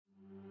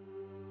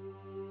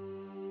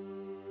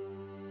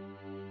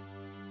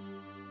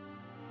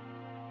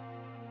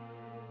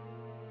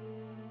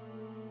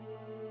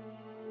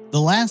The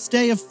last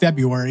day of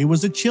February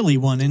was a chilly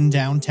one in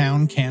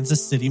downtown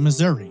Kansas City,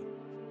 Missouri.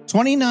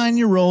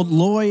 29-year-old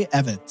Loy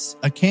Evitts,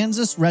 a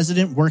Kansas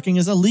resident working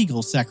as a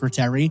legal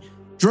secretary,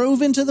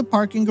 drove into the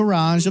parking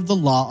garage of the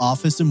law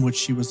office in which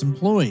she was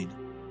employed.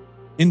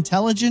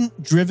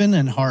 Intelligent, driven,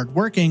 and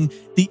hardworking,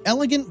 the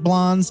elegant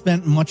blonde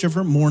spent much of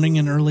her morning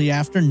and early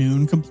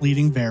afternoon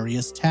completing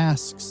various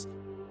tasks.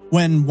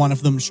 When one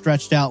of them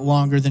stretched out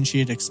longer than she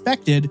had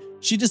expected,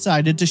 she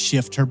decided to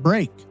shift her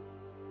break.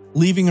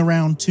 Leaving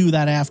around 2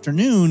 that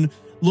afternoon,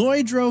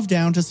 Loy drove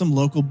down to some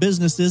local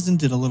businesses and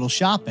did a little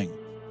shopping.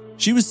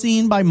 She was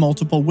seen by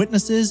multiple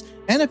witnesses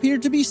and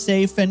appeared to be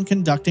safe and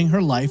conducting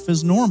her life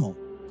as normal.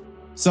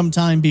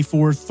 Sometime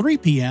before 3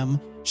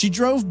 p.m., she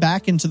drove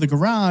back into the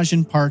garage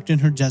and parked in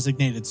her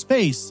designated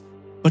space,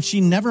 but she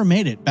never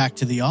made it back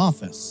to the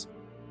office.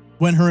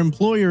 When her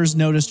employers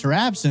noticed her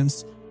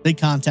absence, they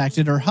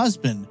contacted her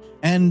husband,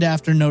 and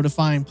after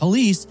notifying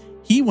police,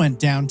 he went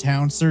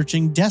downtown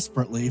searching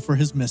desperately for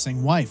his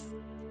missing wife.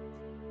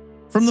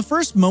 From the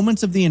first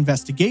moments of the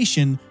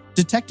investigation,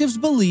 detectives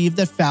believed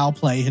that foul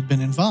play had been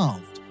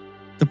involved.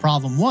 The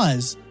problem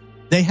was,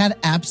 they had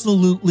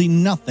absolutely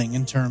nothing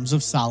in terms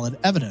of solid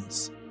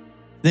evidence.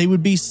 They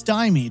would be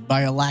stymied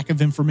by a lack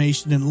of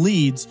information and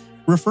leads,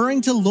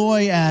 referring to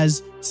Loy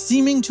as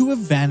seeming to have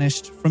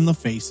vanished from the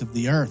face of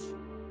the earth.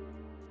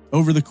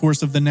 Over the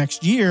course of the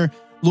next year,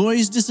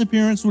 Loy's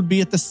disappearance would be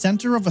at the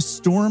center of a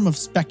storm of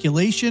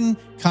speculation,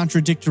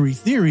 contradictory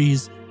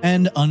theories,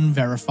 and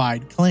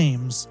unverified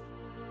claims.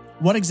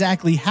 What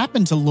exactly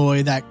happened to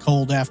Loy that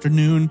cold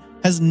afternoon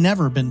has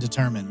never been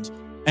determined,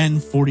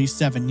 and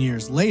 47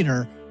 years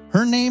later,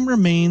 her name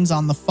remains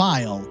on the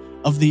file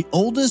of the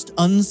oldest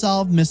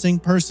unsolved missing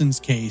persons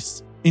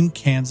case in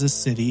Kansas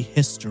City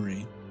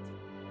history.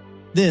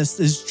 This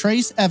is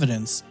Trace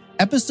Evidence,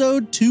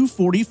 episode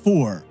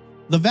 244,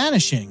 The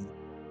Vanishing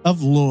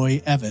of Loy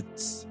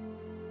Evitts.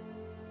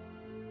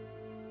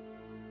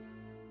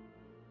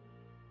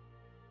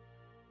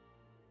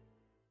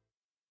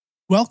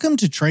 Welcome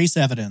to Trace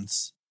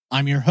Evidence.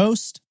 I'm your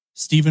host,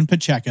 Stephen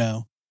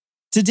Pacheco.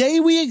 Today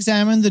we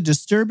examine the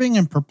disturbing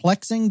and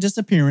perplexing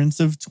disappearance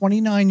of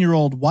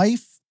 29-year-old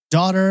wife,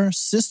 daughter,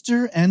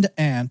 sister, and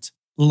aunt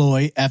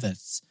Loy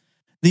Evitts,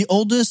 the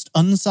oldest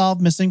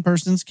unsolved missing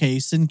persons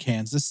case in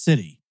Kansas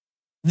City.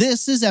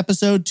 This is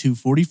episode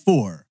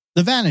 244,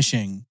 The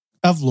Vanishing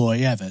of Loy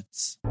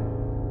Evitts.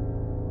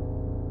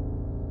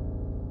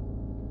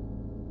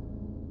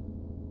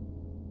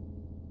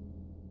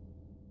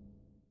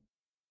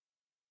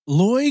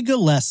 Loy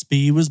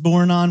Gillespie was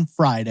born on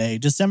Friday,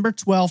 December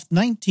 12,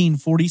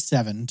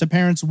 1947, to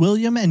parents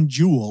William and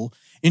Jewel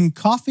in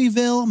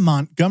Coffeyville,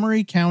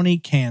 Montgomery County,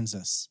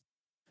 Kansas.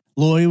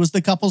 Loy was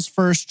the couple's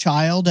first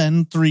child,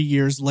 and 3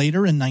 years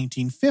later, in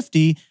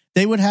 1950,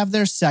 they would have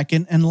their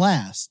second and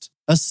last,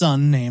 a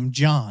son named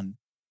John.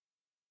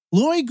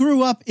 Loy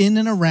grew up in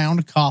and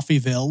around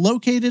Coffeyville,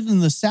 located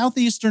in the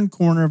southeastern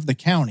corner of the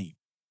county.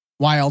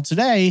 While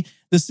today,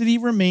 the city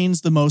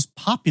remains the most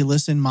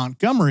populous in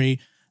Montgomery,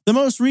 the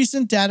most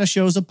recent data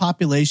shows a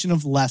population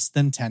of less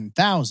than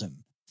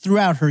 10,000.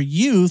 Throughout her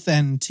youth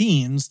and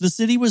teens, the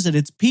city was at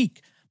its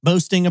peak,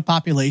 boasting a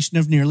population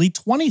of nearly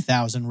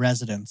 20,000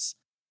 residents.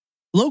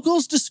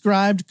 Locals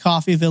described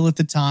Coffeyville at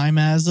the time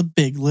as a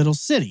big little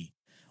city.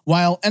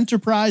 While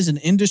enterprise and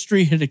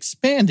industry had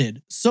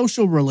expanded,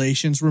 social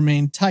relations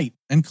remained tight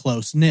and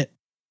close-knit.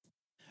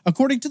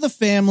 According to the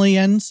family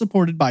and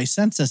supported by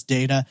census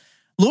data,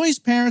 Loy's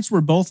parents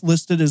were both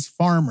listed as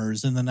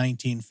farmers in the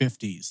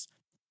 1950s.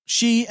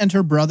 She and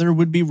her brother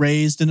would be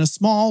raised in a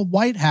small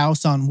white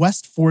house on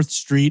West 4th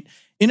Street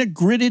in a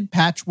gridded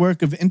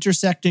patchwork of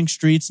intersecting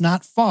streets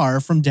not far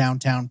from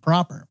downtown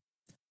proper.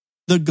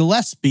 The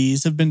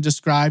Gillespies have been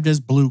described as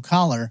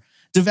blue-collar,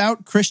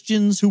 devout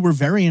Christians who were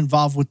very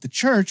involved with the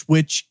church,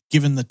 which,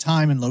 given the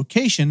time and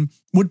location,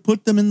 would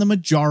put them in the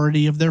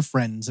majority of their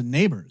friends and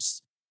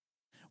neighbors.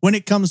 When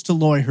it comes to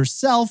Loy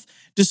herself,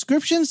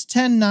 descriptions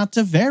tend not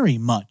to vary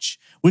much,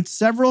 with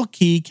several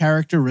key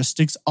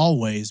characteristics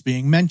always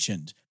being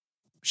mentioned.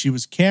 She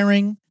was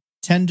caring,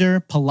 tender,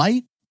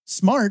 polite,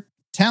 smart,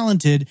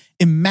 talented,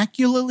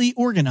 immaculately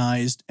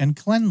organized, and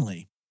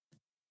cleanly.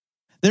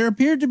 There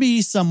appeared to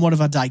be somewhat of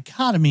a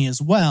dichotomy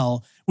as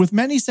well, with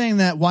many saying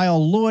that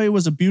while Loy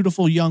was a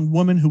beautiful young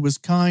woman who was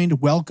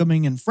kind,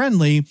 welcoming, and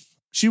friendly,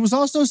 she was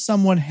also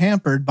somewhat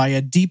hampered by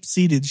a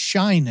deep-seated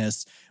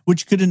shyness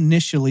which could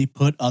initially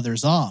put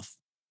others off.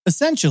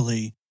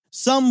 Essentially,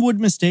 some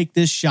would mistake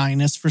this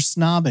shyness for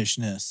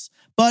snobbishness,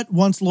 but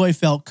once Loy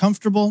felt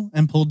comfortable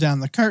and pulled down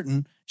the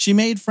curtain, she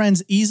made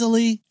friends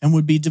easily and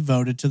would be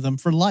devoted to them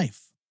for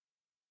life.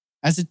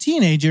 As a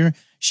teenager,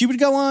 she would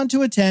go on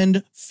to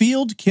attend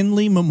Field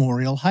Kinley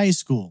Memorial High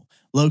School,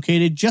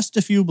 located just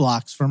a few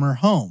blocks from her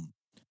home.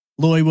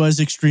 Loy was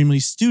extremely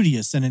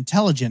studious and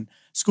intelligent,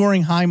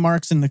 scoring high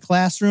marks in the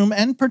classroom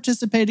and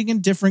participating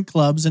in different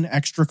clubs and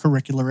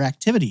extracurricular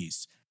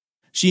activities.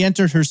 She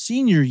entered her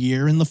senior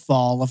year in the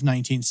fall of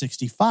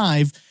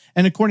 1965,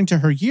 and according to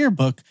her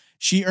yearbook,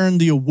 She earned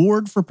the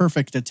award for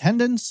perfect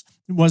attendance,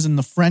 was in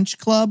the French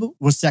club,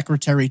 was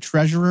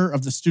secretary-treasurer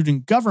of the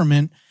student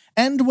government,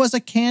 and was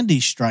a candy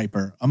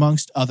striper,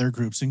 amongst other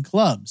groups and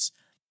clubs.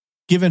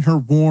 Given her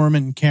warm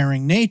and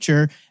caring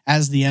nature,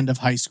 as the end of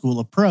high school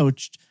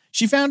approached,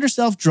 she found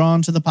herself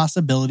drawn to the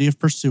possibility of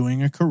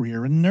pursuing a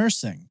career in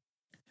nursing.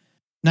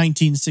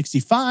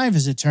 1965,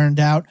 as it turned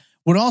out,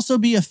 would also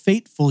be a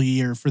fateful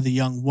year for the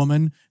young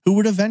woman who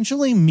would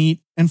eventually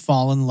meet and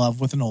fall in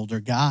love with an older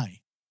guy.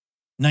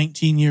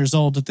 19 years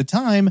old at the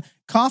time,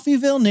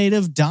 Coffeyville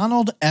native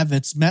Donald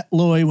Evitts met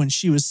Loy when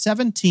she was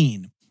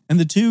 17, and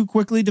the two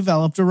quickly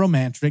developed a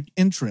romantic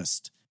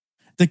interest.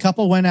 The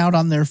couple went out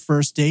on their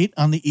first date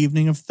on the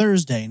evening of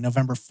Thursday,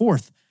 November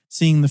 4th,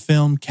 seeing the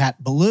film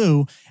Cat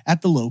Ballou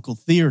at the local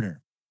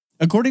theater.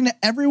 According to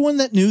everyone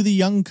that knew the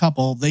young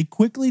couple, they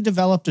quickly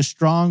developed a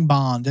strong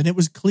bond, and it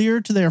was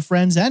clear to their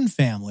friends and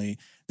family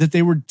that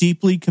they were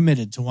deeply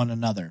committed to one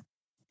another.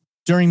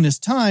 During this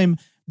time,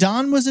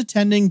 Don was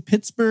attending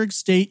Pittsburgh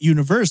State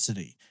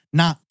University,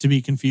 not to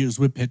be confused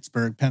with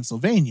Pittsburgh,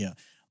 Pennsylvania,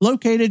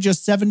 located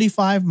just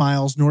 75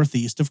 miles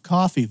northeast of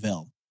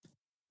Coffeyville.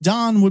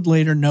 Don would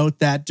later note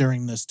that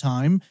during this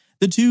time,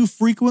 the two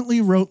frequently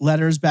wrote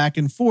letters back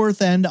and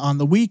forth, and on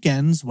the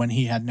weekends, when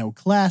he had no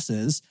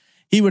classes,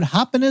 he would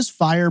hop in his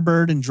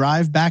Firebird and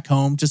drive back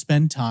home to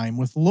spend time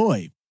with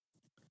Loy.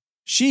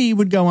 She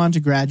would go on to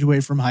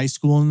graduate from high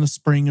school in the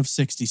spring of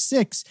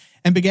 '66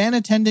 and began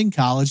attending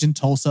college in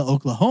Tulsa,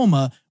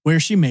 Oklahoma, where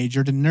she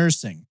majored in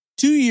nursing.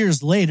 2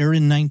 years later,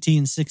 in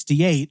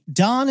 1968,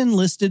 Don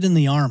enlisted in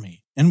the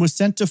Army and was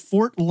sent to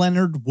Fort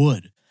Leonard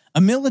Wood, a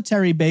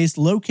military base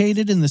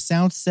located in the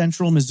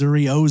south-central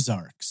Missouri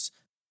Ozarks.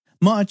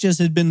 Much as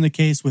had been the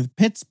case with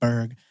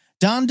Pittsburgh,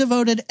 Don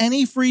devoted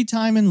any free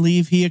time and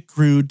leave he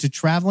accrued to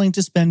traveling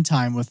to spend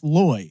time with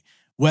Loy.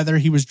 Whether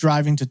he was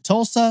driving to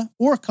Tulsa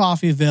or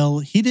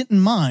Coffeyville, he didn't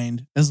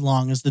mind as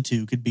long as the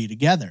two could be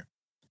together.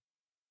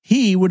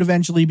 He would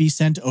eventually be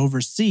sent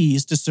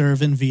overseas to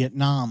serve in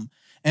Vietnam,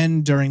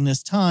 and during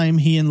this time,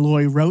 he and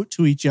Loy wrote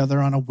to each other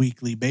on a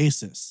weekly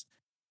basis.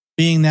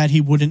 Being that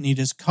he wouldn't need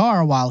his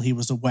car while he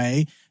was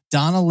away,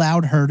 Don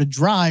allowed her to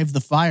drive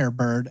the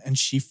Firebird, and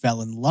she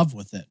fell in love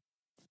with it.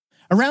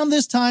 Around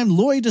this time,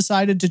 Loy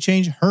decided to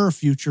change her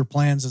future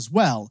plans as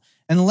well,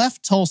 and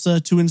left Tulsa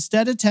to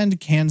instead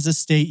attend Kansas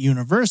State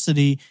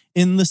University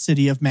in the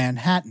city of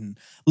Manhattan,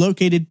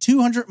 located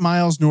 200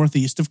 miles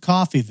northeast of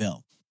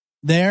Coffeyville.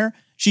 There,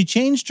 she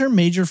changed her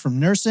major from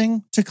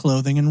nursing to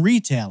clothing and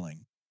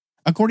retailing.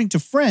 According to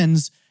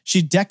friends,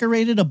 she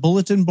decorated a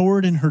bulletin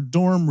board in her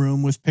dorm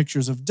room with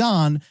pictures of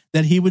Don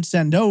that he would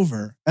send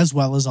over, as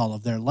well as all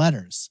of their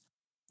letters.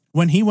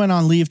 When he went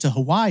on leave to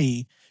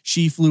Hawaii,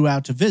 she flew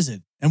out to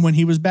visit, and when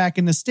he was back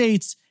in the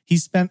States, he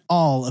spent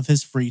all of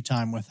his free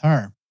time with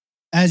her.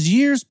 As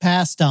years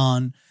passed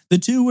on, the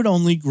two would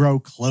only grow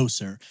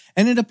closer,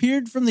 and it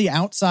appeared from the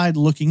outside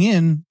looking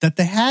in that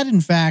they had, in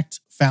fact,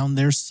 found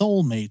their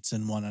soulmates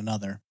in one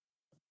another.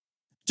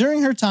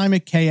 During her time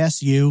at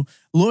KSU,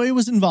 Loy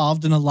was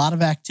involved in a lot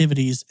of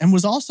activities and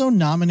was also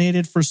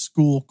nominated for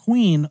School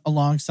Queen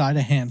alongside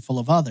a handful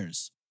of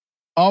others.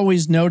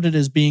 Always noted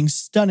as being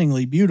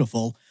stunningly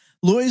beautiful,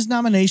 Loy's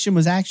nomination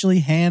was actually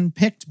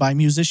hand-picked by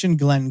musician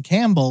Glenn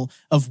Campbell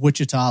of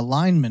Wichita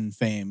lineman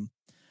fame.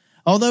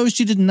 Although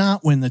she did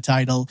not win the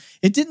title,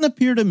 it didn't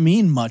appear to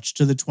mean much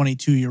to the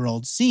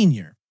 22-year-old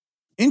senior.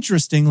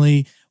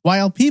 Interestingly,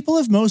 while people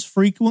have most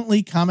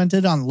frequently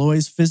commented on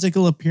Loy's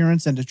physical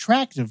appearance and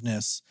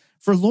attractiveness,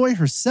 for Loy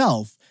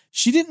herself,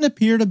 she didn't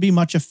appear to be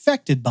much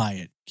affected by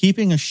it,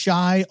 keeping a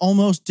shy,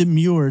 almost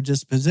demure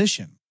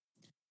disposition.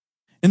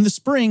 In the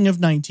spring of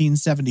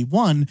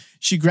 1971,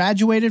 she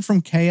graduated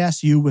from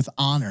KSU with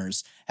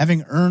honors,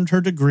 having earned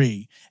her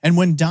degree, and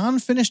when Don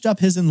finished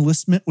up his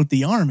enlistment with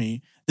the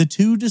Army, the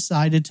two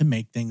decided to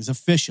make things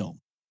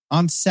official.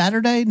 On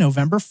Saturday,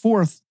 November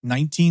 4th,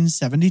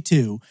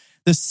 1972,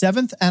 the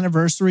 7th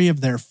anniversary of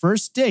their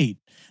first date,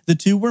 the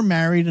two were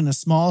married in a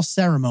small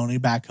ceremony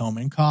back home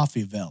in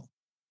Coffeyville.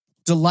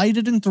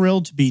 Delighted and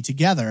thrilled to be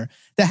together,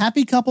 the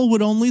happy couple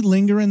would only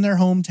linger in their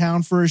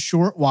hometown for a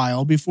short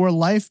while before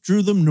life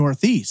drew them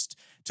northeast,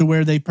 to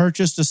where they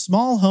purchased a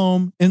small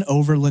home in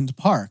Overland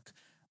Park,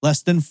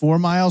 less than 4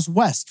 miles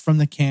west from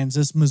the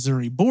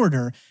Kansas-Missouri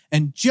border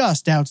and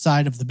just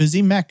outside of the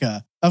busy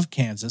mecca of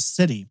Kansas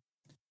City.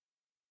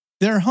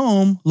 Their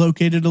home,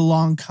 located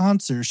along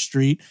Concert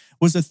Street,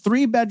 was a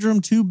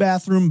 3-bedroom,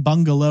 2-bathroom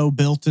bungalow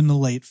built in the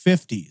late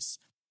 50s.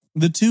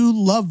 The two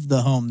loved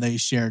the home they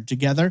shared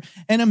together,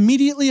 and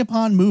immediately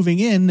upon moving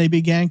in, they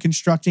began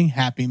constructing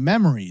happy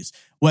memories,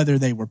 whether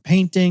they were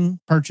painting,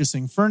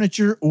 purchasing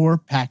furniture, or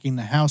packing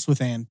the house with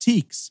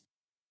antiques.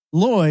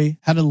 Loy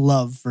had a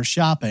love for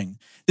shopping.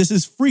 This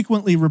is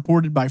frequently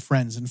reported by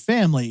friends and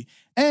family,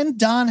 and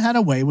Don had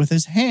a way with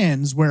his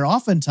hands where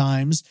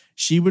oftentimes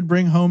she would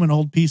bring home an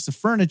old piece of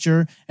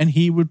furniture and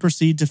he would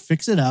proceed to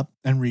fix it up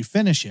and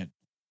refinish it.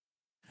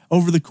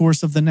 Over the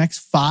course of the next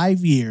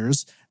 5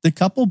 years, the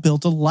couple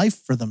built a life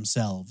for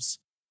themselves.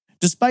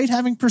 Despite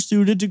having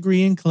pursued a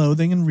degree in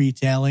clothing and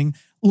retailing,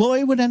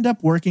 Loy would end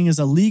up working as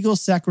a legal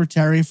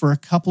secretary for a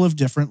couple of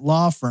different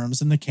law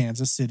firms in the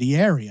Kansas City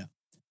area.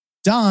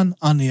 Don,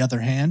 on the other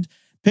hand,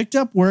 picked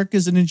up work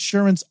as an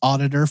insurance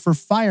auditor for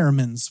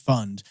Fireman's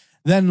Fund,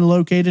 then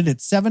located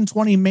at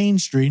 720 Main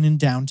Street in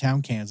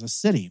downtown Kansas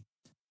City.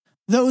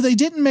 Though they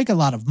didn't make a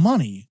lot of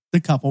money,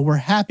 the couple were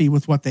happy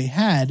with what they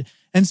had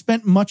and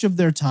spent much of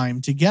their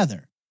time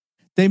together.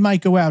 They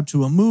might go out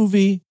to a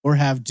movie or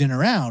have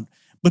dinner out,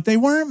 but they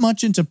weren't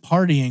much into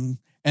partying,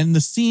 and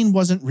the scene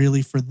wasn't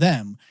really for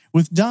them,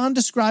 with Don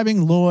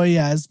describing Loy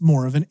as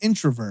more of an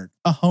introvert,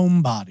 a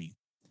homebody.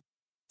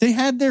 They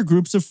had their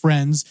groups of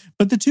friends,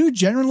 but the two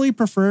generally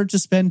preferred to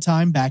spend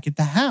time back at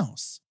the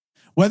house.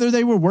 Whether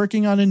they were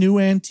working on a new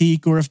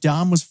antique or if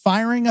Don was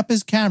firing up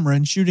his camera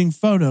and shooting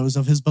photos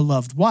of his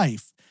beloved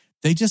wife,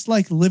 they just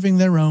liked living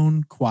their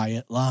own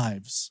quiet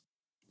lives.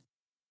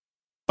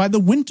 By the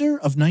winter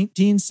of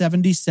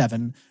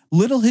 1977,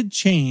 little had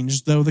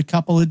changed, though the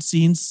couple had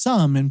seen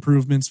some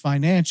improvements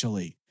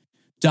financially.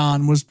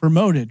 Don was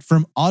promoted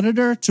from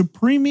auditor to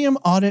premium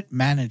audit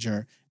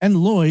manager, and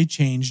Loy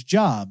changed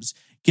jobs,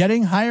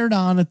 getting hired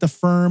on at the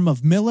firm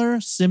of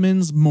Miller,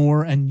 Simmons,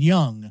 Moore, and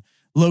Young,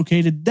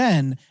 located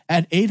then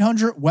at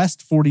 800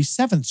 West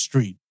 47th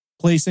Street,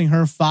 placing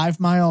her 5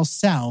 miles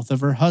south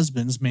of her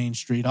husband's Main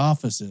Street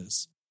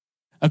offices.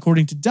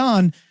 According to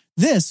Don,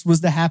 this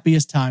was the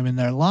happiest time in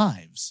their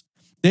lives.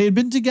 They had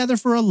been together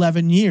for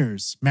 11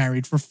 years,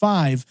 married for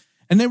 5,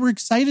 and they were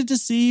excited to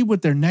see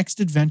what their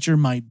next adventure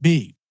might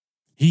be.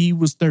 He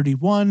was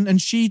 31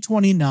 and she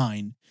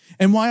 29,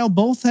 and while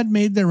both had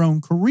made their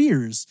own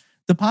careers,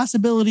 the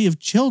possibility of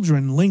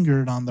children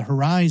lingered on the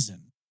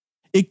horizon.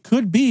 It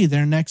could be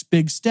their next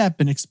big step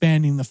in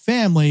expanding the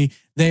family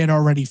they had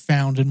already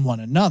found in one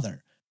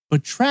another.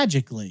 But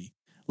tragically,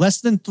 less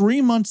than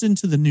 3 months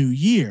into the new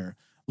year,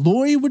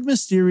 Loy would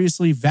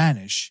mysteriously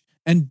vanish,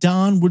 and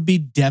Don would be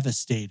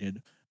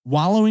devastated,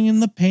 wallowing in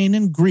the pain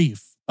and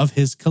grief of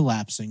his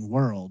collapsing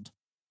world.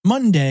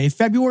 Monday,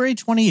 February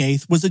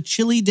 28th, was a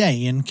chilly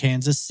day in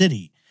Kansas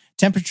City.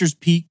 Temperatures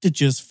peaked at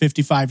just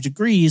 55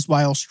 degrees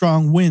while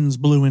strong winds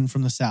blew in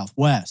from the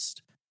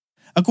southwest.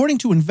 According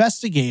to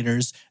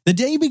investigators, the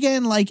day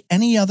began like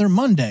any other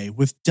Monday,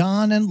 with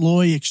Don and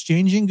Loy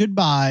exchanging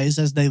goodbyes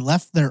as they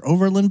left their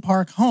Overland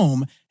Park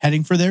home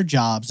heading for their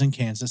jobs in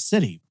Kansas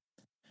City.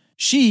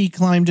 She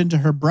climbed into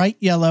her bright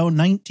yellow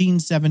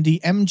 1970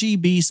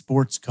 MGB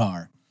sports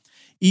car.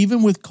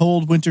 Even with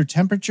cold winter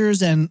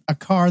temperatures and a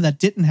car that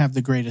didn't have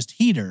the greatest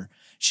heater,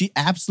 she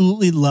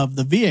absolutely loved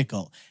the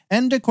vehicle,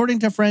 and according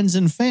to friends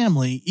and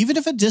family, even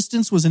if a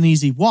distance was an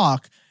easy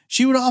walk,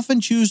 she would often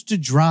choose to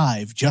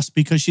drive just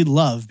because she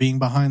loved being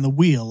behind the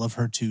wheel of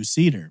her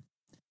two-seater.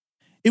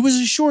 It was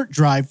a short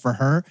drive for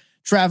her,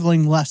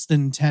 traveling less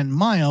than 10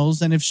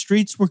 miles, and if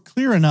streets were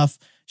clear enough,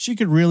 she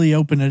could really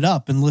open it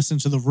up and listen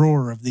to the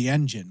roar of the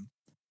engine.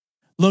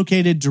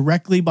 Located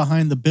directly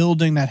behind the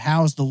building that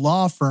housed the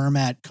law firm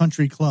at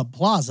Country Club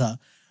Plaza,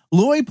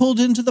 Loy pulled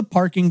into the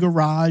parking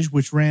garage,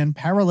 which ran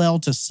parallel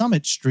to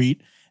Summit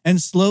Street,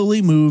 and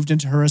slowly moved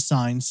into her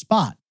assigned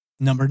spot,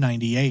 number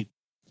 98.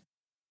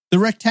 The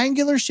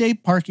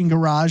rectangular-shaped parking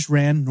garage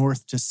ran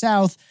north to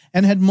south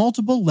and had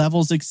multiple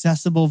levels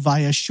accessible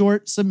via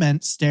short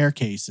cement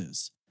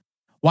staircases.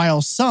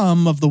 While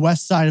some of the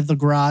west side of the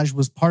garage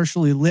was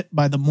partially lit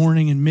by the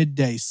morning and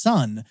midday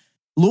sun,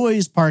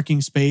 Loy's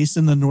parking space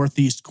in the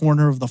northeast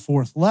corner of the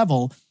fourth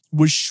level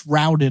was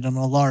shrouded in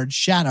a large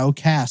shadow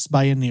cast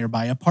by a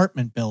nearby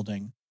apartment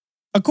building.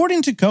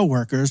 According to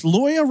coworkers,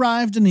 Loy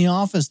arrived in the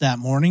office that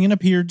morning and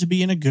appeared to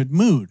be in a good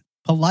mood,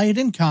 polite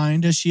and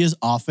kind as she is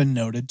often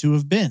noted to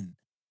have been.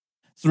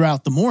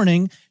 Throughout the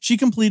morning, she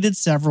completed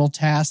several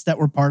tasks that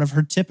were part of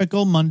her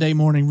typical Monday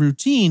morning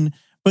routine,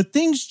 but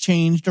things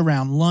changed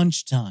around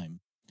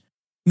lunchtime.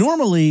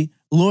 Normally,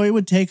 Loy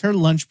would take her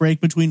lunch break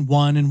between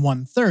 1 and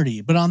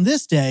 1:30, but on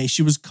this day,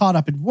 she was caught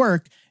up at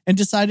work and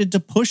decided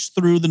to push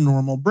through the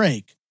normal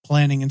break,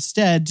 planning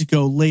instead to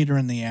go later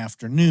in the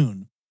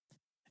afternoon.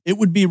 It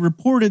would be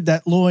reported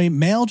that Loy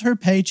mailed her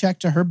paycheck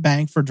to her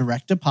bank for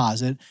direct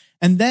deposit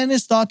and then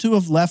is thought to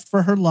have left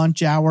for her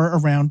lunch hour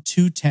around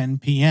 2:10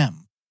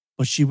 p.m.,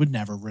 but she would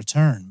never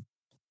return.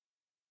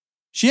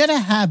 She had a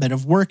habit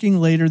of working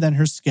later than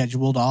her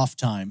scheduled off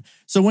time,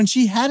 so when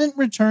she hadn't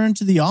returned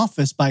to the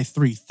office by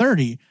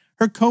 3:30,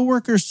 her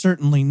coworkers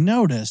certainly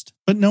noticed,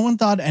 but no one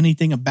thought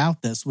anything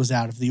about this was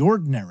out of the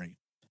ordinary.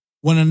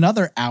 When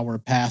another hour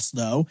passed,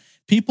 though,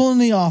 people in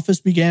the office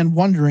began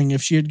wondering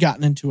if she had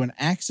gotten into an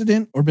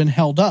accident or been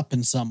held up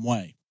in some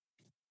way.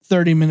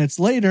 30 minutes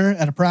later,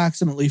 at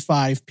approximately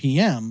 5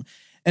 p.m.,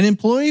 an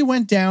employee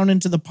went down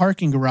into the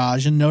parking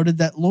garage and noted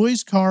that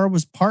Loy's car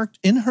was parked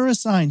in her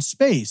assigned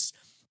space,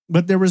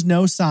 but there was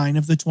no sign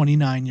of the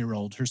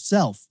 29-year-old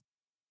herself.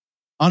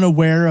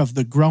 Unaware of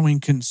the growing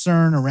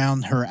concern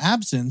around her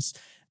absence,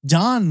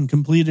 Don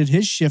completed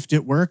his shift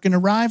at work and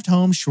arrived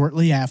home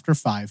shortly after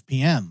 5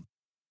 p.m.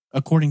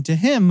 According to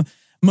him,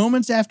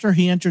 moments after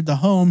he entered the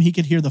home, he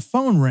could hear the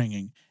phone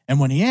ringing, and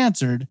when he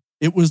answered,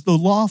 it was the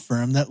law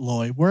firm that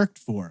Loy worked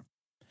for.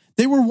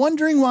 They were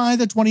wondering why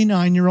the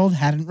 29-year-old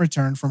hadn't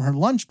returned from her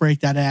lunch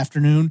break that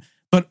afternoon,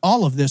 but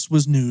all of this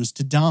was news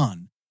to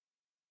Dawn.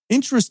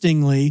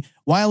 Interestingly,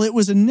 while it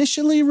was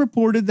initially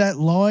reported that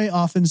Loy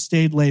often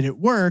stayed late at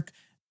work,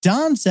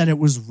 Dawn said it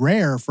was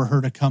rare for her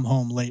to come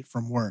home late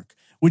from work,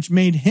 which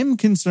made him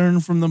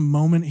concerned from the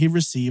moment he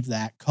received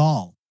that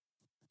call.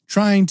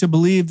 Trying to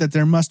believe that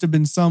there must have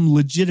been some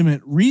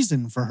legitimate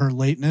reason for her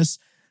lateness,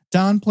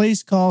 Dawn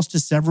placed calls to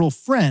several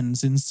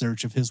friends in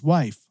search of his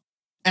wife.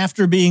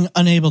 After being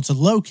unable to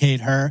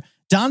locate her,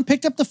 Dawn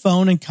picked up the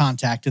phone and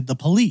contacted the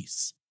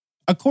police.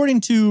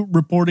 According to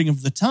reporting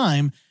of the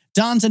time,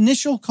 Dawn's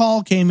initial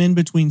call came in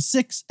between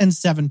 6 and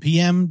 7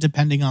 p.m.,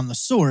 depending on the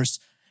source,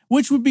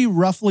 which would be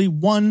roughly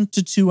 1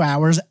 to 2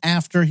 hours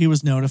after he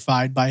was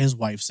notified by his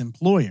wife's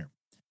employer.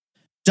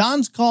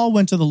 Dawn's call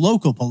went to the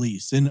local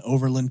police in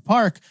Overland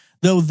Park,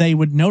 though they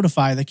would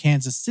notify the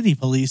Kansas City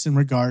police in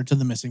regard to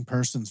the missing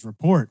persons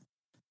report.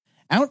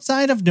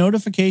 Outside of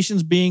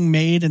notifications being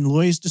made and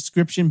Loy's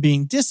description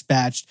being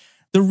dispatched,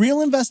 the real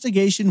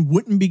investigation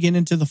wouldn't begin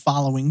until the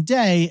following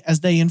day,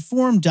 as they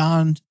informed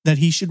Dawn that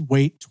he should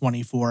wait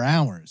 24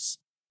 hours.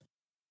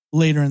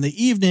 Later in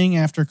the evening,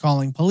 after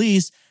calling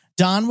police,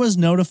 Dawn was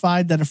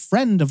notified that a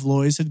friend of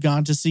Loy's had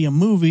gone to see a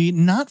movie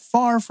not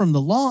far from the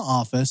law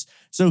office,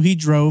 so he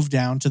drove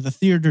down to the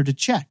theater to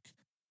check.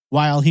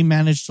 While he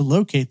managed to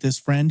locate this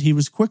friend, he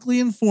was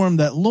quickly informed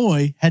that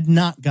Loy had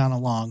not gone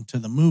along to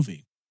the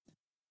movie.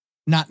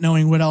 Not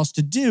knowing what else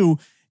to do,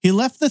 he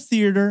left the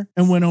theater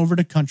and went over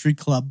to Country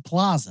Club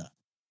Plaza.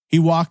 He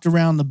walked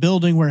around the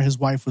building where his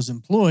wife was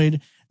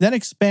employed, then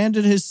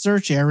expanded his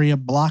search area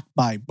block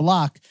by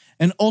block,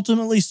 and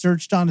ultimately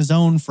searched on his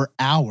own for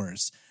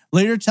hours,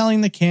 later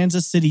telling the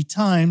Kansas City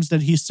Times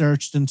that he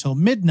searched until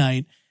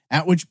midnight,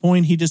 at which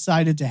point he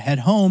decided to head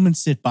home and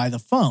sit by the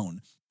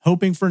phone,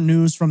 hoping for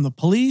news from the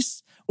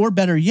police, or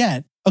better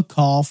yet, a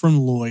call from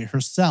Loy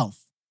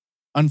herself.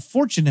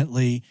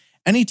 Unfortunately,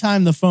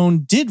 anytime the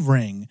phone did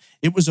ring,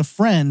 it was a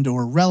friend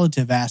or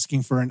relative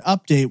asking for an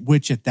update,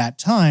 which at that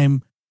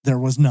time, there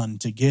was none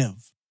to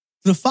give.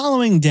 The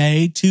following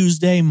day,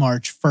 Tuesday,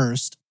 March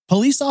 1st,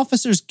 police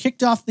officers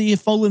kicked off the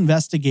full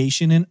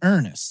investigation in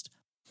earnest.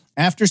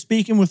 After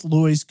speaking with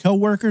Loy's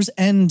co-workers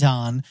and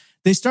Dawn,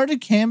 they started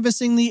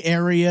canvassing the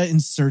area in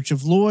search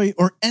of Loy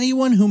or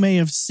anyone who may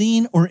have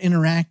seen or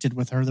interacted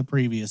with her the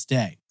previous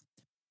day.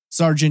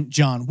 Sergeant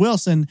John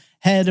Wilson,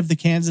 head of the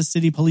Kansas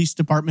City Police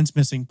Department's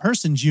Missing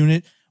Persons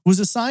Unit,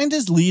 was assigned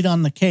as lead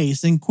on the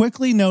case and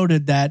quickly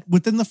noted that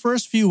within the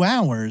first few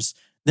hours,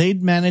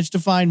 they'd managed to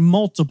find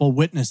multiple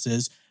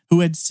witnesses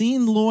who had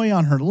seen Loy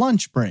on her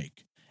lunch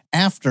break,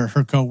 after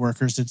her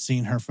co-workers had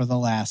seen her for the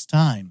last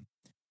time.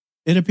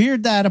 It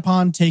appeared that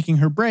upon taking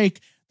her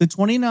break, the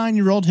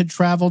 29-year-old had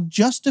traveled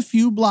just a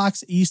few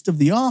blocks east of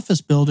the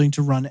office building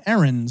to run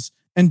errands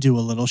and do a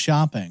little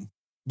shopping.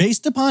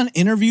 Based upon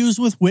interviews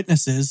with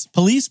witnesses,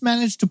 police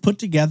managed to put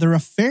together a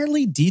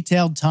fairly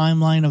detailed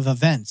timeline of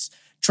events,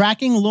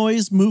 tracking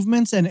Loy's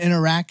movements and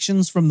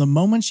interactions from the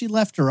moment she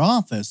left her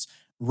office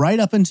right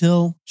up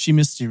until she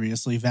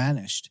mysteriously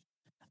vanished.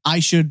 I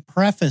should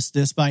preface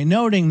this by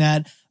noting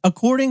that,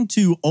 according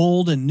to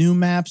old and new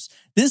maps,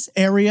 this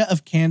area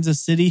of Kansas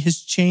City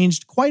has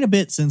changed quite a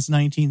bit since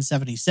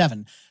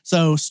 1977,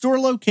 so store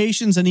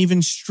locations and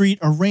even street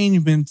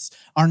arrangements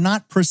are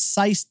not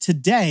precise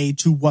today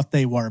to what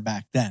they were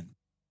back then.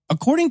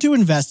 According to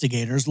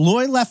investigators,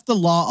 Loy left the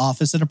law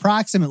office at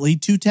approximately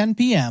 2:10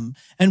 p.m.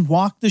 and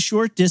walked the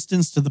short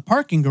distance to the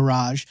parking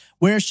garage,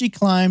 where she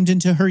climbed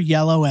into her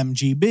yellow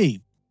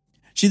MGB.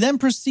 She then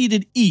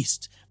proceeded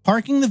east,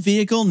 parking the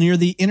vehicle near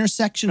the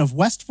intersection of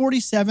West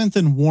 47th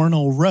and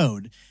Warnell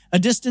Road, a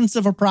distance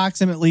of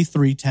approximately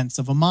 0.3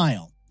 of a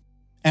mile.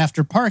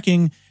 After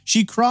parking,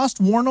 she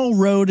crossed Warnell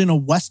Road in a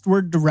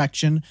westward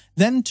direction,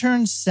 then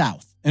turned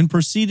south and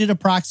proceeded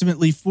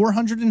approximately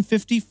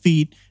 450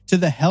 feet to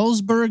the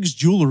Hellsberg's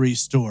jewelry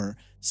store,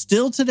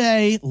 still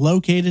today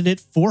located at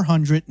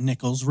 400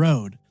 Nichols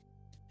Road.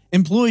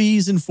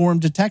 Employees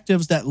informed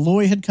detectives that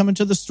Loy had come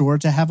into the store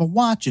to have a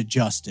watch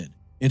adjusted.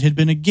 It had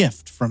been a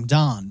gift from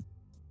Dawn.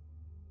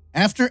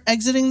 After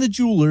exiting the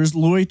jewelers,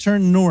 Loy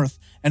turned north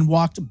and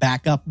walked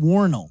back up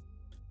Warnell.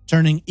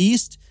 Turning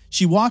east,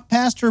 she walked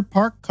past her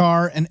parked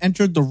car and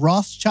entered the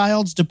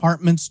Rothschild's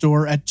department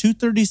store at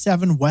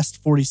 237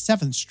 West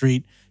 47th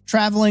Street,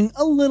 traveling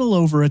a little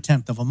over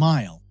 1/10 of a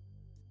mile.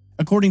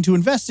 According to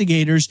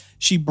investigators,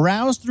 she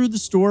browsed through the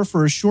store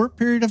for a short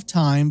period of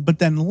time, but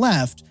then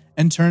left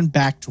and turned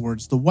back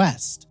towards the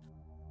west.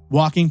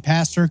 Walking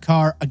past her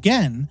car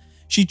again,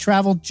 she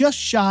traveled just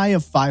shy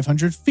of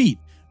 500 feet,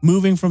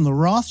 moving from the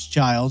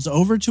Rothschilds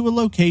over to a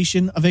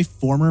location of a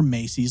former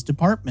Macy's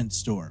department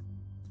store.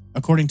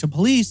 According to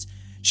police,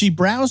 she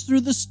browsed through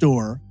the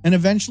store and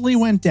eventually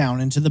went down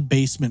into the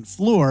basement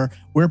floor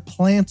where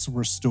plants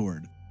were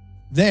stored.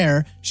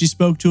 There, she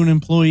spoke to an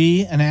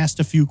employee and asked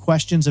a few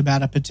questions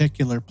about a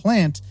particular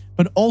plant,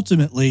 but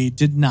ultimately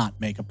did not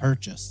make a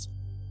purchase.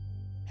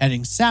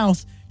 Heading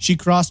south, She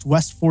crossed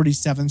West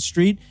 47th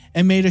Street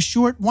and made a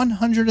short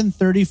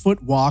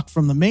 130-foot walk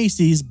from the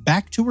Macy's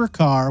back to her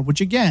car,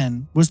 which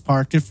again was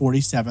parked at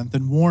 47th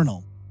and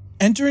Warnell.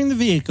 Entering the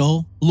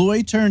vehicle,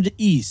 Loy turned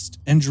east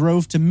and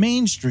drove to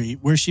Main Street,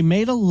 where she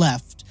made a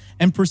left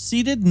and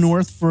proceeded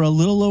north for a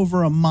little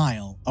over a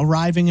mile,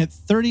 arriving at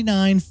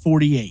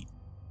 3948.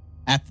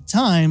 At the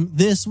time,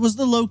 this was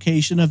the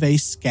location of a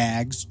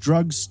Skaggs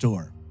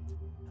drugstore.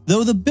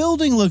 Though the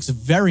building looks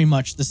very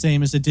much the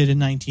same as it did in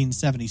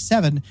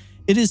 1977,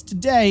 it is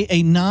today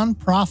a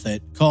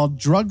non-profit called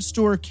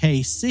Drugstore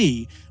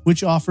KC,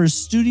 which offers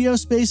studio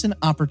space and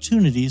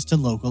opportunities to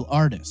local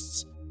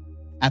artists.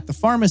 At the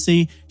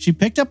pharmacy, she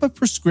picked up a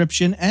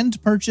prescription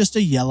and purchased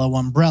a yellow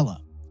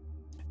umbrella.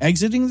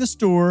 Exiting the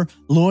store,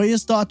 Loy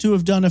is thought to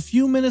have done a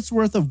few minutes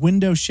worth of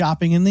window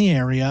shopping in the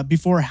area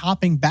before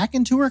hopping back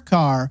into her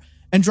car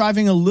and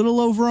driving a little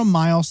over a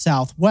mile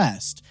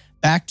southwest,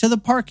 back to the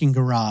parking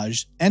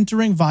garage,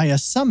 entering via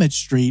Summit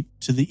Street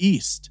to the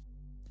east.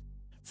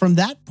 From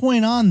that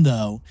point on,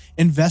 though,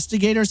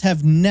 investigators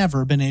have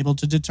never been able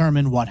to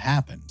determine what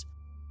happened.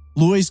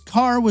 Loy's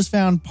car was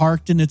found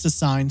parked in its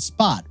assigned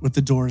spot with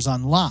the doors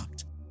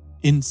unlocked.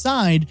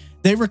 Inside,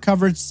 they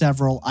recovered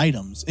several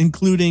items,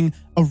 including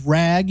a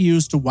rag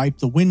used to wipe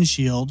the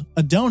windshield,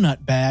 a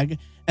donut bag,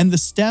 and the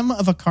stem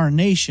of a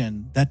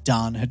carnation that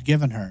Don had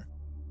given her.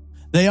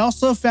 They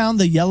also found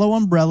the yellow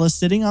umbrella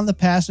sitting on the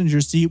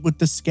passenger seat with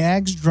the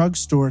Skaggs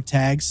drugstore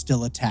tag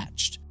still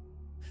attached.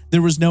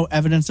 There was no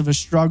evidence of a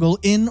struggle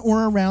in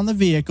or around the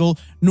vehicle,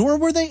 nor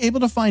were they able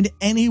to find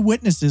any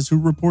witnesses who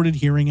reported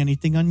hearing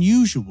anything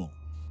unusual.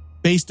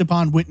 Based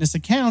upon witness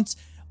accounts,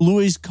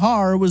 Loy's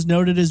car was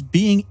noted as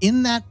being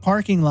in that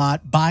parking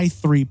lot by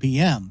 3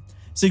 p.m.,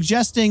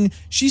 suggesting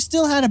she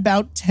still had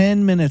about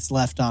 10 minutes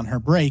left on her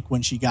break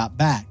when she got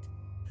back.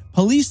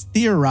 Police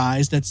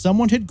theorized that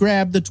someone had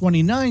grabbed the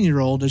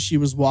 29-year-old as she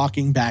was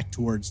walking back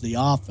towards the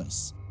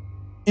office.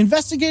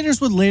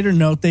 Investigators would later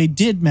note they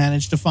did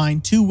manage to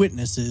find two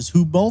witnesses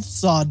who both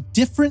saw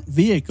different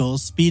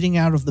vehicles speeding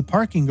out of the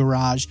parking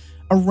garage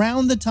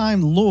around the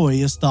time Loy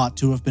is thought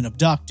to have been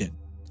abducted.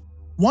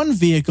 One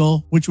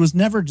vehicle, which was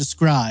never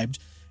described,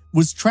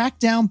 was tracked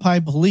down by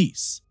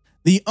police.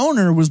 The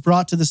owner was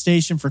brought to the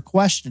station for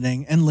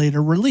questioning and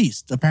later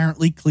released,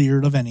 apparently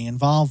cleared of any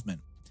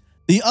involvement.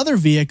 The other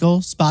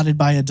vehicle, spotted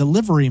by a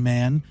delivery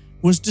man,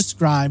 was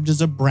described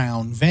as a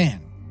brown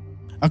van.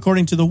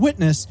 According to the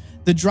witness,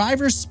 the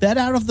driver sped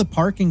out of the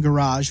parking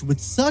garage with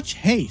such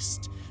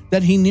haste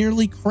that he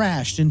nearly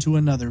crashed into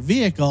another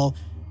vehicle,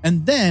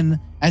 and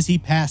then, as he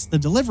passed the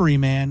delivery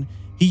man,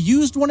 he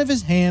used one of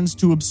his hands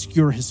to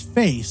obscure his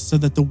face so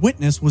that the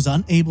witness was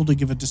unable to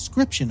give a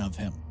description of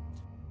him.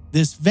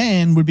 This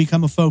van would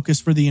become a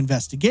focus for the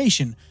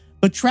investigation,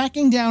 but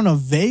tracking down a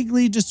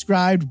vaguely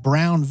described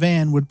brown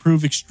van would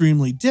prove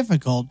extremely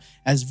difficult,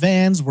 as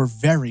vans were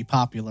very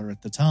popular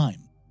at the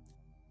time.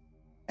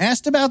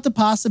 Asked about the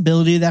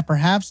possibility that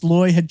perhaps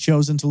Loy had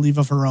chosen to leave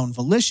of her own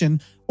volition,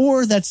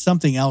 or that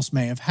something else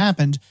may have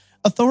happened,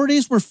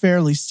 authorities were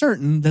fairly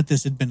certain that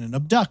this had been an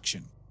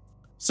abduction.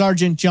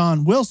 Sergeant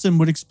John Wilson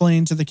would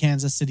explain to the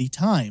Kansas City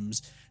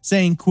Times,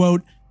 saying,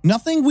 quote,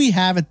 "Nothing we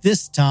have at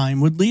this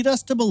time would lead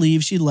us to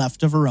believe she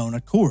left of her own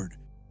accord.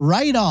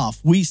 Right off,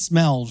 we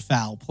smelled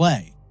foul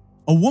play.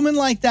 A woman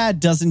like that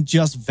doesn't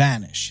just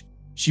vanish.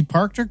 She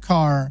parked her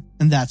car,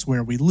 and that's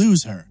where we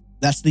lose her.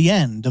 That's the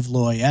end of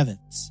Loy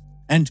Evitts."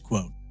 End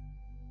quote.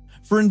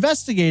 For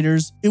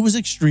investigators, it was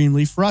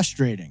extremely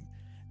frustrating.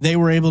 They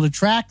were able to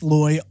track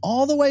Loy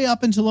all the way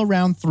up until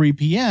around 3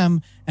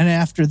 p.m., and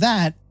after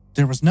that,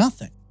 there was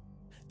nothing.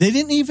 They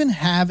didn't even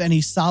have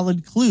any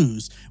solid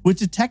clues, with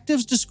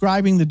detectives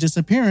describing the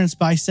disappearance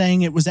by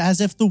saying it was as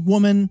if the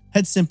woman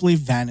had simply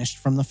vanished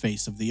from the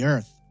face of the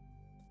earth.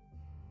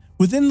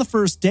 Within the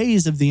first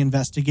days of the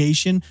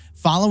investigation,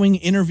 following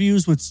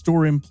interviews with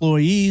store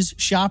employees,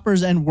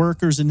 shoppers, and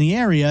workers in the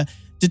area,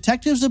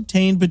 detectives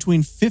obtained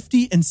between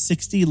 50 and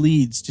 60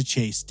 leads to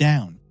chase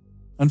down.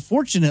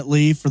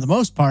 Unfortunately, for the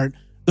most part,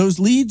 those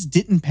leads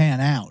didn't pan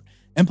out,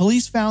 and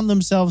police found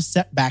themselves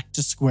set back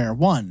to square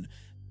one,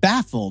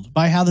 baffled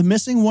by how the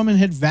missing woman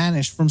had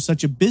vanished from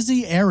such a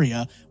busy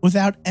area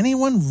without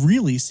anyone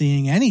really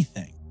seeing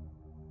anything.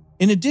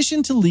 In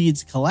addition to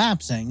leads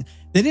collapsing,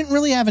 they didn't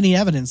really have any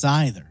evidence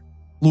either.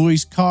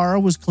 Loy's car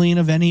was clean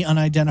of any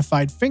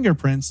unidentified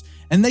fingerprints,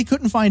 and they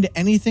couldn't find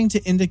anything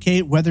to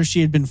indicate whether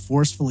she had been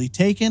forcefully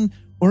taken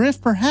or if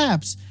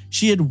perhaps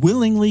she had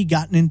willingly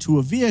gotten into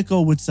a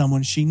vehicle with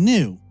someone she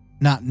knew,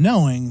 not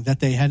knowing that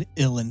they had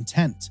ill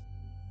intent.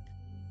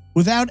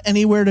 Without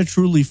anywhere to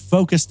truly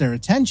focus their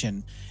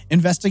attention,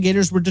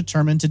 investigators were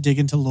determined to dig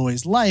into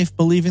Loy's life,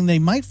 believing they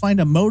might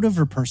find a motive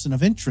or person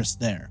of interest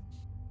there.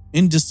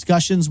 In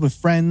discussions with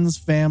friends,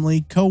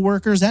 family,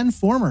 co-workers, and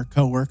former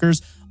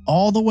co-workers,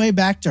 all the way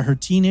back to her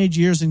teenage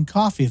years in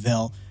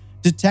Coffeyville,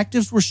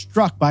 detectives were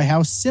struck by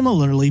how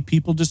similarly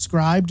people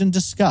described and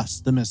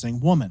discussed the missing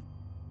woman.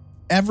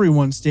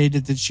 Everyone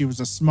stated that she was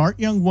a smart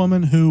young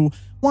woman who,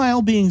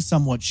 while being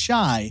somewhat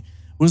shy,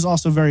 was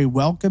also very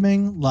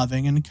welcoming,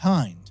 loving, and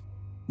kind.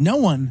 No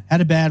one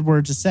had a bad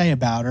word to say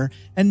about her,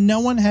 and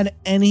no one had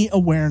any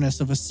awareness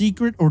of a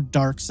secret or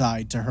dark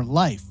side to her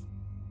life.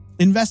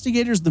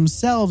 Investigators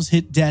themselves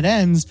hit dead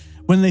ends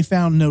when they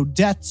found no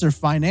debts or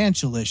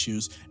financial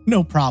issues,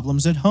 no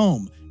problems at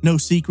home, no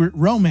secret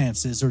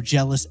romances or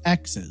jealous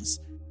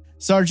exes.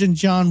 Sergeant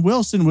John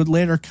Wilson would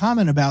later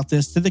comment about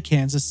this to the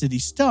Kansas City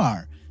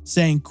Star,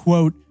 saying,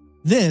 quote,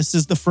 "This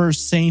is the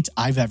first saint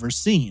I've ever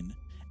seen.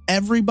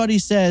 Everybody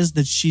says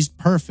that she's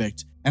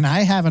perfect, and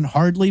I haven't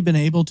hardly been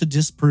able to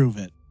disprove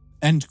it."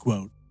 End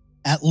quote.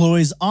 At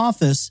Loy's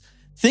office,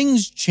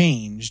 things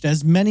changed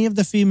as many of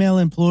the female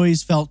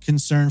employees felt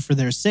concerned for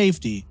their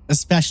safety,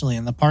 especially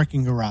in the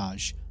parking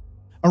garage.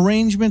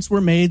 Arrangements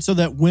were made so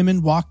that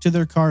women walked to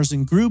their cars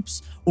in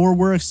groups or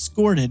were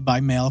escorted by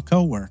male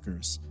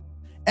coworkers.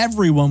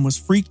 Everyone was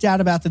freaked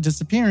out about the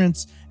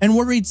disappearance and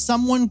worried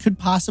someone could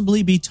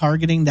possibly be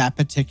targeting that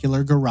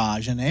particular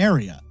garage and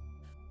area.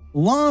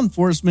 Law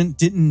enforcement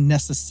didn't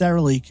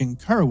necessarily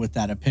concur with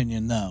that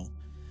opinion, though.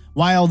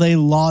 While they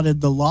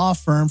lauded the law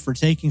firm for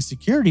taking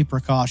security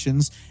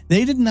precautions,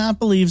 they did not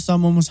believe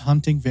someone was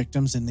hunting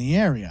victims in the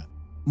area.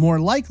 More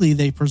likely,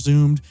 they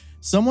presumed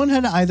someone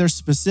had either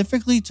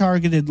specifically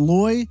targeted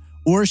Loy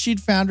or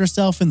she'd found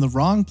herself in the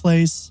wrong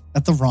place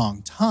at the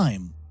wrong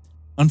time.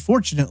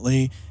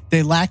 Unfortunately,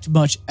 they lacked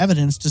much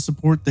evidence to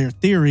support their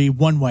theory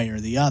one way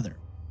or the other.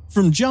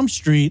 From Jump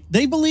Street,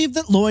 they believed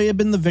that Loy had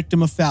been the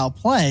victim of foul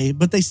play,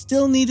 but they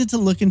still needed to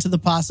look into the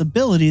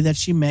possibility that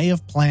she may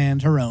have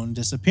planned her own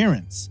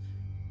disappearance.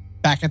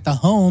 Back at the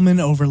home in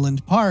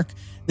Overland Park,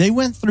 they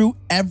went through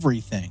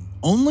everything,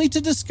 only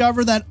to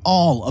discover that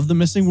all of the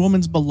missing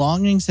woman's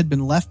belongings had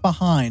been left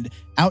behind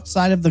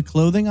outside of the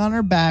clothing on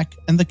her back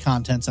and the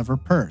contents of her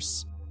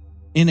purse.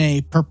 In a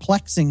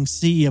perplexing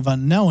sea of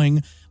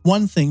unknowing,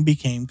 one thing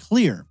became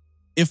clear.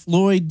 If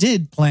Loy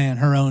did plan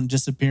her own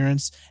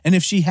disappearance, and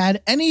if she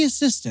had any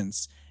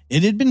assistance,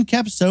 it had been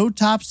kept so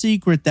top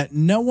secret that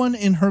no one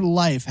in her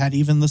life had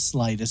even the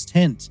slightest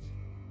hint.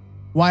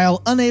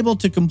 While unable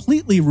to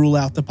completely rule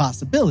out the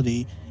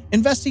possibility,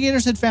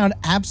 investigators had found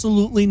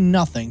absolutely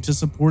nothing to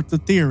support the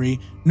theory,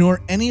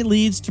 nor any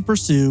leads to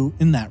pursue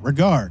in that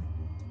regard.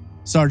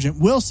 Sergeant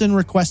Wilson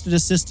requested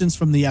assistance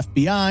from the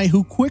FBI,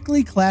 who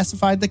quickly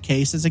classified the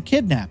case as a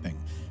kidnapping,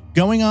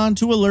 going on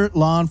to alert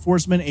law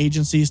enforcement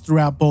agencies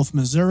throughout both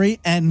Missouri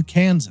and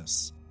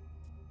Kansas.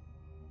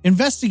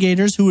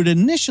 Investigators who had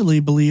initially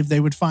believed they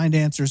would find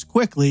answers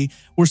quickly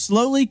were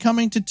slowly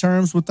coming to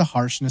terms with the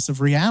harshness of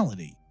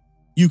reality.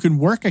 You can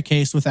work a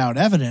case without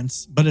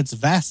evidence, but it's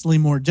vastly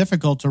more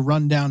difficult to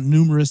run down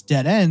numerous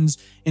dead ends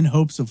in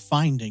hopes of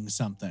finding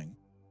something.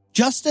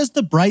 Just as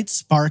the bright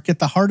spark at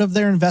the heart of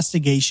their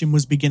investigation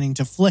was beginning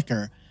to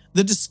flicker,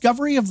 the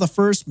discovery of the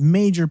first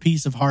major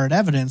piece of hard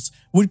evidence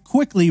would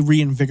quickly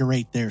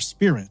reinvigorate their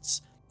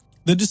spirits.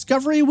 The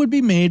discovery would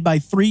be made by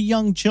 3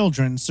 young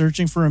children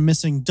searching for a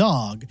missing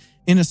dog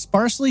in a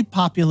sparsely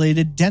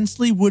populated,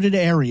 densely wooded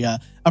area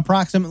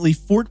approximately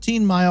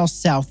 14 miles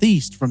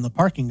southeast from the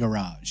parking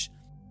garage.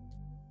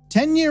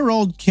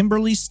 10-year-old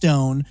Kimberly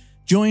Stone,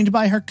 joined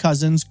by her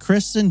cousins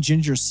Chris and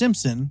Ginger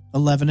Simpson,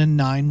 11 and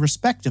 9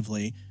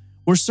 respectively,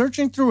 were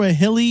searching through a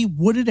hilly,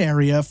 wooded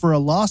area for a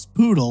lost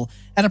poodle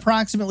at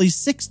approximately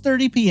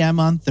 6:30 p.m.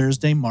 on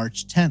Thursday,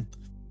 March 10th.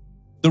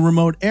 The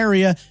remote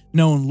area,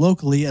 known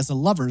locally as a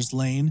lover's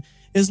lane,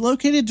 is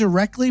located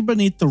directly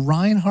beneath the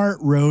Reinhardt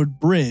Road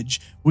Bridge,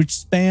 which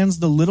spans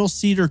the Little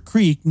Cedar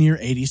Creek near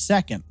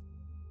 82nd.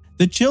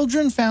 The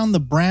children found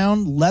the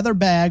brown leather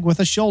bag with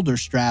a shoulder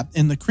strap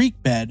in the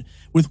creek bed,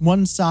 with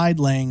one side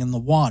laying in the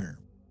water.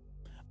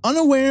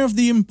 Unaware of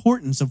the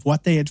importance of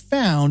what they had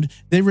found,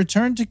 they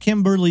returned to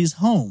Kimberly's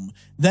home,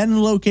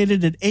 then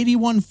located at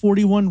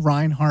 8141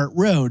 Reinhardt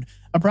Road,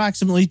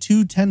 approximately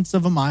 0.2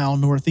 of a mile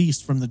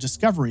northeast from the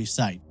discovery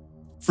site.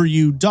 For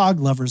you dog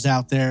lovers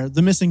out there,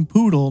 the missing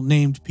poodle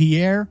named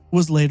Pierre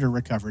was later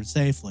recovered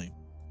safely.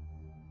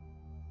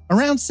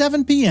 Around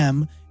 7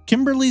 p.m.,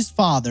 Kimberly's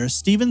father,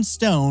 Stephen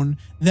Stone,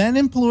 then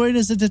employed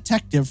as a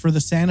detective for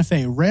the Santa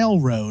Fe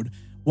Railroad,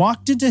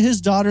 walked into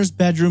his daughter's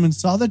bedroom and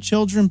saw the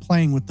children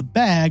playing with the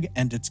bag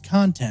and its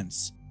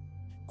contents.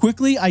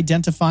 Quickly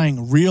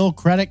identifying real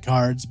credit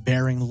cards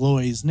bearing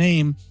Loy's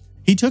name,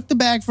 he took the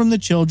bag from the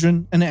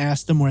children and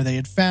asked them where they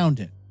had found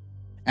it.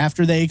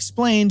 After they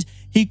explained,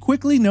 he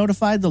quickly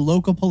notified the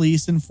local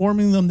police,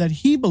 informing them that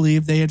he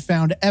believed they had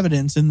found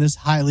evidence in this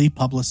highly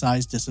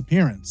publicized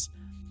disappearance.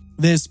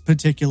 This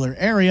particular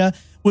area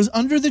was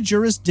under the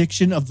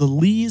jurisdiction of the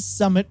Lee's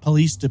Summit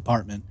Police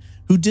Department,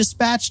 who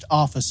dispatched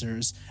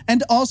officers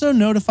and also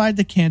notified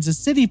the Kansas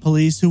City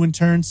Police, who in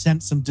turn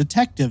sent some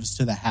detectives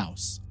to the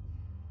house.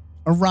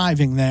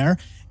 Arriving there,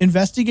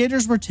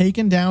 investigators were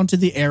taken down to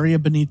the area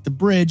beneath the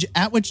bridge,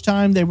 at which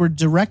time they were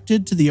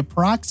directed to the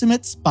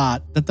approximate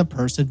spot that the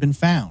purse had been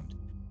found.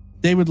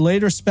 They would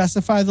later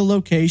specify the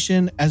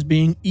location as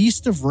being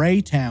east of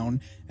Raytown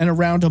and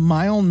around a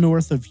mile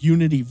north of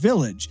Unity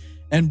Village,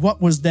 and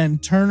what was then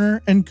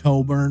Turner and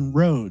Coburn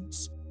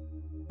Roads.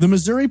 The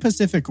Missouri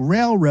Pacific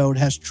Railroad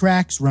has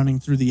tracks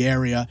running through the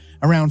area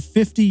around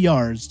 50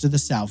 yards to the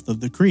south of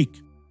the creek.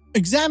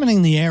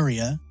 Examining the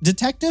area,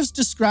 detectives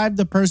described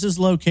the purse's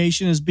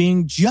location as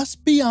being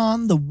just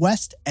beyond the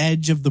west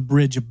edge of the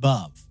bridge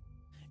above.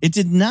 It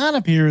did not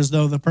appear as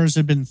though the purse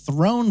had been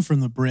thrown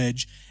from the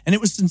bridge, and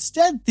it was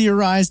instead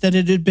theorized that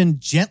it had been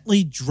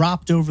gently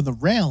dropped over the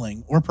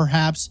railing, or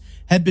perhaps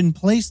had been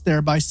placed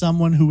there by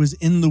someone who was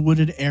in the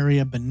wooded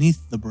area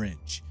beneath the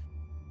bridge.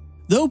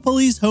 Though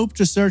police hoped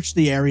to search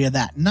the area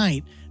that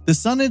night, the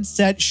sun had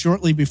set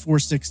shortly before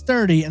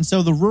 6:30, and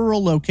so the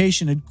rural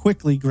location had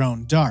quickly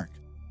grown dark.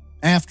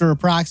 After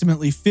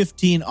approximately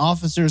 15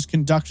 officers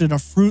conducted a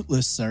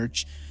fruitless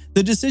search,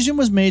 the decision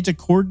was made to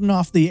cordon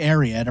off the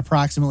area at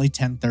approximately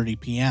 10:30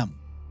 p.m.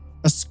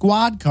 A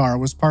squad car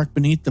was parked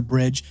beneath the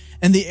bridge,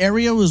 and the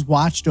area was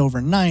watched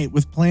overnight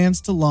with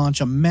plans to launch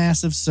a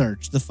massive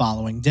search the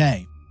following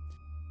day.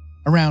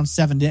 Around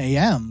 7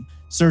 a.m.,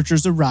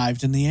 searchers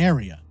arrived in the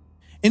area.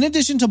 In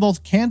addition to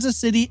both Kansas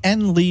City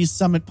and Lee's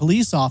Summit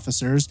police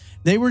officers,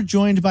 they were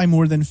joined by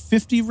more than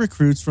 50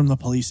 recruits from the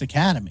police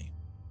academy.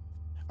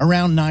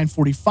 Around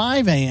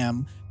 9:45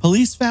 a.m.,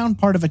 police found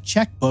part of a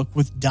checkbook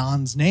with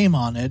Don's name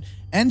on it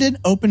and an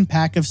open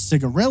pack of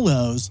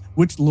cigarillos,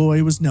 which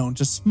Loy was known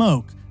to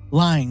smoke,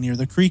 lying near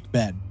the creek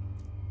bed.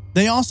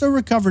 They also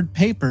recovered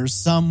papers,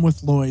 some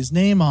with Loy's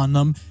name on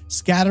them,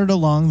 scattered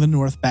along the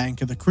north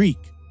bank of the creek.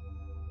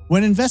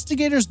 When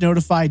investigators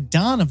notified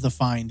Don of the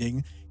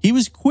finding, he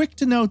was quick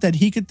to note that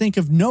he could think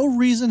of no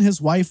reason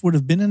his wife would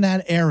have been in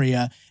that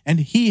area, and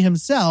he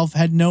himself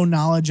had no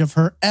knowledge of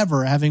her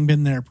ever having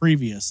been there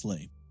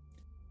previously.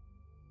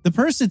 The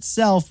purse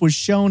itself was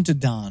shown to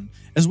Don,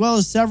 as well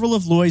as several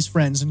of Loy's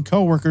friends and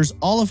coworkers,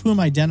 all of whom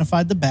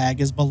identified the bag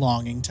as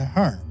belonging to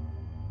her.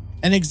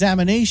 An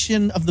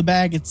examination of the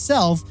bag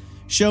itself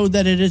showed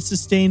that it had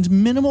sustained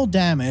minimal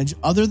damage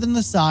other than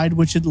the side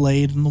which had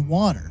laid in the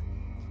water.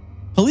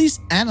 Police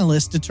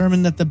analysts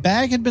determined that the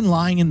bag had been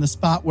lying in the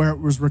spot where it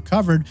was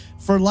recovered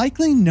for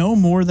likely no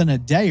more than a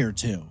day or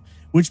two,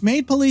 which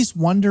made police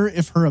wonder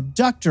if her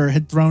abductor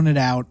had thrown it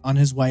out on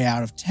his way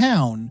out of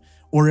town,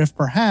 or if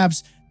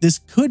perhaps this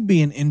could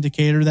be an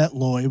indicator that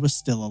Loy was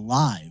still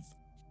alive.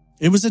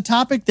 It was a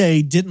topic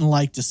they didn't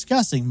like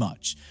discussing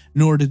much,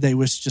 nor did they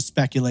wish to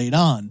speculate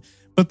on,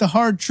 but the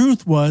hard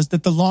truth was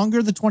that the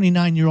longer the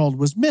 29-year-old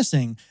was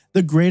missing,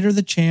 the greater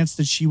the chance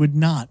that she would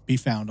not be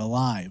found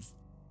alive.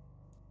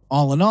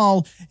 All in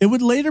all, it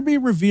would later be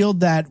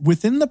revealed that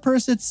within the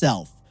purse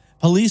itself,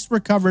 police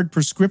recovered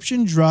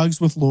prescription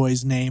drugs with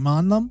Loy's name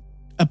on them,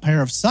 a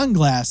pair of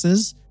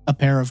sunglasses, a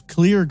pair of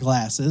clear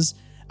glasses,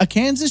 a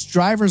Kansas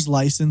driver's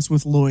license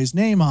with Loy's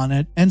name on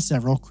it, and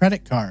several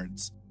credit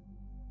cards.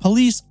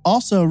 Police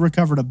also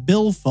recovered a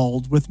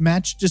billfold with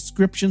matched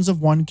descriptions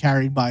of one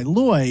carried by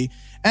Loy,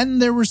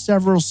 and there were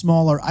several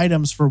smaller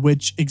items for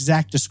which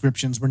exact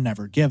descriptions were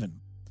never given.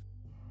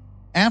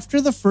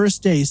 After the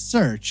first day's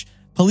search,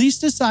 police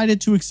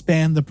decided to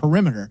expand the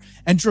perimeter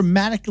and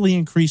dramatically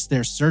increase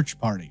their search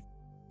party.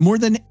 More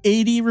than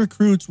 80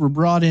 recruits were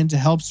brought in to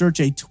help search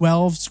a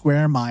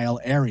 12-square-mile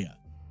area.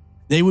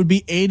 They would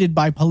be aided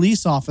by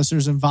police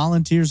officers and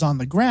volunteers on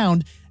the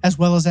ground, as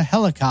well as a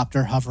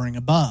helicopter hovering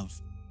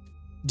above.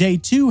 Day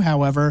 2,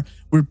 however,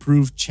 would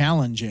prove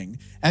challenging,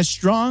 as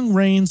strong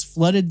rains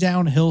flooded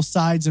down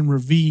hillsides and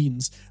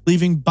ravines,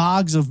 leaving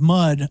bogs of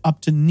mud up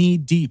to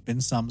knee-deep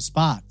in some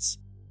spots.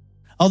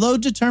 Although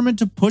determined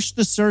to push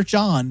the search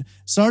on,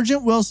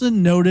 Sergeant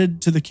Wilson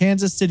noted to the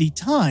Kansas City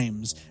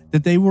Times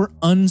that they were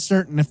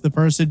uncertain if the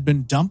purse had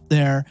been dumped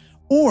there,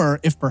 or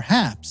if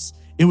perhaps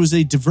it was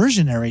a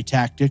diversionary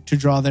tactic to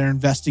draw their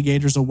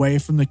investigators away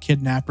from the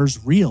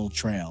kidnapper's real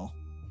trail.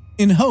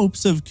 In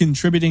hopes of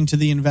contributing to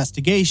the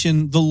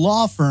investigation, the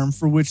law firm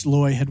for which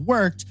Loy had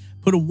worked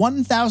put a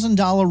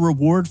 $1,000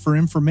 reward for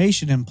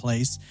information in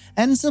place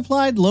and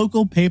supplied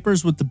local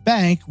papers with the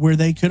bank where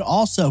they could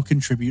also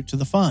contribute to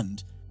the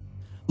fund.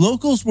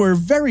 Locals were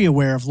very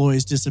aware of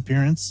Loy's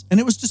disappearance, and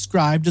it was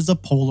described as a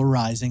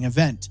polarizing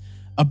event.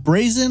 A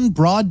brazen,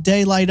 broad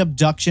daylight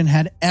abduction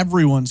had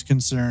everyone's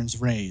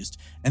concerns raised,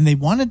 and they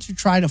wanted to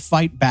try to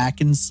fight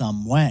back in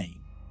some way.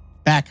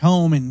 Back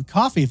home in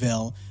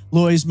Coffeyville,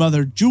 Loy's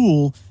mother,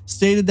 Jewel,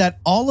 stated that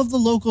all of the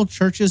local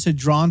churches had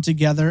drawn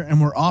together and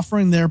were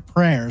offering their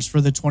prayers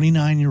for the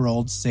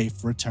 29-year-old's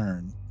safe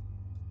return.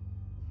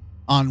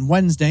 On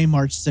Wednesday,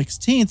 March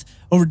 16th,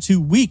 over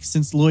 2 weeks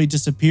since Loy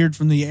disappeared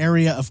from the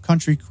area of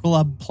Country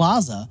Club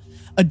Plaza,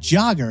 a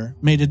jogger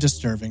made a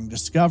disturbing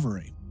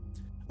discovery.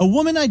 A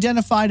woman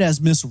identified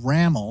as Miss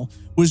Rammel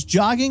was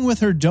jogging with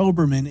her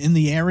Doberman in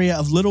the area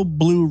of Little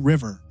Blue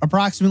River,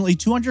 approximately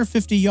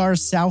 250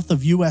 yards south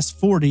of US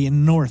 40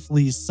 in North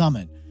Lee's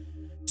Summit.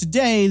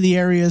 Today, the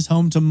area is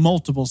home to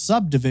multiple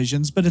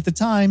subdivisions, but at the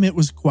time it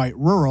was quite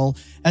rural,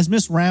 as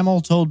Miss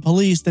Rammel told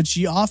police that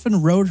she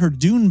often rode her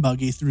dune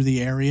buggy through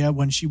the area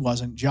when she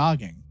wasn't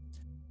jogging.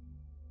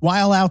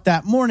 While out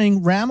that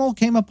morning, Rammel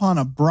came upon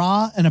a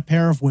bra and a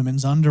pair of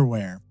women's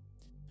underwear.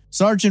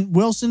 Sergeant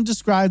Wilson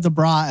described the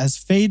bra as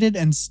faded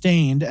and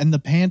stained and the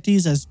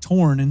panties as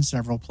torn in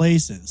several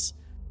places.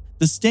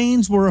 The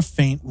stains were a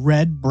faint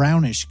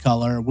red-brownish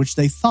color, which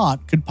they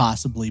thought could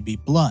possibly be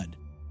blood.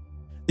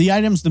 The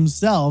items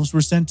themselves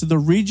were sent to the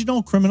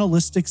Regional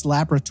Criminalistics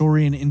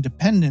Laboratory in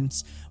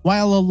Independence,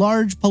 while a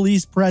large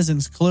police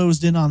presence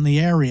closed in on the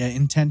area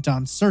intent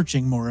on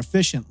searching more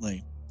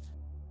efficiently.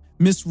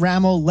 Miss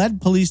Rammel led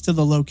police to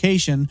the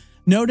location,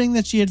 noting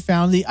that she had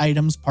found the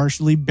items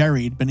partially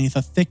buried beneath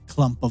a thick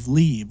clump of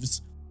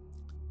leaves.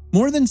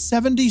 More than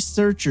 70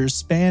 searchers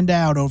spanned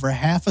out over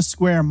half a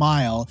square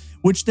mile,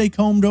 which they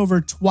combed over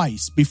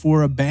twice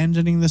before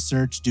abandoning the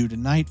search due to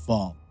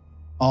nightfall.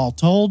 All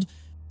told,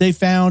 they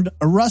found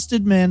a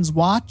rusted man's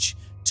watch,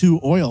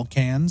 2 oil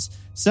cans,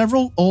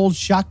 several old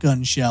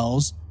shotgun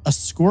shells, a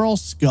squirrel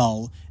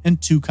skull,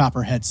 and 2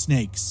 copperhead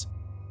snakes.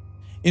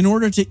 In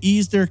order to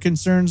ease their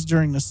concerns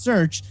during the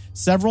search,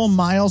 several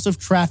miles of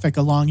traffic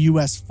along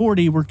US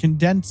 40 were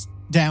condensed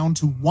down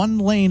to 1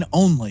 lane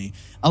only,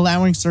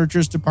 allowing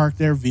searchers to park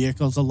their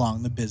vehicles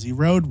along the busy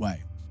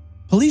roadway.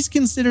 Police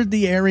considered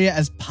the area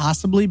as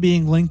possibly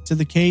being linked to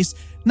the case,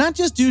 not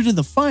just due to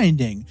the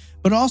finding,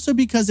 but also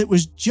because it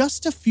was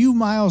just a few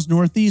miles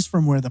northeast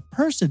from where the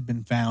purse had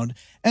been found,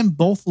 and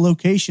both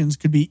locations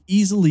could be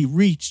easily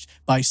reached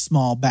by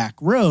small back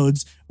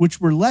roads, which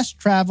were less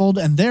traveled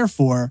and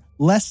therefore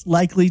less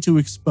likely to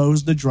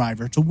expose the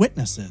driver to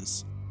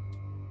witnesses.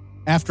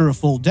 After a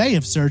full day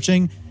of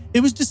searching, it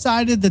was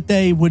decided that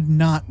they would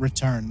not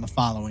return the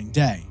following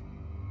day.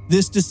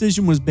 This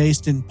decision was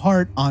based in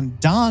part on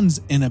Don's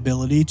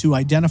inability to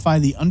identify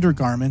the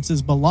undergarments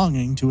as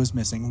belonging to his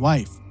missing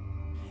wife.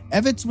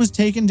 Evitts was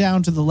taken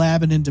down to the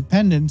lab in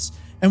Independence,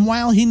 and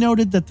while he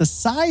noted that the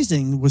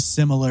sizing was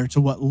similar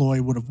to what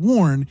Loy would have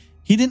worn,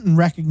 he didn't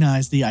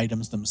recognize the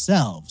items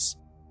themselves.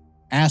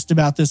 Asked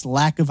about this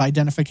lack of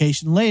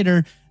identification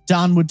later,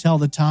 Don would tell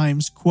the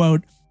Times,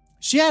 quote,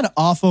 "She had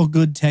awful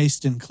good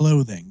taste in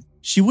clothing.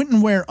 She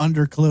wouldn't wear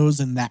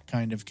underclothes in that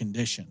kind of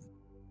condition."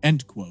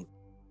 End quote.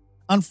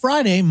 On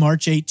Friday,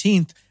 March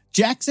 18th,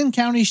 Jackson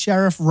County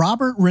Sheriff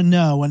Robert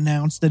Renaud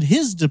announced that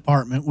his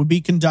department would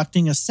be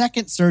conducting a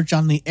second search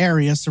on the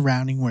area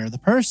surrounding where the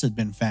purse had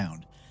been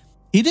found.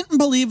 He didn't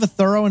believe a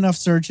thorough enough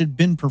search had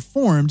been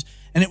performed,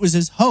 and it was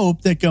his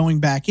hope that going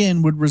back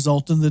in would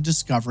result in the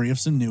discovery of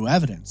some new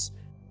evidence.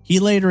 He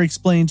later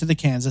explained to the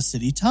Kansas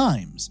City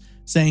Times,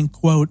 saying,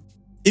 quote,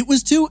 "It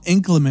was too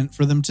inclement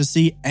for them to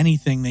see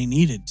anything they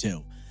needed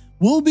to.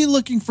 We'll be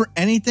looking for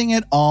anything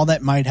at all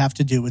that might have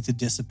to do with the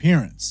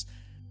disappearance.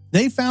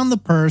 They found the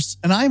purse,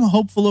 and I'm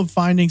hopeful of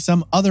finding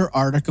some other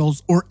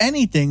articles or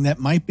anything that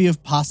might be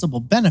of possible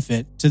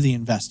benefit to the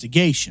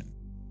investigation."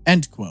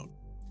 End quote.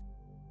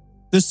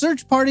 The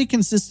search party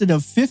consisted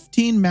of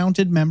 15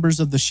 mounted members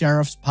of the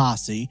sheriff's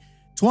posse,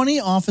 20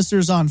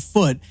 officers on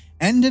foot,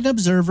 and an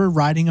observer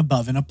riding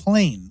above in a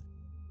plane.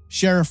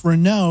 Sheriff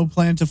Renaud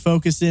planned to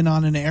focus in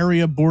on an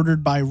area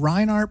bordered by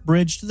Reinhardt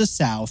Bridge to the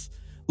south,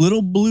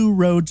 Little Blue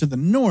Road to the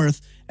north,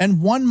 and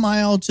 1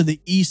 mile to the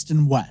east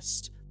and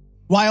west.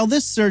 While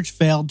this search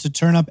failed to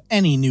turn up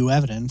any new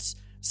evidence,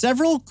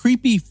 several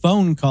creepy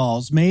phone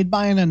calls made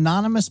by an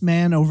anonymous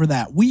man over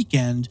that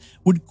weekend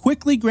would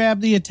quickly grab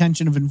the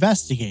attention of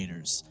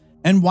investigators.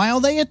 And while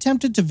they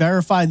attempted to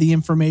verify the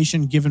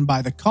information given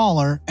by the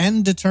caller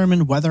and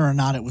determine whether or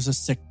not it was a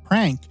sick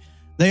prank,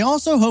 they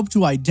also hoped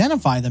to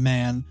identify the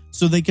man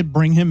so they could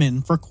bring him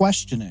in for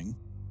questioning.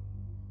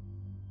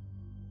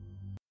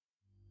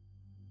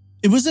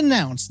 It was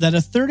announced that a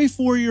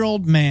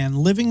 34-year-old man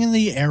living in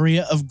the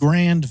area of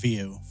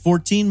Grandview,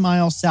 14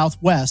 miles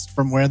southwest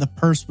from where the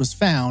purse was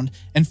found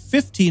and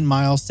 15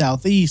 miles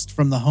southeast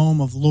from the home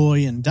of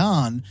Loy and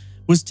Don,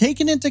 was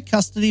taken into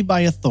custody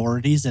by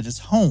authorities at his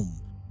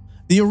home.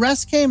 The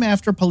arrest came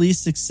after police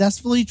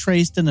successfully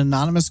traced an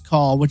anonymous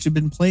call which had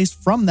been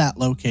placed from that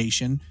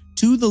location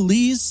to the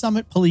Lee's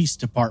Summit Police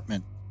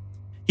Department.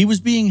 He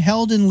was being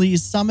held in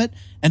Lee's Summit,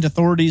 and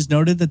authorities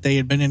noted that they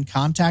had been in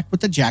contact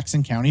with the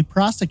Jackson County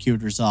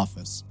Prosecutor's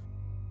Office.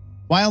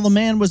 While the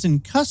man was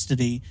in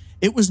custody,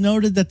 it was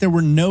noted that there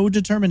were no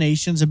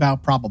determinations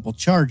about probable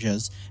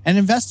charges, and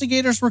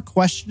investigators were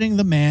questioning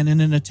the man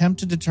in an attempt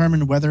to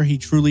determine whether he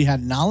truly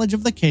had knowledge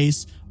of the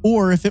case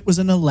or if it was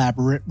an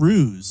elaborate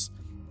ruse.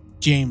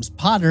 James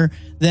Potter,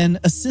 then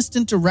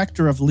Assistant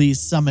Director of Lee's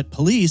Summit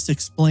Police,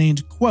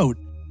 explained, quote,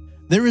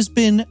 "There has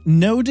been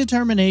no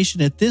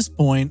determination at this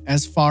point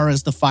as far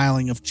as the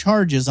filing of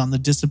charges on the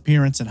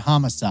disappearance and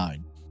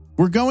homicide.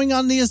 We're going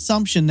on the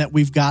assumption that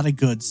we've got a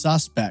good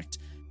suspect,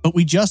 but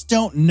we just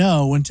don't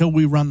know until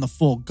we run the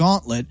full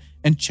gauntlet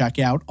and check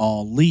out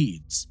all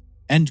leads."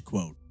 End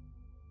quote.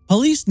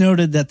 Police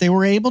noted that they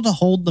were able to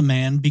hold the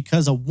man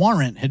because a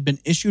warrant had been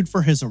issued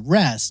for his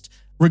arrest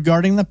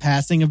regarding the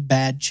passing of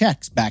bad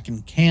checks back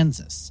in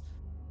Kansas.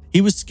 He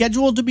was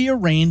scheduled to be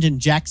arraigned in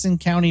Jackson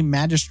County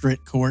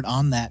Magistrate Court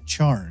on that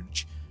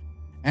charge.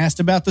 Asked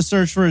about the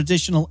search for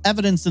additional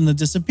evidence in the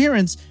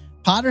disappearance,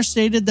 Potter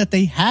stated that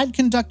they had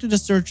conducted a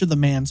search of the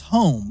man's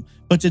home,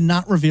 but did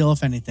not reveal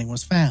if anything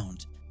was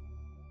found.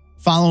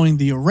 Following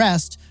the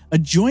arrest, a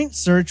joint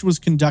search was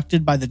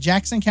conducted by the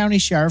Jackson County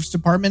Sheriff's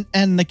Department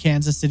and the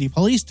Kansas City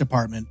Police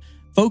Department,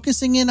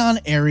 focusing in on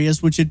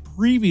areas which had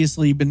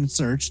previously been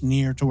searched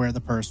near to where the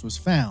purse was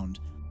found.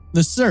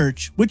 The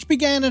search, which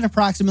began at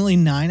approximately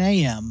 9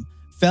 a.m.,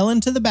 fell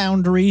into the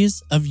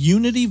boundaries of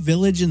Unity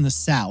Village in the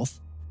south,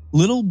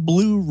 Little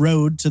Blue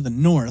Road to the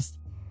north,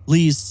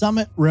 Lee's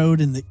Summit Road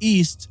in the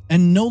east,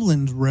 and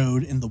Noland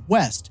Road in the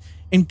west,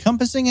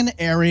 encompassing an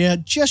area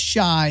just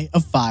shy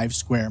of 5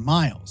 square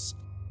miles.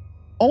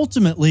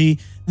 Ultimately,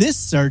 this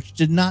search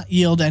did not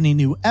yield any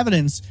new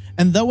evidence,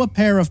 and though a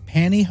pair of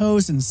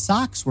pantyhose and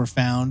socks were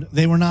found,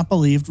 they were not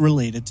believed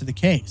related to the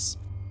case.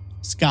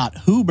 Scott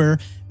Huber,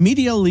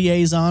 media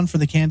liaison for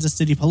the Kansas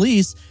City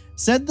Police,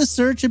 said the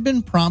search had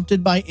been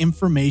prompted by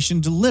information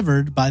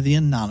delivered by the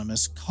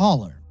anonymous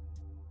caller.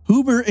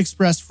 Huber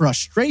expressed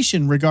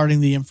frustration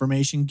regarding the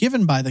information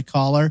given by the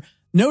caller,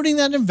 noting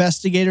that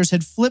investigators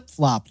had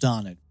flip-flopped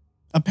on it.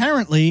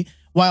 Apparently,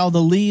 while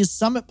the Lee's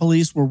Summit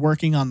Police were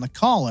working on the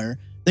caller,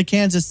 the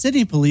Kansas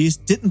City Police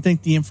didn't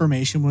think the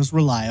information was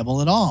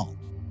reliable at all.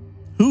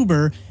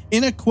 Huber,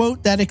 in a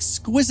quote that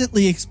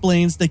exquisitely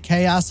explains the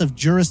chaos of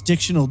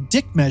jurisdictional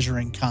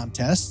dick-measuring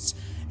contests,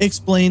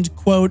 explained,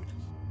 quote,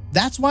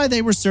 "That's why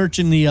they were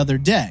searching the other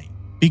day,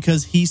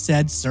 because he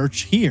said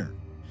search here.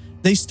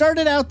 They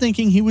started out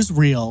thinking he was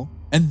real,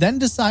 and then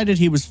decided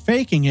he was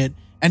faking it,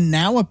 and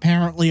now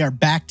apparently are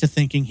back to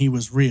thinking he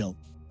was real.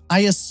 I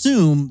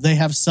assume they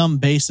have some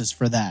basis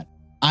for that.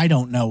 I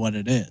don't know what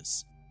it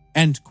is."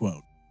 End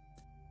quote.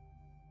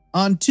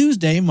 On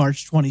Tuesday,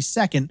 March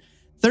 22nd,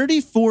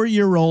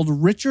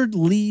 34-year-old Richard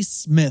Lee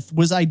Smith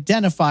was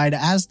identified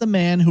as the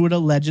man who had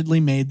allegedly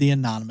made the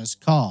anonymous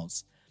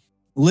calls.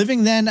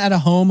 Living then at a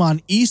home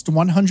on East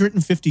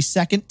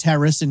 152nd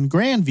Terrace in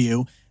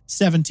Grandview,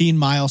 17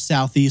 miles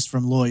southeast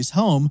from Loy's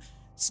home,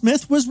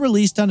 Smith was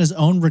released on his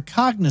own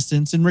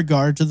recognizance in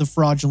regard to the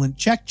fraudulent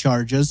check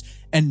charges,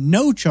 and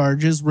no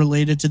charges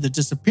related to the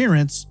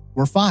disappearance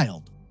were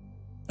filed.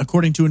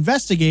 According to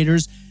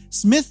investigators,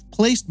 Smith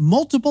placed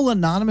multiple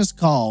anonymous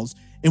calls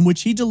in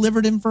which he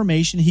delivered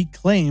information he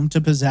claimed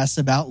to possess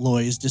about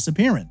Loy's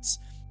disappearance.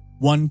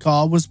 One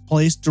call was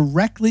placed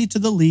directly to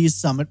the Lee's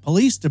Summit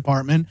Police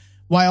Department,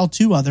 while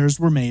 2 others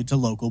were made to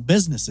local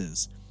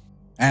businesses.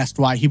 Asked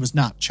why he was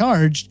not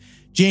charged,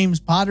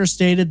 James Potter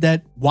stated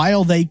that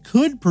while they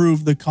could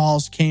prove the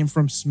calls came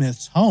from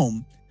Smith's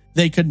home,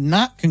 they could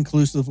not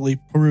conclusively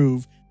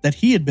prove that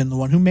he had been the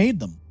one who made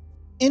them.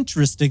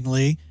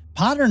 Interestingly,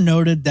 Potter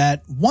noted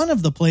that one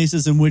of the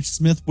places in which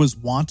Smith was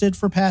wanted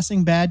for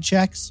passing bad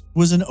checks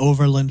was in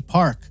Overland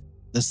Park,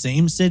 the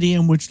same city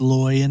in which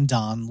Loy and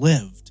Don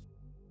lived.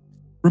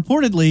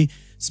 Reportedly,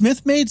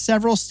 Smith made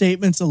several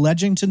statements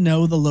alleging to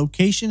know the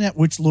location at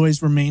which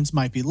Loy's remains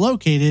might be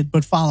located,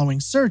 but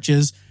following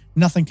searches,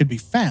 nothing could be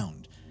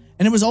found,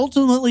 and it was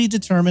ultimately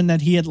determined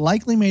that he had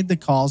likely made the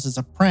calls as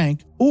a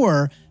prank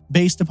or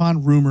based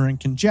upon rumor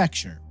and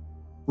conjecture.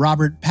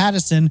 Robert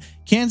Pattison,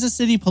 Kansas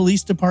City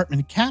Police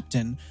Department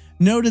captain,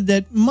 noted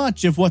that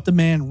much of what the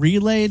man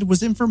relayed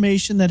was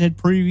information that had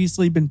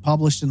previously been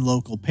published in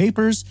local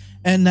papers,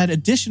 and that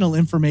additional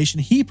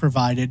information he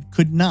provided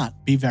could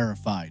not be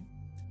verified.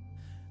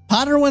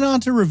 Potter went on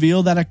to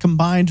reveal that a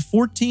combined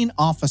 14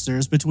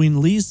 officers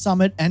between Lee's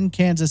Summit and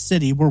Kansas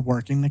City were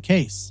working the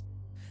case.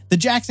 The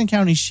Jackson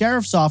County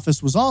Sheriff's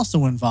Office was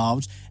also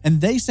involved, and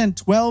they sent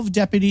 12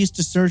 deputies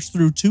to search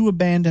through 2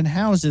 abandoned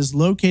houses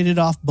located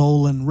off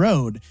Bolin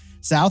Road,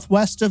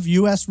 southwest of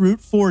U.S.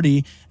 Route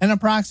 40 and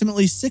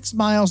approximately 6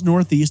 miles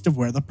northeast of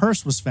where the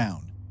purse was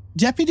found.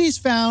 Deputies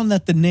found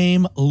that the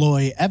name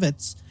Loy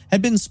Evitts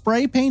had been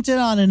spray painted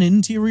on an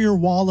interior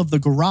wall of the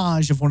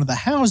garage of one of the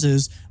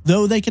houses,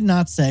 though they could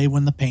not say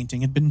when the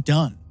painting had been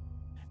done.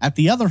 At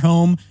the other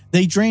home,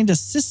 they drained a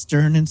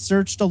cistern and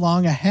searched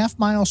along a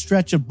half-mile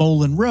stretch of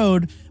Bolin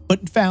Road,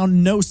 but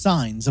found no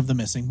signs of the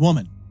missing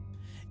woman.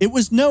 It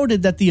was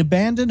noted that the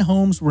abandoned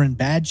homes were in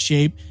bad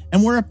shape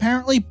and were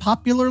apparently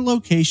popular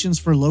locations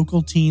for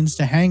local teens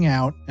to hang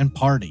out and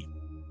party.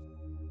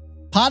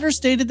 Potter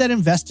stated that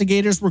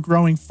investigators were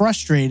growing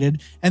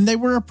frustrated and they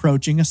were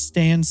approaching a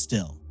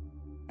standstill.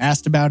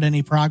 Asked about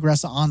any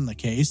progress on the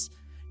case,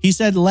 he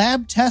said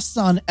lab tests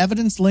on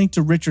evidence linked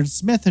to Richard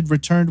Smith had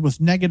returned with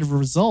negative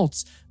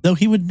results, though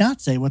he would not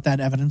say what that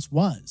evidence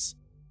was.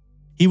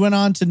 He went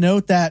on to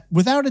note that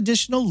without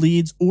additional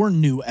leads or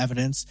new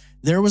evidence,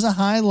 there was a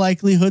high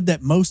likelihood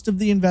that most of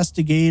the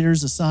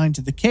investigators assigned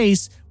to the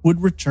case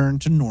would return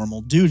to normal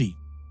duty.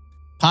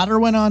 Potter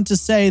went on to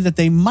say that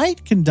they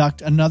might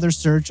conduct another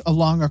search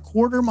along a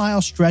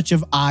quarter-mile stretch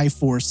of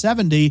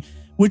I-470,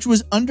 which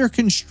was under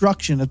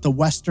construction at the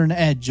western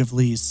edge of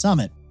Lee's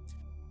Summit.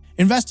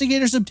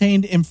 Investigators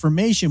obtained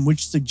information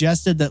which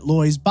suggested that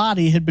Loy's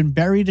body had been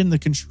buried in the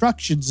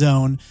construction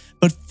zone,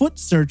 but foot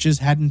searches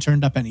hadn't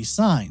turned up any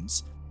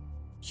signs.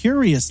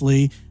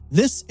 Curiously,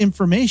 this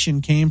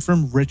information came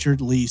from Richard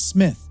Lee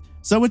Smith,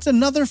 so it's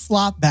another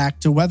flop back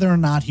to whether or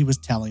not he was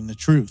telling the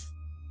truth.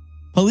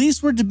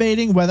 Police were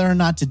debating whether or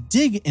not to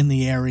dig in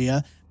the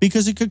area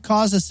because it could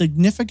cause a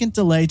significant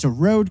delay to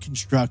road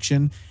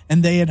construction,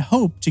 and they had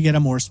hoped to get a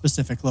more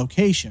specific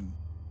location.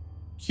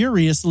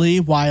 Curiously,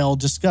 while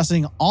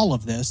discussing all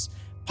of this,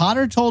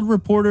 Potter told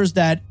reporters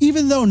that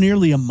even though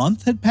nearly a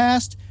month had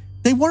passed,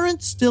 they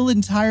weren't still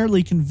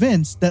entirely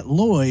convinced that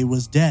Loy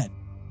was dead.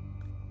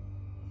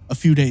 A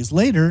few days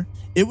later,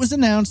 it was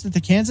announced that the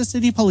Kansas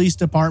City Police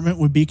Department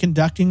would be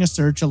conducting a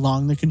search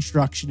along the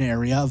construction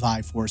area of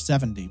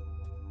I-470.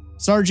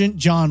 Sergeant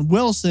John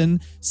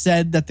Wilson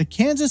said that the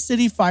Kansas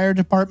City Fire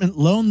Department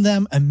loaned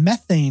them a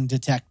methane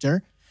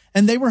detector,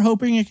 and they were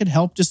hoping it could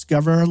help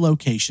discover a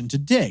location to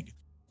dig.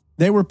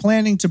 They were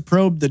planning to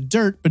probe the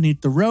dirt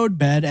beneath the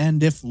roadbed,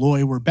 and if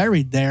Loy were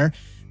buried there,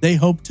 they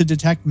hoped to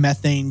detect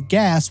methane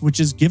gas, which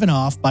is given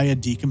off by a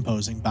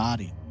decomposing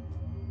body.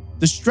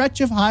 The stretch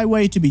of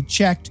highway to be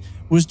checked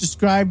was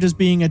described as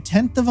being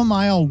 1/10 of a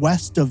mile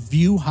west of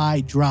View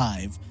High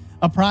Drive,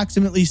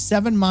 approximately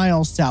 7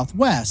 miles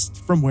southwest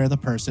from where the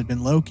purse had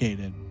been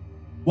located.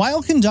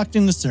 While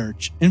conducting the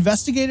search,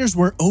 investigators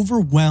were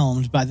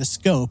overwhelmed by the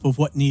scope of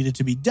what needed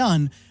to be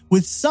done,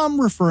 with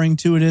some referring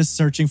to it as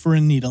searching for a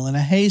needle in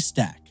a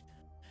haystack.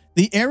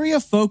 The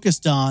area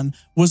focused on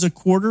was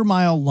 1/4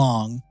 mile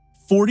long,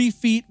 40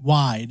 feet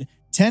wide,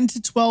 10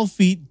 to 12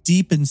 feet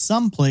deep in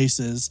some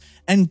places,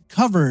 and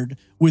covered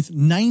with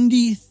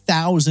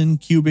 90,000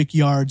 cubic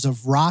yards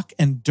of rock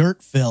and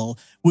dirt fill,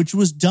 which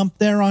was dumped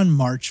there on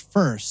March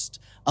 1st,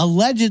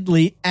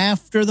 allegedly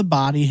after the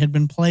body had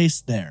been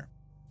placed there.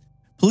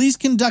 Police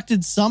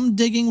conducted some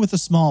digging with a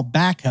small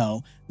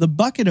backhoe, the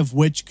bucket of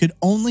which could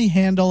only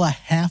handle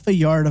 1/2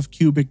 yard of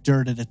cubic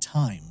dirt at a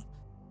time.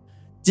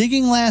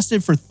 Digging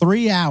lasted for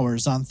 3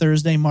 hours on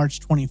Thursday, March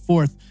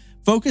 24th,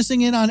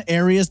 focusing in on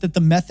areas that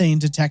the methane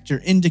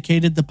detector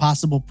indicated the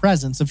possible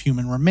presence of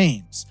human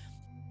remains.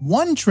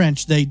 One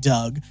trench they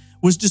dug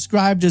was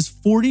described as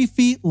 40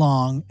 feet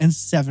long and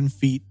 7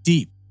 feet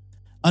deep.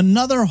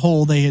 Another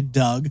hole they had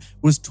dug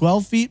was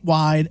 12 feet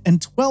wide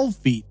and 12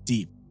 feet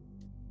deep.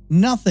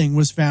 Nothing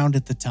was found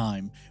at the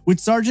time, with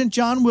Sergeant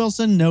John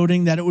Wilson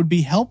noting that it would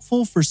be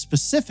helpful for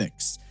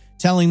specifics,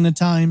 telling the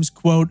Times,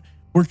 quote,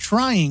 "We're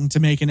trying to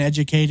make an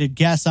educated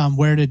guess on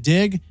where to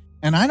dig,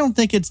 and I don't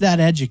think it's that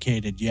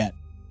educated yet,"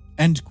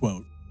 end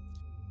quote.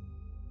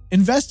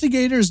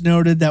 Investigators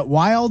noted that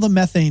while the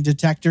methane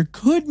detector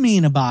could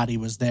mean a body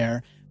was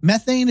there,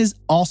 methane is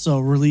also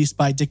released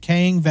by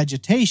decaying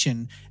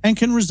vegetation and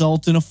can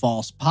result in a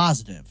false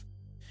positive.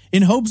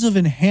 In hopes of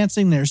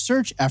enhancing their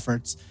search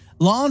efforts,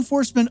 law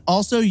enforcement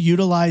also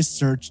utilized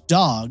search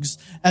dogs,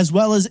 as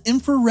well as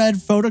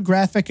infrared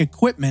photographic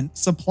equipment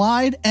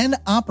supplied and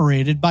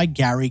operated by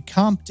Gary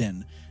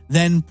Compton,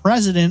 then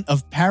president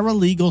of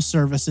Paralegal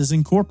Services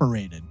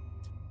Incorporated.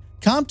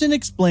 Compton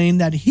explained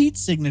that heat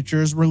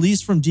signatures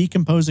released from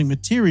decomposing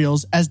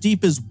materials as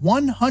deep as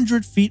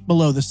 100 feet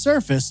below the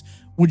surface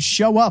would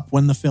show up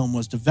when the film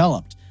was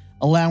developed,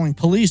 allowing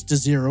police to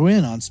zero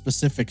in on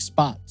specific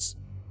spots.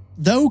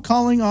 Though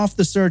calling off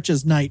the search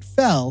as night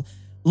fell,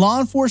 law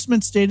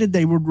enforcement stated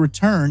they would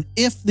return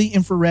if the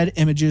infrared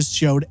images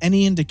showed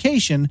any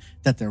indication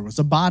that there was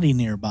a body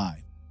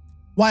nearby.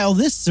 While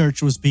this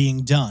search was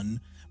being done,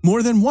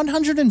 more than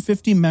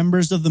 150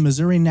 members of the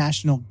Missouri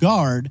National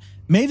Guard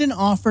made an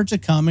offer to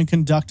come and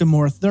conduct a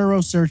more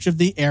thorough search of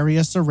the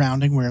area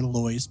surrounding where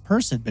Loy's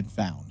purse had been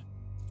found.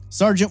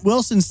 Sergeant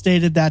Wilson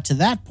stated that to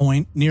that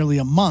point, nearly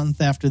a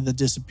month after the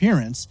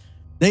disappearance,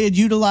 they had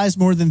utilized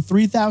more than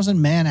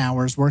 3,000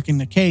 man-hours working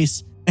the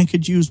case and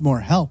could use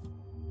more help.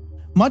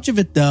 Much of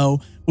it, though,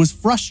 was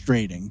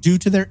frustrating due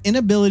to their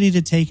inability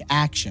to take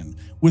action,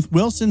 with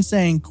Wilson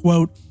saying,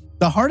 quote,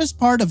 "The hardest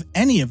part of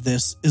any of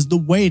this is the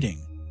waiting.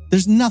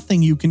 There's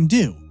nothing you can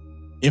do.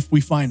 If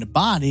we find a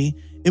body,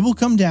 it will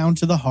come down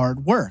to the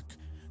hard work.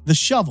 The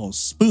shovels,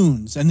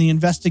 spoons, and the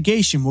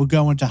investigation will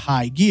go into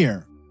high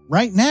gear.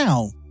 Right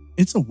now,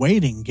 it's a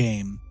waiting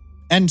game."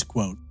 End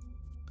quote.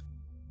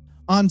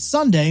 On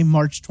Sunday,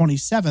 March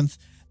 27th,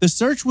 the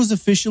search was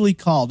officially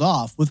called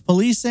off, with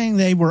police saying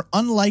they were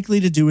unlikely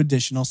to do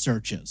additional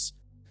searches.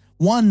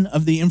 One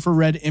of the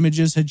infrared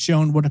images had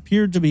shown what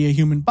appeared to be a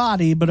human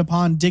body, but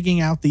upon digging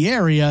out the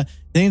area,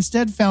 they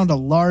instead found a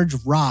large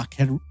rock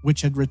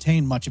which had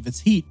retained much of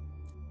its heat.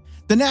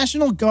 The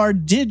National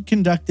Guard did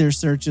conduct their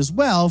search as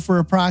well for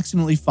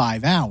approximately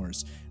 5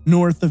 hours,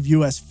 north of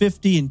US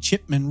 50 and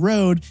Chipman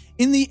Road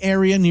in the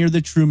area near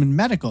the Truman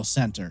Medical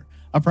Center,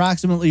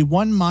 approximately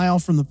 1 mile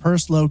from the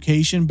purse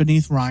location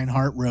beneath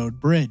Reinhardt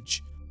Road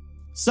Bridge.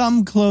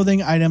 Some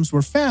clothing items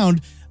were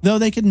found, though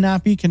they could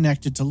not be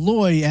connected to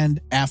Loy, and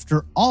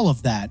after all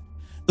of that,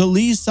 the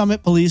Lee's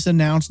Summit Police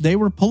announced they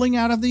were pulling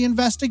out of the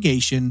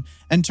investigation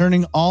and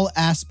turning all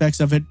aspects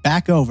of it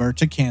back over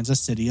to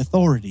Kansas City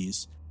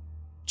authorities.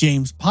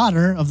 James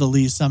Potter of the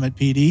Lee's Summit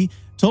PD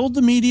told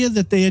the media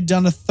that they had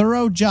done a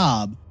thorough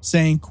job,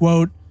 saying,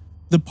 quote,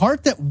 "The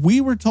part that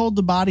we were told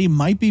the body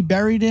might be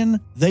buried in,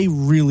 they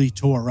really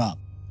tore up.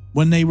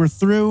 When they were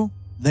through,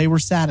 they were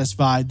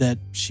satisfied that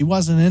she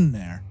wasn't in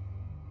there."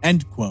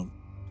 End quote.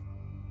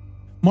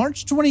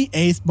 March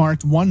 28th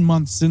marked 1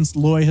 month since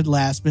Loy had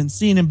last been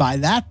seen, and by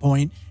that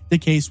point, the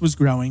case was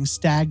growing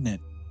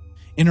stagnant.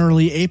 In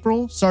early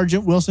April,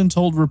 Sergeant Wilson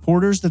told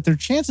reporters that their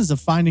chances of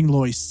finding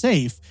Loy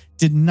safe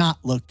did not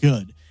look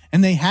good,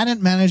 and they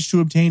hadn't managed to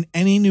obtain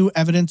any new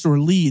evidence or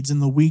leads in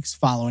the weeks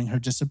following her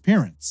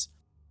disappearance.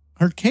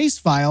 her case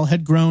file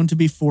had grown to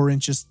be 4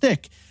 inches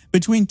thick.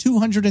 Between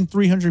 200 and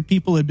 300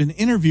 people had been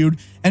interviewed,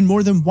 and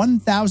more than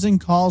 1,000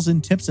 calls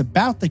and tips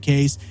about the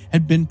case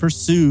had been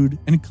pursued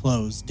and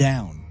closed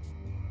down.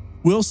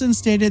 Wilson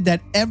stated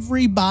that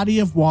every body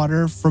of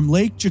water from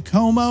Lake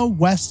Jacomo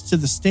west to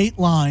the state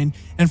line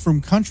and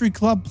from Country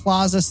Club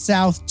Plaza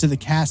south to the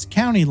Cass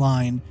County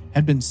line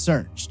had been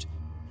searched.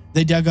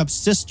 They dug up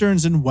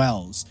cisterns and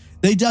wells.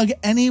 They dug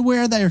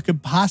anywhere there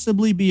could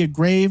possibly be a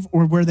grave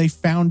or where they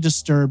found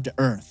disturbed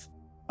earth.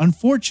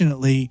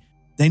 Unfortunately,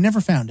 they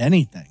never found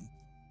anything.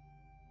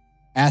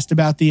 Asked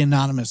about the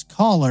anonymous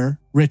caller,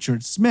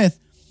 Richard Smith,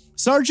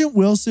 Sergeant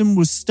Wilson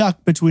was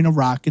stuck between a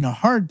rock and a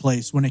hard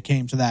place when it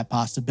came to that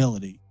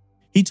possibility.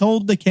 He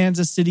told the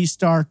Kansas City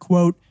Star,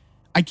 quote,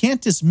 "I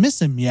can't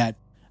dismiss him yet.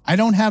 I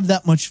don't have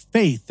that much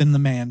faith in the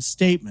man's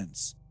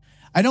statements.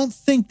 I don't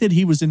think that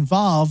he was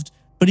involved,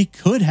 but he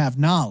could have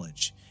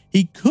knowledge.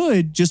 He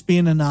could just be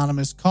an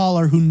anonymous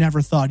caller who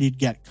never thought he'd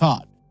get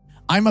caught.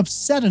 I'm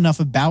upset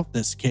enough about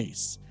this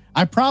case.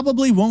 I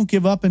probably won't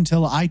give up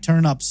until I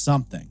turn up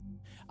something.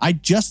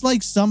 I'd just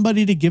like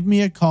somebody to give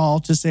me a call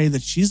to say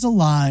that she's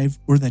alive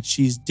or that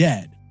she's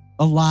dead.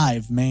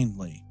 Alive,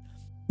 mainly.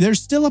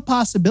 There's still a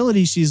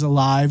possibility she's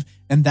alive,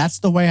 and that's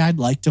the way I'd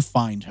like to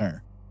find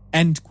her."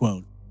 End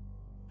quote.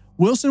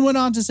 Wilson went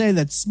on to say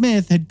that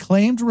Smith had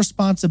claimed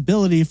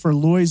responsibility for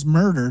Loy's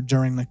murder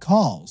during the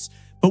calls,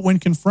 but when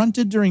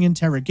confronted during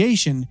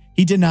interrogation,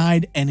 he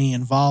denied any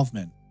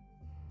involvement.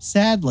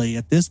 Sadly,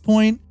 at this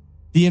point,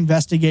 the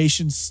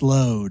investigation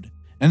slowed,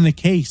 and the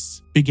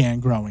case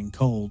began growing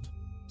cold.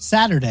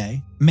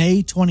 Saturday,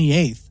 May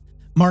 28th,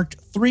 marked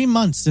 3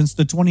 months since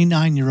the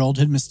 29-year-old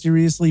had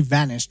mysteriously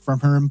vanished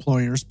from her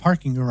employer's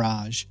parking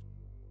garage.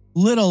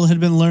 Little had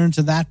been learned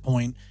to that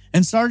point,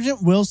 and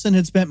Sergeant Wilson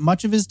had spent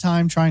much of his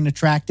time trying to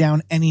track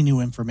down any new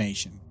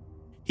information.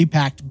 He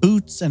packed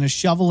boots and a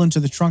shovel into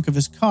the trunk of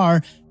his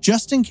car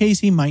just in case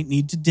he might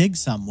need to dig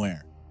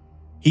somewhere.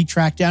 He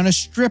tracked down a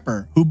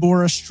stripper who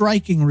bore a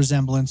striking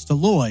resemblance to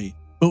Loy,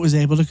 but was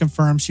able to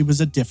confirm she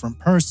was a different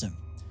person.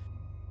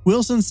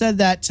 Wilson said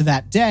that, to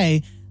that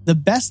day, the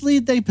best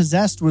lead they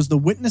possessed was the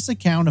witness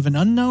account of an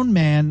unknown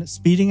man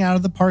speeding out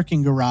of the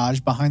parking garage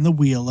behind the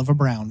wheel of a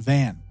brown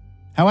van.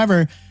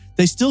 However,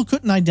 they still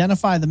couldn't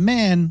identify the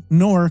man,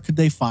 nor could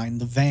they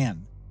find the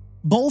van.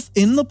 Both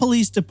in the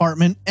police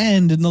department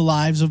and in the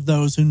lives of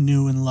those who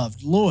knew and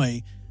loved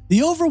Loy,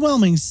 the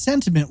overwhelming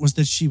sentiment was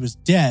that she was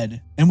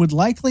dead and would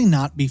likely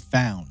not be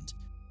found.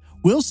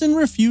 Wilson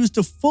refused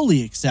to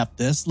fully accept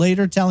this,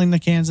 later telling the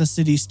Kansas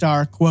City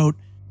Star, quote,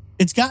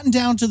 "It's gotten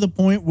down to the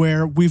point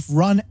where we've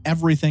run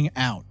everything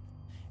out.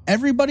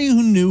 Everybody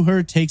who knew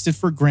her takes it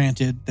for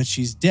granted that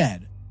she's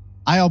dead.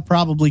 I'll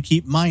probably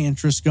keep my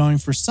interest going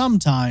for some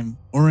time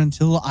or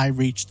until I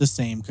reach the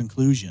same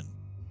conclusion."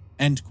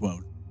 End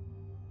quote.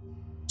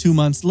 2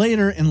 months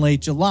later, in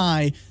late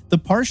July, the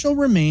partial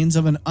remains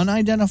of an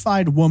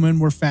unidentified woman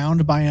were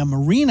found by a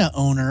marina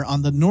owner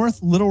on the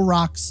North Little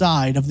Rock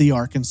side of the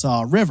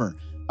Arkansas River,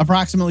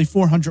 approximately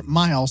 400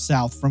 miles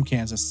south from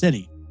Kansas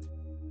City.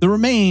 The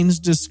remains,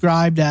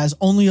 described as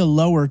only a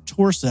lower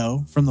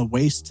torso from the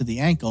waist to the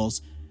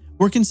ankles,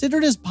 were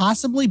considered as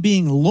possibly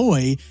being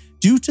Loy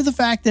due to the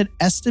fact that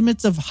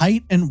estimates of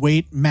height and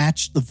weight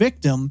matched the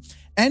victim,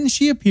 and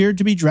she appeared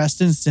to be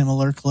dressed in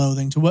similar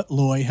clothing to what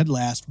Loy had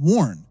last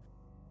worn.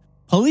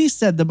 Police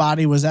said the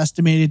body was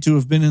estimated to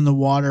have been in the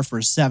water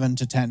for 7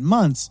 to 10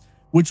 months,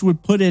 which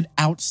would put it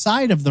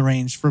outside of the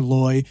range for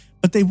Loy,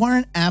 but they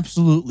weren't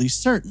absolutely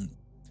certain.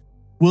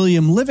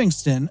 William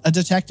Livingston, a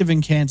detective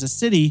in Kansas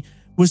City,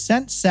 was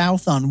sent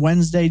south on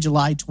Wednesday,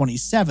 July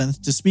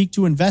 27th to speak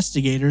to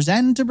investigators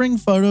and to bring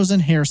photos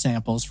and hair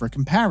samples for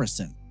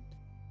comparison.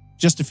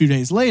 Just a few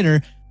days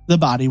later, the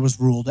body was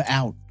ruled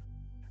out.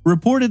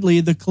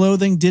 Reportedly, the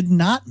clothing did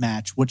not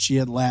match what she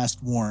had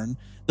last worn.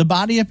 The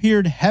body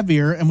appeared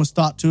heavier and was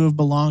thought to have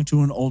belonged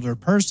to an older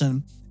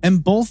person,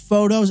 and both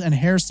photos and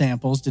hair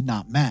samples did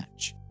not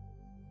match.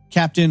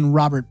 Captain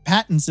Robert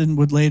Pattinson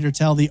would later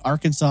tell the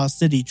Arkansas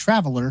City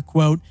Traveler,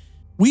 quote,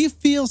 "We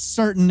feel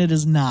certain it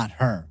is not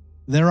her.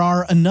 There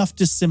are enough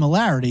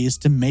dissimilarities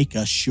to make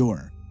us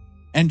sure."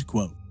 End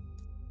quote.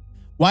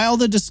 While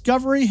the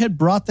discovery had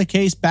brought the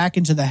case back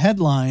into the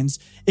headlines,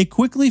 it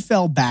quickly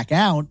fell back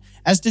out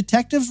as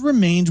detectives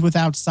remained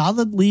without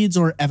solid leads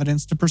or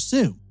evidence to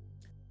pursue.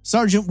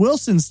 Sergeant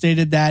Wilson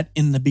stated that,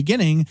 in the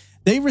beginning,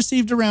 they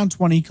received around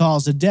 20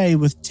 calls a day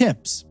with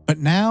tips, but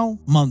now,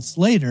 months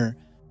later,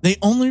 they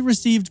only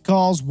received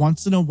calls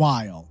once in a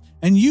while,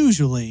 and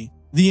usually,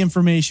 the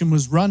information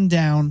was run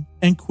down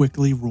and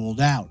quickly ruled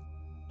out.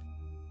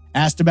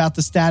 Asked about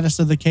the status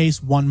of the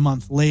case 1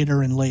 month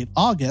later in late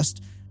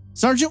August,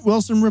 Sergeant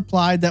Wilson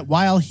replied that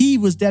while he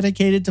was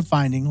dedicated to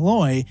finding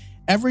Loy,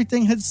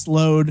 everything had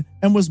slowed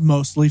and was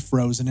mostly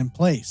frozen in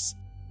place.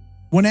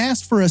 When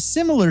asked for a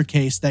similar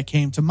case that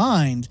came to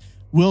mind,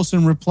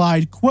 Wilson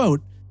replied,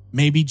 quote,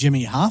 "Maybe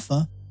Jimmy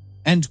Hoffa,"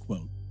 end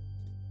quote.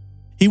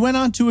 He went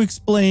on to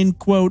explain,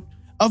 quote,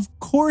 "Of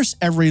course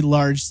every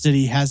large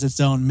city has its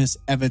own Miss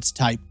Evitts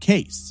type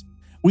case.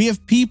 We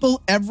have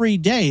people every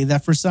day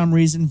that for some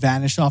reason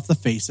vanish off the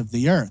face of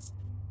the earth.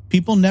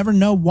 People never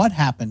know what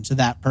happened to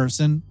that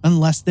person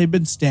unless they've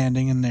been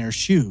standing in their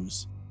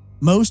shoes.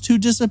 Most who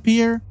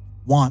disappear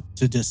want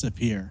to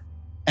disappear."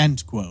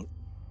 End quote.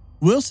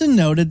 Wilson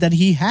noted that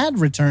he had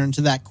returned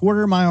to that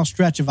quarter-mile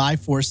stretch of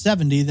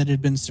I-470 that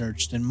had been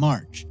searched in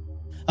March.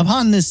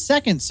 Upon this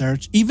second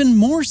search, even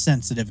more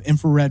sensitive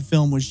infrared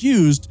film was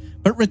used,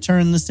 but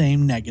returned the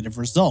same negative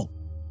result.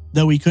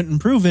 Though he couldn't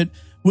prove it,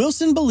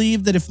 Wilson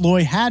believed that if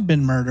Loy had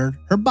been murdered,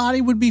 her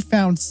body would be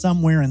found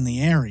somewhere in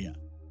the area.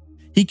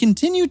 He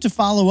continued to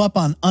follow up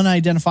on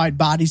unidentified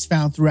bodies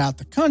found throughout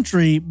the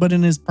country, but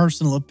in his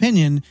personal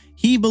opinion,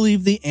 he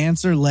believed the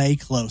answer lay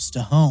close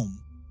to home.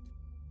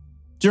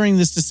 During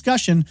this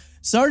discussion,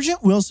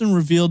 Sergeant Wilson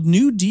revealed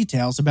new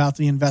details about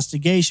the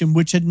investigation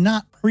which had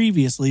not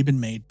previously been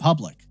made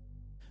public.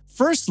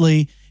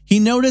 Firstly, he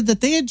noted that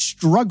they had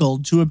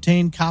struggled to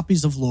obtain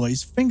copies of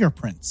Loy's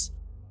fingerprints.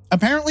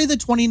 Apparently, the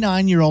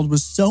 29-year-old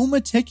was so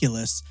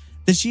meticulous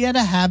that she had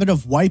a habit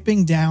of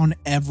wiping down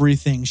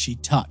everything she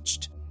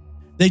touched.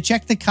 They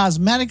checked the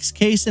cosmetics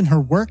case in her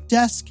work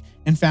desk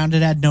and found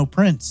it had no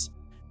prints.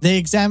 They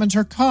examined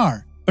her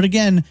car, but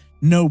again,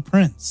 no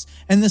prints,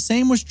 and the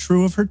same was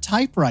true of her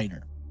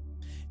typewriter.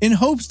 In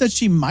hopes that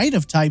she might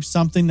have typed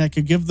something that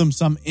could give them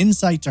some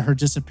insight to her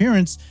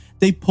disappearance,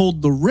 they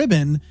pulled the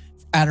ribbon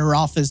at her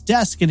office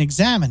desk and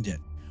examined it.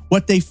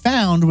 What they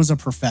found was a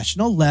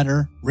professional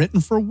letter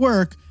written for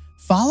work,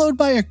 followed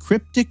by a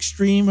cryptic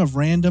stream of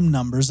random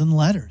numbers and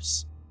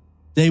letters.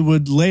 They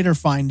would later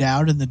find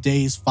out in the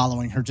days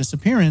following her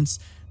disappearance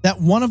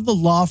that one of the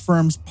law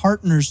firm's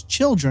partner's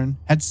children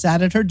had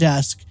sat at her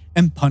desk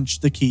and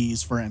punched the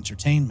keys for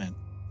entertainment.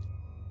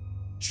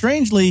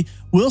 Strangely,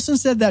 Wilson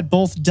said that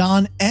both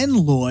Don and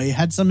Loy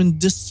had some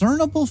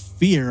indiscernible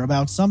fear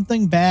about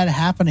something bad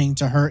happening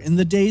to her in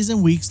the days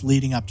and weeks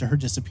leading up to her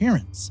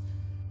disappearance.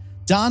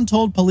 Don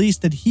told police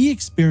that he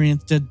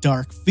experienced a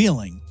dark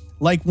feeling,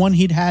 like one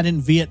he'd had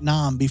in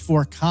Vietnam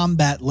before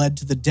combat led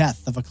to the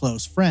death of a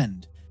close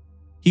friend.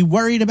 He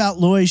worried about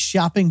Loy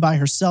shopping by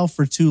herself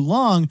for too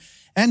long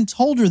and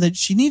told her that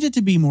she needed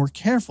to be more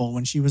careful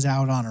when she was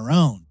out on her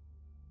own.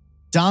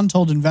 Don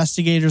told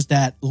investigators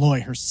that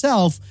Loy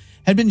herself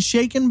had been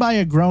shaken by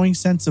a growing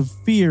sense of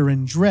fear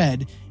and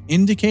dread,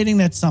 indicating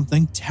that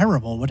something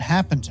terrible would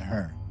happen to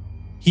her.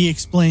 He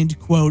explained,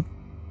 quote,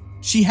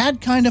 "She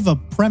had kind of a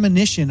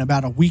premonition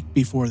about a week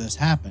before this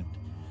happened.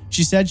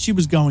 She said she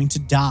was going to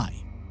die.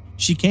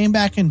 She came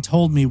back and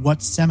told me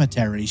what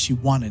cemetery she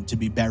wanted to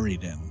be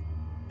buried in."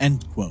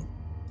 End quote.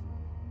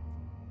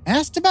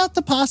 Asked about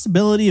the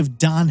possibility of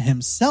Don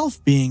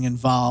himself being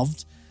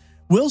involved,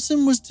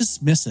 Wilson was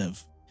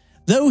dismissive.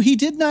 Though he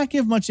did not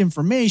give much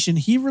information,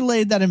 he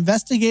relayed that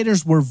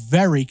investigators were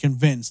very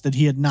convinced that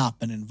he had not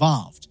been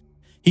involved.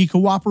 He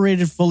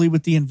cooperated fully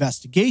with the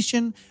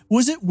investigation,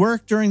 was at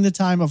work during the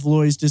time of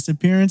Loy's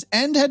disappearance,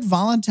 and had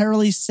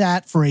voluntarily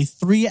sat for a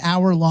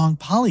 3-hour-long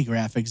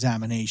polygraph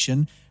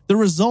examination, the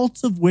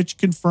results of which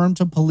confirmed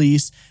to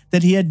police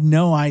that he had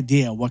no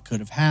idea what could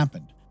have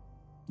happened.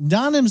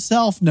 Don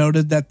himself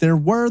noted that there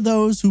were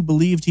those who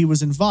believed he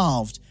was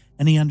involved,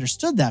 and he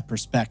understood that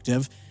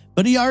perspective,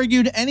 but he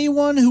argued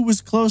anyone who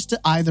was close to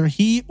either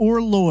he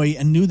or Loy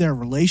and knew their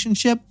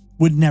relationship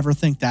would never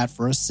think that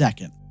for a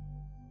second.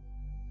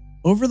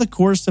 Over the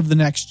course of the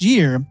next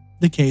year,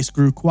 the case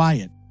grew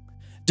quiet.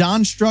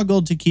 Don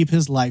struggled to keep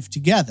his life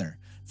together,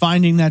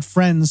 finding that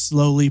friends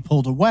slowly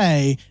pulled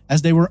away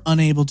as they were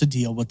unable to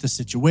deal with the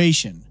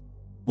situation.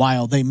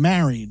 While they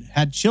married,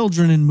 had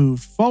children, and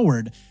moved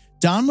forward,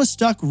 Don was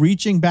stuck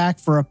reaching back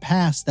for a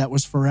past that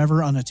was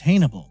forever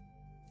unattainable.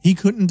 He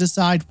couldn't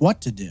decide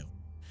what to do.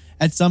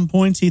 At some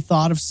points, he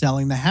thought of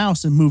selling the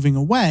house and moving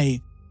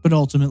away, but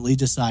ultimately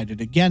decided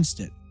against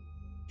it.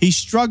 He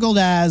struggled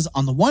as,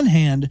 on the one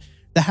hand,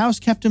 the house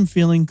kept him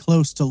feeling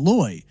close to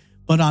Loy,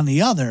 but on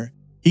the other,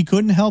 he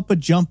couldn't help but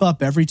jump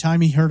up every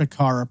time he heard a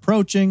car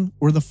approaching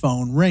or the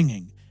phone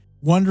ringing,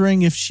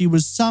 wondering if she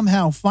was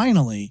somehow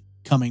finally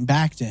coming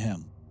back to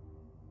him.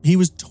 He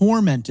was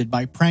tormented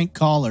by prank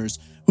callers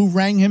who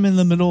rang him in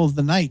the middle of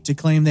the night to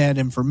claim they had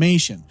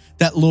information,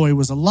 that Loy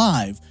was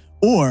alive,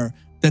 or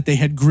that they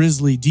had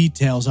grisly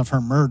details of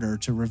her murder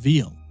to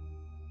reveal.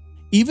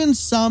 Even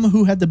some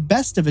who had the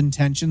best of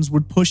intentions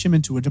would push him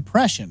into a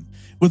depression,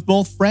 with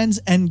both friends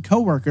and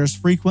coworkers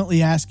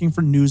frequently asking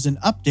for news and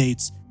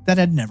updates that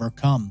had never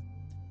come.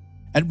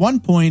 At one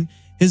point,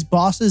 his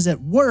bosses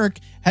at work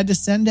had to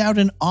send out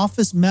an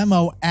office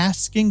memo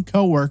asking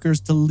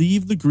coworkers to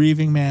leave the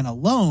grieving man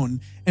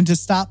alone and to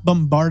stop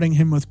bombarding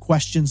him with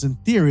questions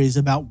and theories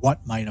about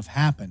what might have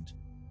happened.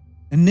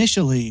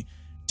 Initially,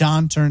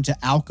 Don turned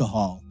to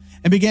alcohol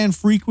and began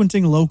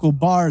frequenting local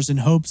bars in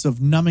hopes of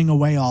numbing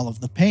away all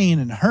of the pain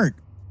and hurt,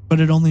 but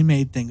it only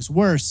made things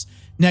worse,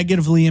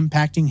 negatively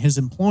impacting his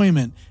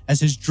employment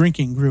as his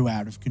drinking grew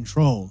out of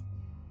control.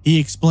 He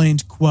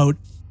explained, quote,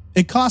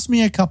 "It cost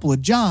me a couple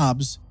of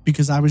jobs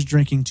because I was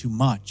drinking too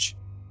much.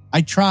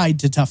 I tried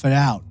to tough it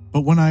out,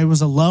 but when I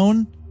was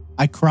alone,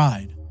 I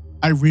cried.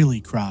 I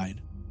really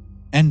cried."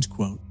 End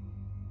quote.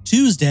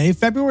 Tuesday,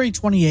 February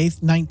 28,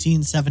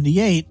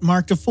 1978,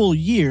 marked a full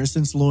year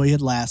since Loy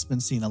had last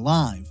been seen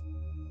alive.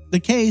 The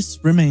case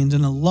remained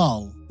in a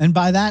lull, and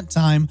by that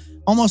time,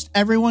 almost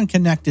everyone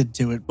connected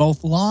to it,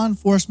 both law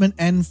enforcement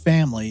and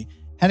family,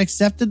 had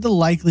accepted the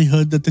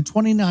likelihood that the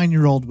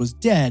 29-year-old was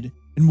dead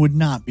and would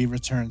not be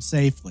returned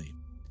safely.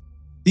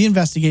 The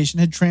investigation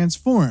had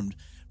transformed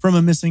from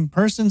a missing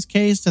persons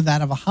case to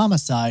that of a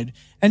homicide,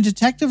 and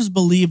detectives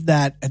believed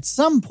that, at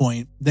some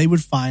point, they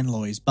would find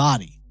Loy's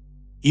body.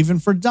 Even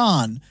for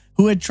Don,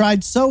 who had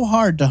tried so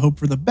hard to hope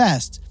for the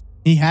best,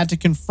 he had to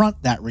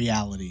confront that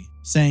reality,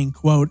 saying,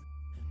 quote,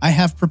 "I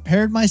have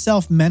prepared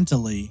myself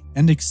mentally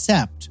and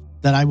accept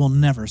that I will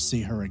never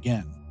see her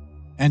again."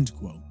 End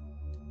quote.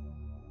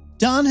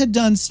 Don had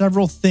done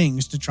several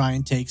things to try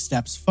and take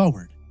steps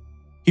forward.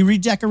 He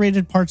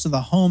redecorated parts of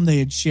the home they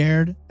had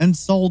shared and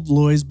sold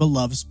Loy's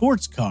beloved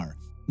sports car,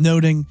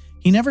 noting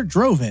he never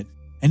drove it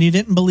and he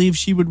didn't believe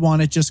she would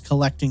want it just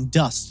collecting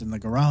dust in the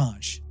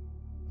garage.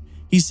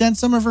 He sent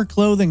some of her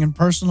clothing and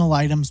personal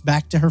items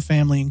back to her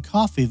family in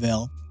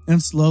Coffeyville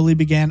and slowly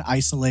began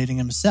isolating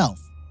himself.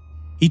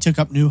 He took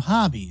up new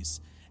hobbies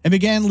and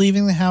began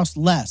leaving the house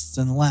less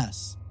and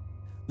less.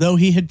 Though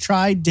he had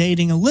tried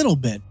dating a little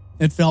bit,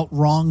 it felt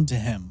wrong to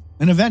him,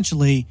 and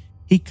eventually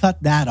he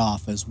cut that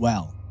off as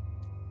well.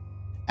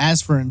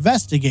 As for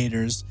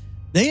investigators,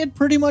 they had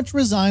pretty much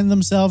resigned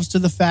themselves to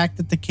the fact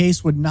that the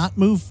case would not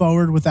move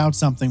forward without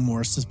something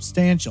more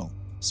substantial,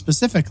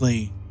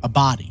 specifically a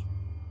body.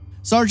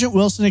 Sergeant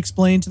Wilson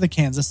explained to the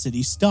Kansas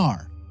City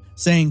Star,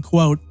 saying,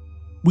 quote,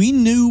 "We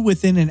knew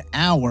within an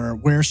hour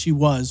where she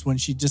was when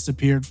she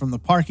disappeared from the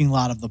parking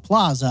lot of the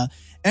plaza,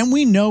 and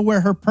we know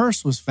where her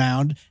purse was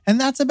found, and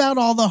that's about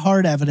all the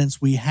hard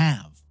evidence we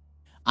have.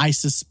 I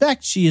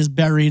suspect she is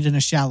buried in a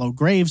shallow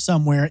grave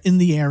somewhere in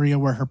the area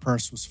where her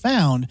purse was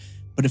found,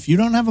 but if you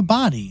don't have a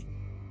body,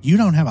 you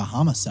don't have a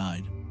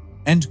homicide."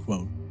 End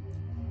quote.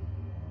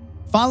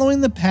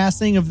 Following the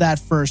passing of that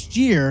first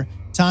year,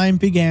 time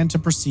began to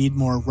proceed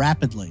more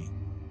rapidly.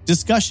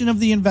 Discussion of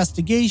the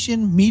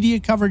investigation, media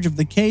coverage of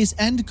the case,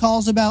 and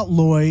calls about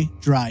Loy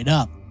dried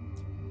up.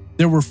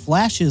 There were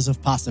flashes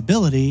of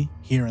possibility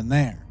here and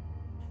there.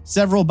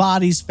 Several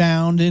bodies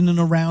found in and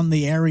around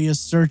the areas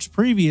searched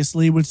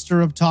previously would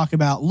stir up talk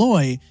about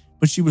Loy,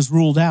 but she was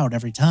ruled out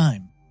every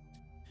time.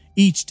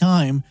 Each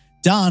time,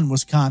 Don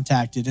was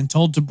contacted and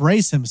told to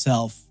brace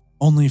himself,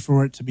 only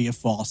for it to be a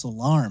false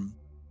alarm.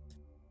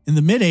 In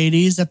the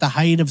mid-'80s, at the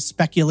height of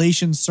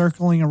speculation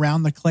circling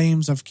around the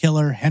claims of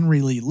killer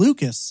Henry Lee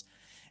Lucas,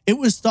 it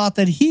was thought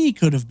that he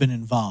could have been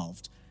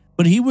involved,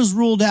 but he was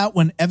ruled out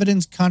when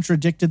evidence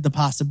contradicted the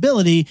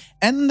possibility,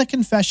 and the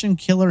confession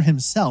killer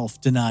himself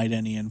denied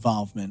any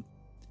involvement.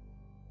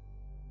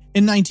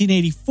 In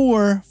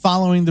 1984,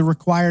 following the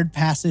required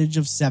passage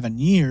of 7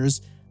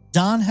 years,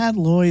 Don had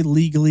Loy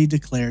legally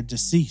declared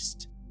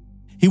deceased.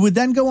 He would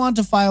then go on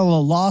to file a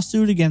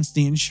lawsuit against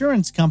the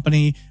insurance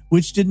company,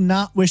 which did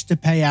not wish to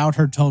pay out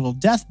her total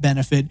death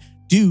benefit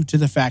due to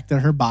the fact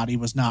that her body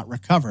was not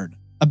recovered,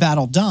 a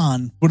battle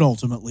Don would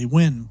ultimately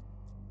win.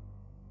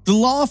 The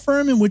law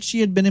firm in which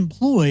she had been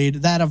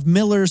employed, that of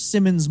Miller,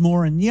 Simmons,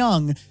 Moore &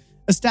 Young,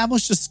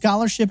 established a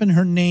scholarship in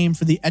her name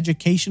for the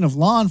education of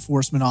law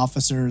enforcement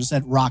officers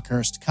at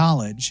Rockhurst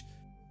College.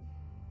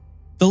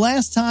 The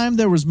last time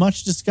there was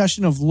much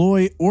discussion of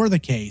Loy or the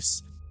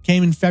case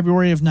came in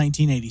February of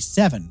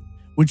 1987,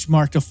 which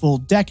marked a full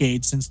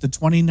decade since the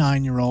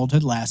 29-year-old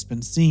had last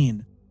been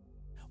seen.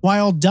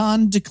 While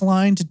Don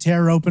declined to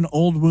tear open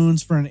old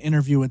wounds for an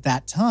interview at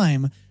that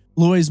time,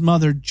 Loy's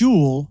mother,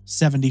 Jewel,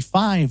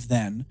 75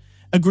 then,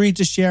 agreed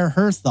to share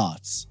her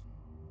thoughts.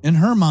 In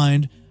her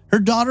mind, her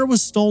daughter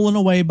was stolen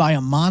away by a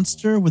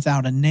monster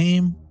without a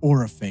name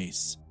or a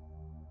face.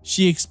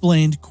 She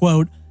explained,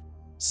 quote,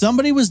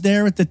 "Somebody was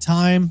there at the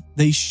time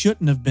they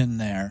shouldn't have been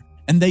there,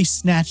 and they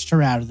snatched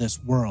her out of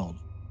this world.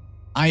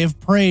 I have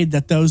prayed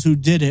that those who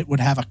did it would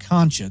have a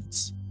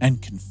conscience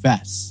and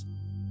confess."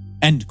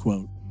 End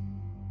quote.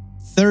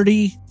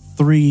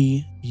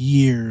 33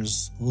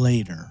 years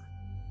later.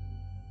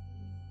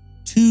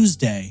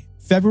 Tuesday,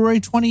 February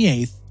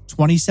 28th,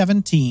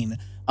 2017,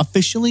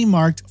 officially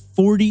marked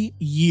 40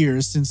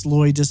 years since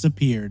Loy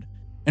disappeared,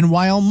 and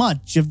while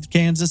much of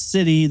Kansas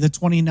City the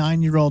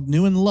 29-year-old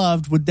knew and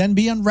loved would then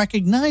be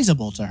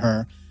unrecognizable to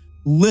her,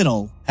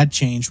 little had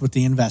changed with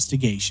the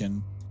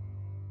investigation.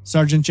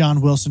 Sergeant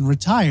John Wilson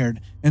retired,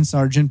 and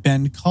Sergeant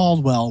Ben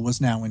Caldwell was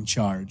now in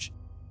charge.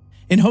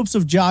 In hopes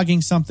of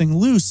jogging something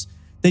loose,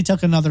 they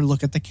took another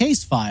look at the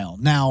case file,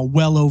 now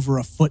well over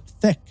a foot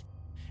thick,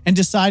 and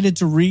decided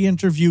to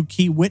re-interview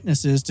key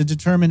witnesses to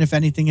determine if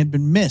anything had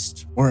been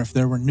missed or if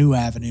there were new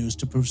avenues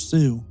to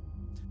pursue.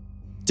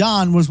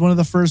 Don was one of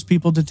the first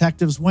people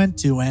detectives went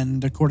to,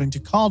 and according to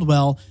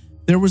Caldwell,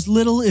 there was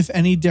little, if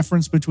any,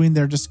 difference between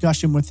their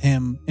discussion with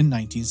him in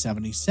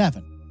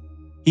 1977.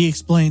 He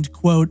explained,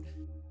 quote,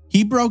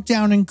 "He broke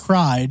down and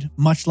cried,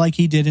 much like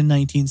he did in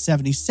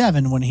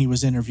 1977 when he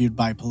was interviewed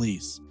by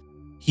police.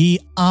 He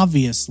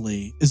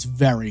obviously is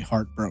very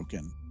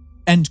heartbroken."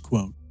 End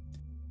quote.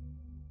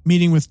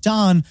 Meeting with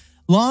Don,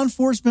 Law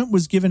enforcement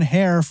was given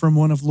hair from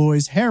one of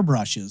Loy's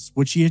hairbrushes,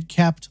 which he had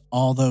kept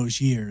all those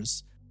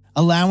years,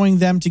 allowing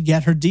them to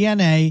get her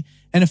DNA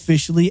and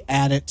officially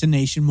add it to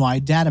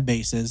nationwide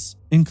databases,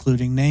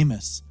 including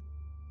NamUs.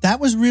 That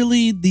was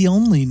really the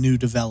only new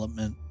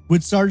development,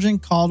 with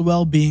Sergeant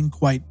Caldwell being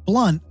quite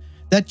blunt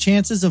that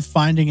chances of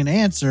finding an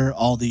answer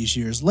all these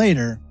years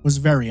later was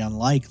very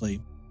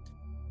unlikely.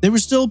 They were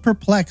still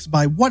perplexed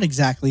by what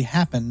exactly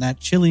happened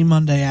that chilly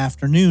Monday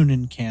afternoon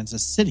in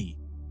Kansas City.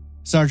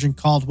 Sergeant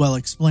Caldwell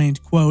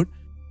explained, quote,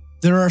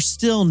 "There are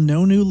still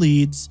no new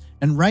leads,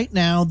 and right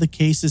now the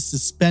case is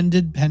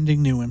suspended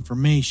pending new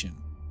information.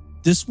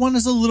 This one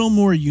is a little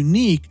more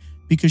unique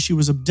because she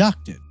was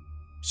abducted.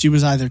 She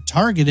was either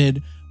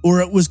targeted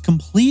or it was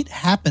complete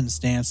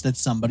happenstance that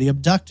somebody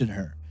abducted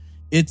her.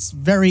 It's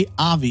very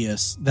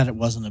obvious that it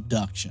was an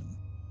abduction."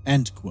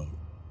 End quote.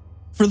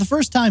 For the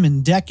first time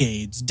in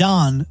decades,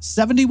 Don,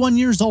 71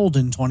 years old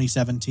in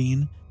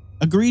 2017,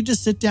 agreed to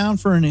sit down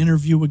for an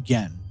interview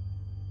again.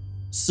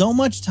 So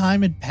much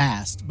time had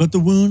passed, but the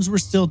wounds were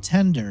still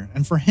tender,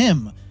 and for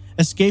him,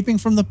 escaping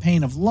from the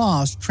pain of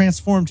loss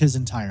transformed his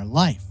entire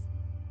life.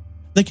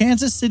 The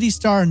Kansas City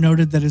Star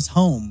noted that his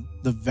home,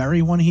 the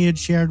very one he had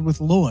shared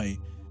with Loy,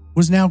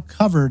 was now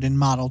covered in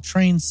model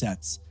train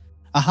sets,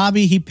 a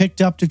hobby he picked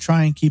up to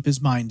try and keep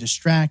his mind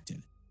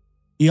distracted.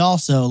 He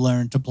also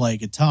learned to play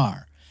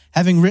guitar,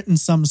 having written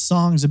some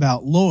songs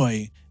about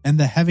Loy and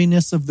the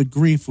heaviness of the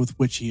grief with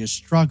which he has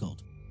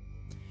struggled.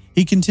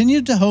 He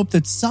continued to hope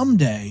that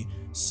someday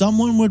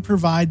someone would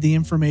provide the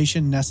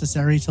information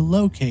necessary to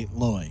locate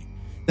Loy,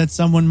 that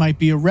someone might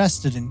be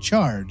arrested and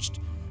charged,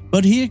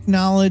 but he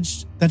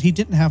acknowledged that he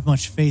didn't have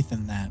much faith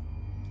in that.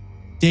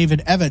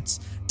 David Evitts,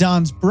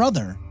 Don's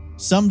brother,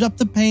 summed up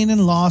the pain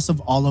and loss of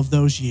all of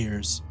those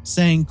years,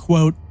 saying,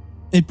 quote,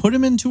 "It put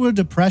him into a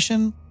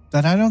depression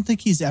that I don't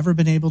think he's ever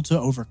been able to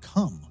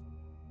overcome.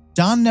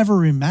 Don never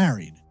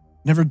remarried,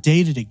 never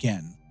dated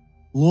again.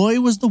 Loy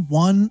was the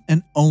one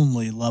and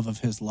only love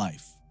of his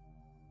life."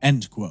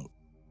 End quote.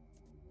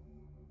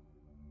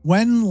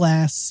 When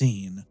last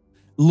seen,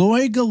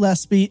 Loy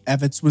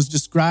Evitts was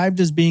described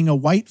as being a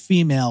white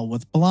female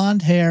with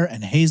blonde hair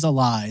and hazel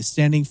eyes,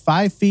 standing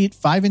 5 feet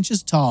 5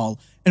 inches tall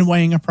and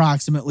weighing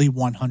approximately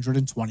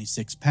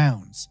 126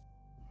 pounds.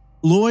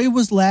 Loy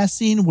was last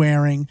seen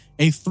wearing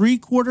a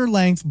 3/4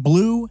 length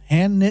blue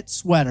hand-knit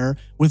sweater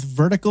with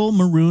vertical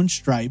maroon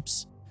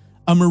stripes,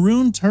 a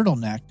maroon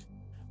turtleneck,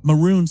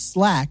 maroon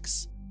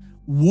slacks,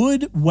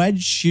 wood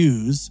wedge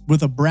shoes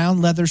with a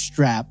brown leather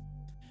strap.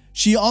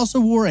 She also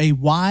wore a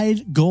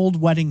wide gold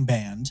wedding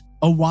band,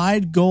 a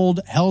wide gold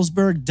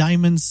Hellsberg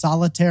diamond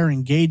solitaire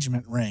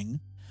engagement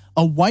ring,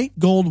 a white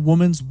gold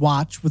woman's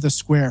watch with a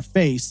square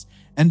face,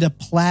 and a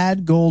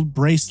plaid gold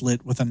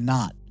bracelet with a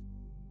knot.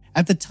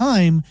 At the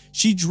time,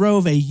 she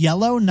drove a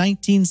yellow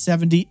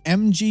 1970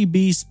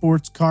 MGB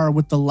sports car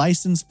with the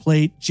license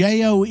plate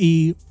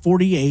JOE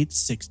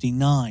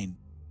 4869.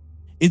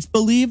 It's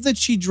believed that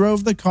she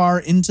drove the car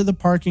into the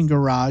parking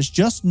garage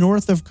just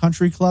north of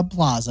Country Club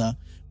Plaza,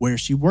 where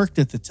she worked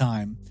at the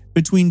time,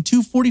 between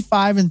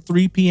 2:45 and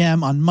 3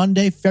 p.m. on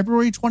Monday,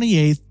 February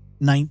 28,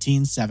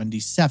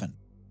 1977.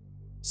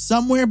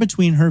 Somewhere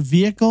between her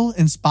vehicle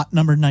in spot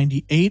number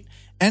 98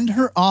 and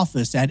her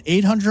office at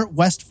 800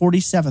 West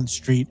 47th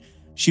Street,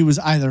 she was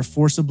either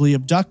forcibly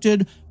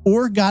abducted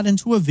or got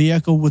into a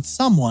vehicle with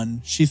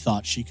someone she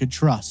thought she could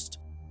trust.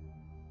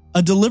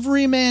 A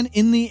delivery man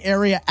in the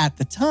area at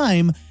the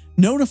time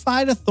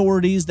notified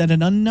authorities that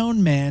an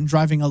unknown man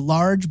driving a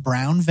large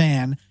brown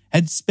van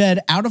had sped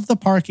out of the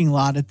parking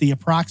lot at the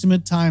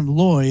approximate time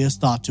Loy is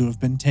thought to have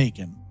been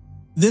taken.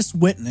 This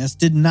witness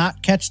did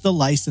not catch the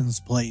license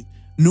plate,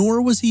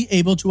 nor was he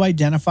able to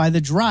identify the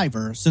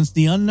driver since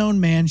the unknown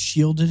man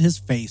shielded his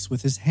face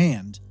with his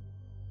hand.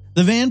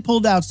 The van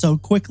pulled out so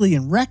quickly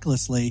and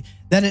recklessly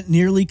that it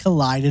nearly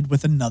collided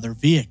with another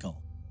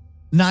vehicle.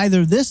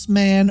 Neither this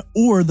man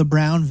or the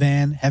brown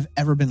van have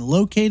ever been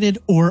located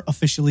or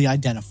officially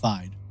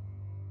identified.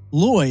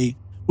 Loy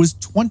was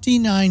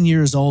 29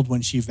 years old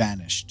when she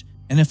vanished,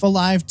 and if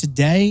alive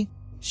today,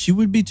 she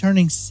would be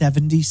turning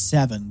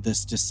 77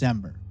 this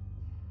December.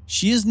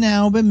 She has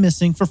now been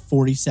missing for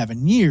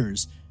 47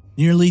 years,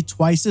 nearly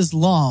twice as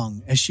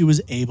long as she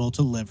was able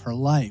to live her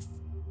life.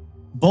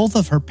 Both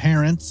of her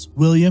parents,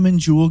 William and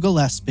Jewel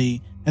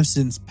Gillespie, have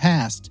since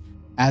passed,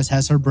 as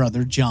has her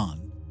brother John.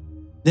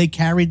 They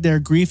carried their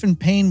grief and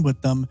pain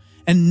with them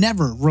and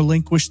never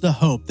relinquished the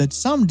hope that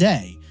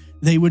someday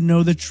they would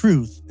know the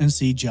truth and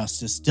see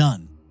justice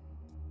done.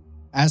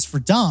 As for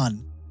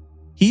Don,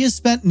 he has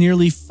spent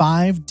nearly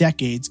 5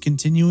 decades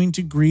continuing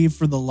to grieve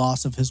for the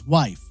loss of his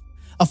wife,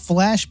 a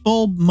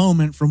flashbulb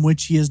moment from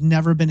which he has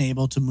never been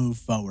able to move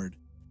forward.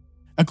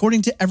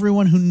 According to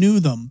everyone who knew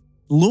them,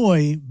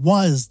 Loy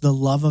was the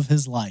love of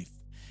his life,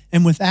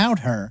 and without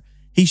her,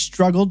 he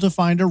struggled to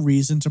find a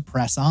reason to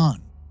press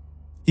on.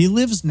 He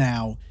lives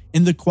now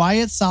in the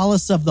quiet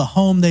solace of the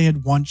home they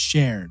had once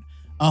shared,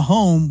 a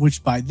home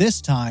which by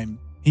this time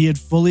he had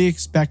fully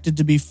expected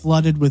to be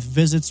flooded with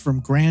visits from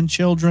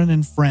grandchildren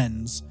and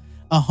friends,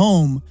 a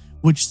home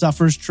which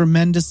suffers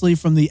tremendously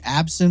from the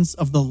absence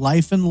of the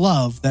life and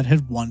love that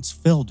had once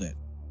filled it.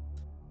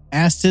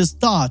 Asked his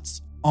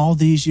thoughts all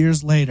these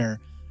years later,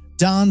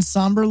 Don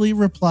somberly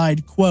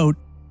replied, quote,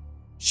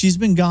 "She's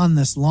been gone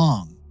this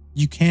long.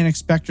 You can't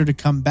expect her to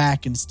come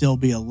back and still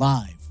be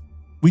alive.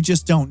 We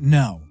just don't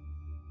know.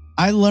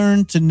 I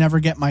learned to never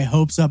get my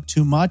hopes up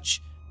too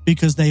much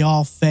because they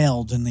all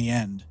failed in the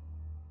end.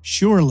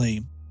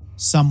 Surely,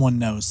 someone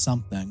knows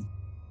something."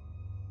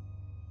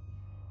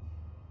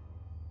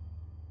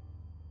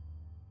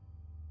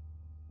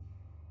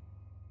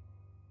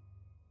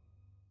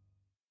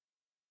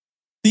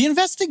 The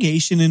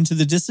investigation into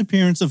the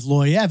disappearance of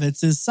Loy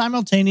Evitts is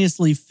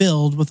simultaneously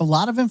filled with a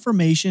lot of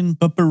information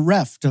but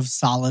bereft of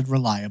solid,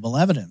 reliable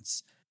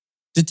evidence.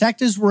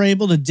 Detectives were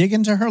able to dig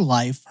into her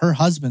life, her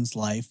husband's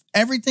life,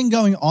 everything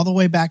going all the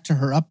way back to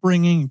her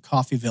upbringing in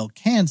Coffeyville,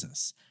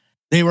 Kansas.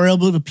 They were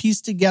able to piece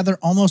together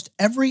almost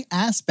every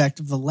aspect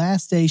of the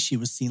last day she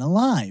was seen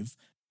alive.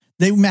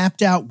 They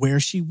mapped out where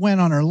she went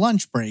on her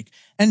lunch break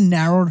and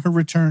narrowed her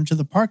return to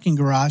the parking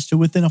garage to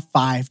within a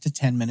 5 to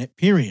 10 minute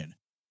period.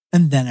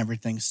 And then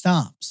everything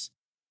stops.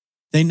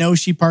 They know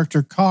she parked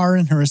her car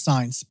in her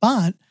assigned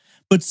spot,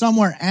 but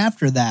somewhere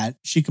after that,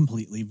 she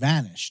completely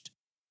vanished.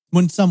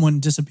 When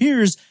someone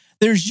disappears,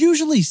 there's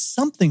usually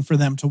something for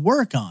them to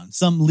work on,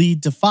 some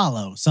lead to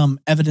follow, some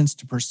evidence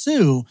to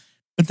pursue,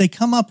 but they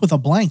come up with a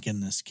blank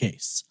in this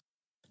case.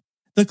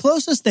 The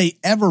closest they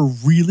ever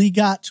really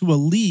got to a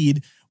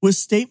lead was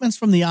statements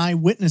from the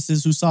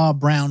eyewitnesses who saw a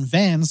brown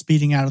van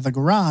speeding out of the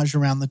garage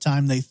around the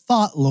time they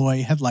thought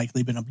Loy had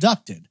likely been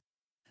abducted.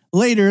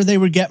 Later, they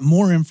would get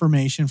more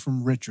information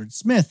from Richard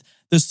Smith,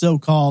 the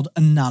so-called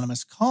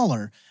anonymous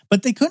caller,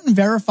 but they couldn't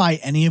verify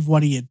any of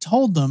what he had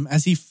told them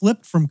as he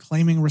flipped from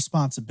claiming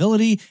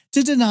responsibility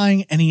to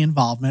denying any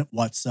involvement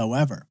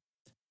whatsoever.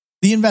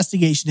 The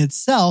investigation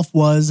itself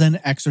was an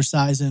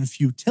exercise in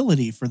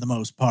futility for the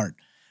most part,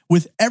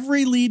 with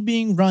every lead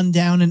being run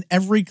down and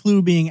every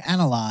clue being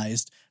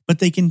analyzed, but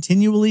they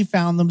continually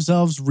found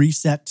themselves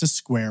reset to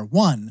square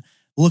one,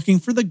 looking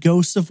for the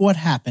ghosts of what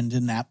happened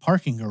in that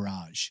parking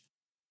garage.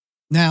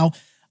 Now,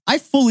 I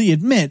fully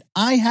admit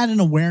I had an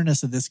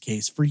awareness of this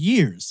case for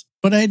years,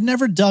 but I had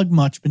never dug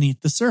much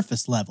beneath the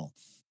surface level.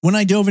 When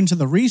I dove into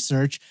the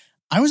research,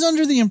 I was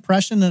under the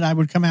impression that I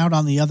would come out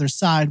on the other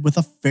side with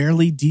a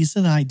fairly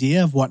decent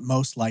idea of what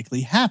most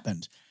likely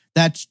happened.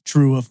 That's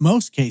true of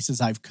most cases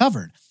I've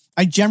covered.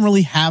 I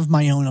generally have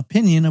my own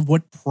opinion of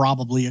what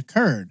probably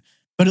occurred,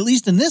 but at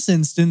least in this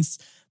instance,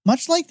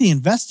 much like the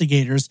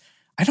investigators,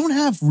 I don't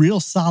have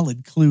real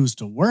solid clues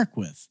to work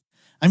with.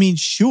 I mean,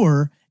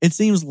 sure, it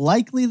seems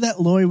likely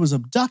that Loy was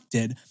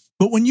abducted,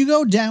 but when you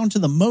go down to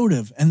the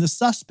motive and the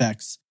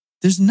suspects,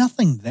 there's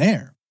nothing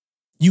there.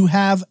 You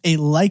have a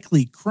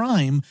likely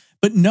crime,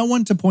 but no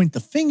one to point the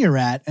finger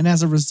at, and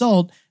as a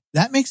result,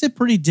 that makes it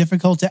pretty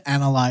difficult to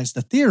analyze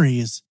the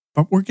theories,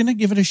 but we're going to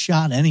give it a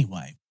shot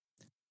anyway.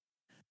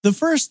 The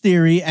first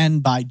theory,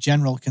 and by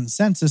general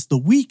consensus the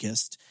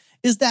weakest,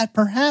 is that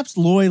perhaps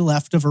Loy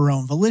left of her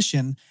own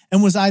volition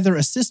and was either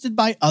assisted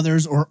by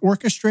others or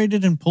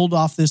orchestrated and pulled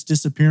off this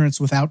disappearance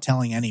without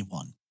telling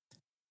anyone.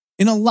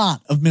 In a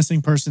lot of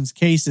missing persons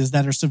cases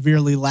that are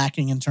severely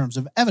lacking in terms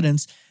of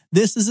evidence,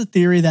 this is a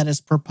theory that is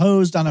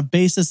proposed on a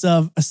basis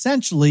of,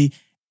 essentially,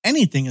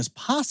 anything is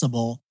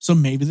possible, so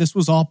maybe this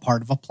was all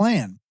part of a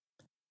plan.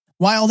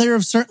 While there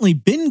have certainly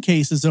been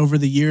cases over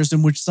the years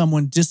in which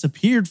someone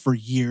disappeared for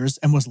years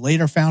and was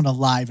later found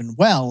alive and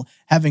well,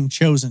 having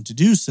chosen to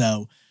do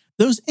so,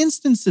 those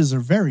instances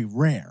are very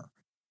rare.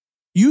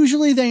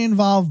 Usually they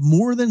involve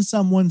more than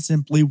someone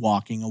simply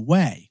walking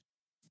away.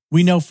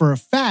 We know for a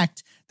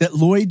fact that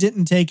Loy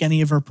didn't take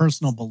any of her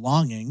personal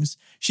belongings,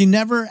 she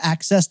never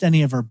accessed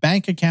any of her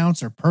bank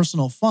accounts or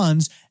personal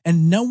funds,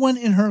 and no one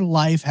in her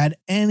life had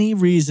any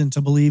reason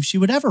to believe she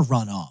would ever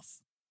run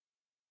off.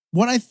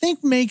 What I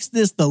think makes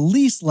this the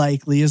least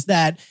likely is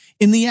that,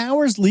 in the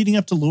hours leading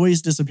up to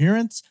Loy's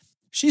disappearance,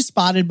 she's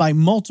spotted by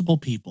multiple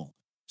people.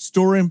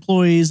 Store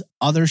employees,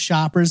 other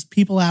shoppers,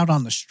 people out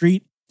on the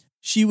street.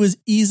 She was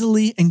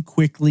easily and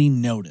quickly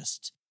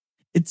noticed.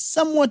 It's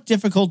somewhat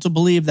difficult to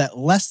believe that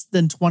less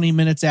than 20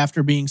 minutes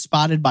after being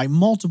spotted by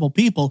multiple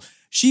people,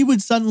 she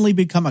would suddenly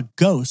become a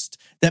ghost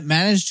that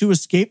managed to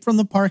escape from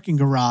the parking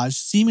garage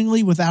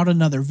seemingly without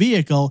another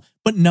vehicle,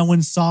 but no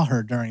one saw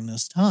her during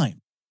this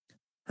time.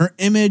 Her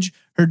image,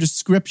 her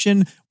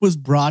description was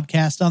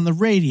broadcast on the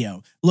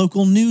radio,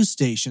 local news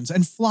stations,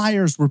 and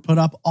flyers were put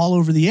up all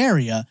over the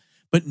area,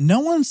 but no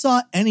one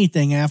saw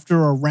anything after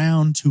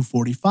around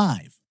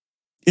 2:45.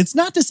 It's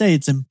not to say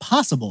it's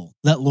impossible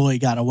that Loy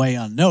got away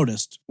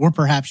unnoticed, or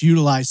perhaps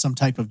utilized some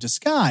type of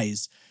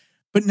disguise,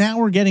 but now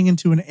we're getting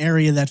into an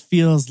area that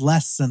feels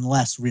less and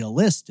less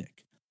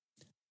realistic.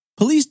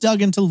 Police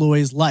dug into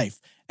Loy's life,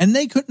 and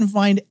they couldn't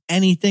find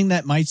anything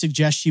that might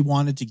suggest she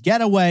wanted to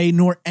get away,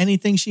 nor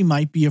anything she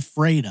might be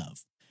afraid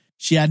of.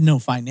 She had no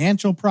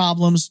financial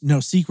problems, no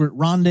secret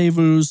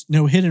rendezvous,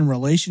 no hidden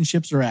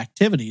relationships or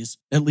activities,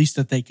 at least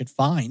that they could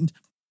find.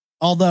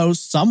 Although,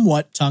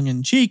 somewhat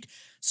tongue-in-cheek,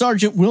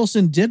 Sergeant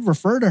Wilson did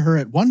refer to her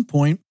at one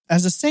point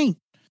as a saint.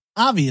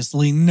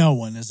 Obviously, no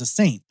one is a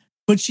saint,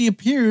 but she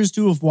appears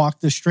to have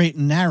walked the straight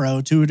and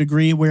narrow to a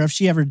degree where if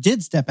she ever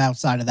did step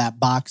outside of that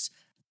box,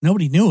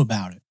 nobody knew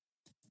about it.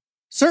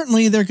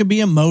 Certainly, there could be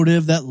a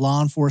motive that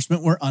law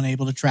enforcement were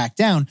unable to track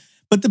down,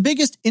 but the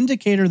biggest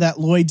indicator that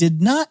Loy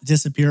did not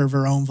disappear of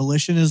her own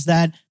volition is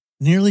that,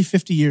 nearly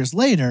 50 years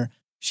later,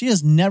 she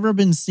has never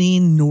been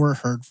seen nor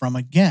heard from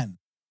again.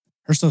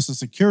 Her social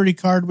security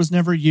card was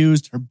never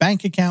used, her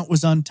bank account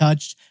was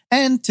untouched,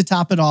 and to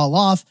top it all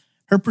off,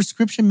 her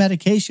prescription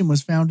medication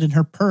was found in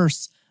her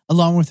purse,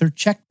 along with her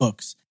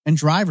checkbooks and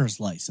driver's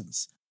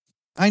license.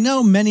 I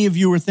know many of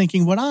you are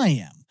thinking what I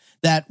am,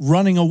 that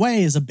running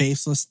away is a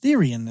baseless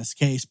theory in this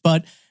case,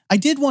 but I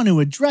did want to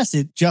address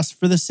it just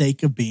for the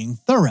sake of being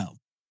thorough.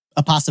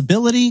 A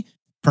possibility?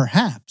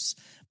 Perhaps.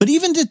 But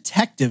even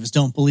detectives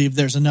don't believe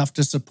there's enough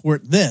to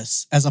support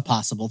this as a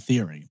possible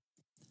theory.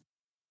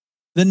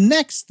 The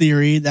next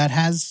theory that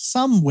has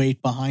some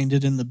weight behind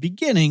it in the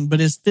beginning,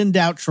 but is thinned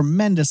out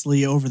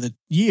tremendously over the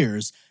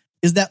years,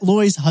 is that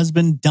Loy's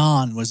husband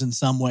Don was in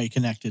some way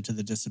connected to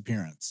the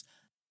disappearance.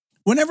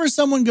 Whenever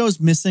someone goes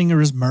missing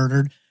or is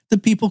murdered, the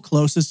people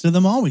closest to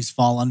them always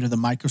fall under the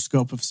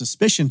microscope of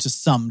suspicion to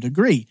some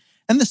degree,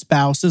 and the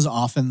spouse is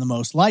often the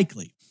most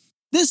likely.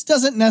 This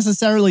doesn't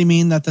necessarily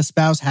mean that the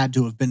spouse had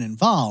to have been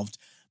involved,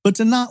 but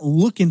to not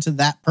look into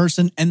that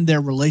person and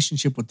their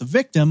relationship with the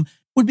victim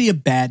would be a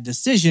bad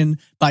decision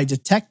by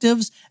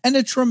detectives and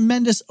a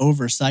tremendous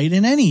oversight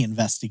in any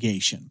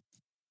investigation.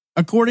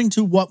 According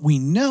to what we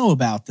know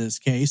about this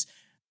case,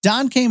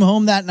 Don came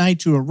home that night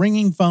to a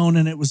ringing phone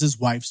and it was his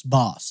wife's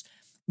boss.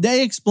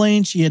 They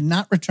explained she had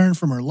not returned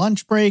from her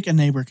lunch break and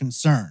they were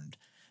concerned.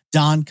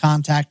 Don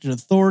contacted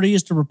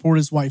authorities to report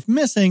his wife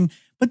missing,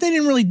 but they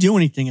didn't really do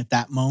anything at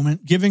that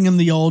moment, giving him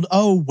the old,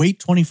 wait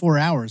 24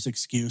 hours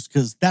excuse,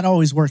 because that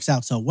always works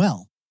out so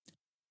well.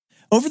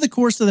 Over the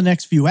course of the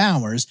next few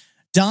hours,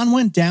 Don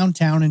went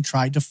downtown and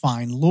tried to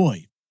find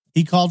Loy.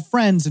 He called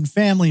friends and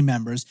family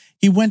members.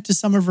 He went to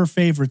some of her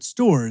favorite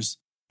stores,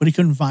 but he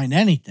couldn't find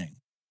anything.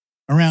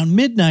 Around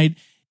midnight,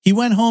 he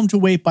went home to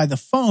wait by the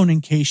phone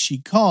in case she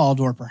called,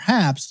 or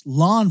perhaps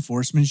law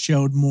enforcement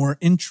showed more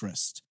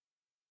interest.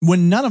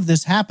 When none of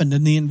this happened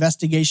and the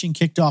investigation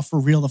kicked off for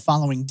real the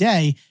following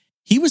day,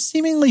 he was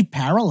seemingly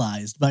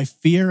paralyzed by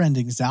fear and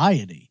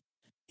anxiety.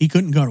 He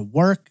couldn't go to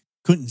work,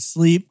 couldn't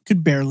sleep,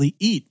 could barely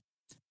eat.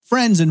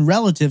 Friends and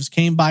relatives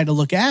came by to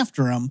look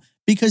after him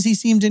because he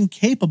seemed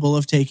incapable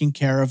of taking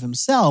care of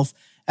himself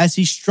as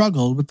he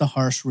struggled with the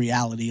harsh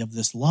reality of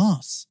this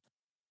loss.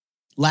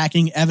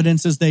 Lacking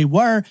evidence as they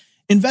were,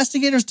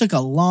 investigators took a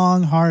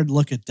long, hard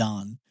look at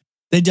Don.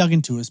 They dug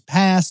into his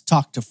past,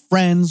 talked to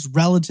friends,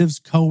 relatives,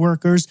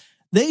 coworkers.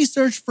 They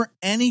searched for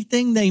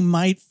anything they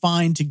might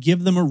find to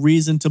give them a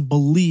reason to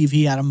believe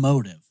he had a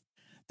motive.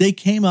 They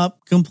came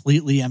up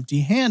completely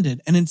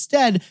empty-handed and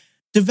instead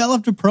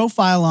developed a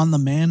profile on the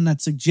man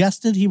that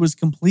suggested he was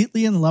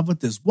completely in love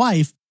with his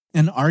wife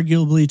and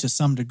arguably to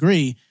some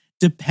degree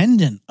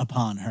dependent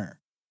upon her.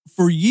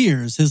 For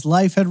years, his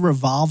life had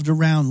revolved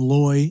around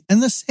Loy,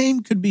 and the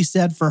same could be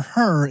said for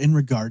her in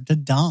regard to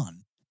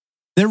Don.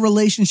 Their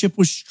relationship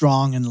was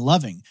strong and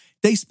loving.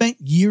 They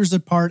spent years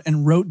apart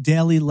and wrote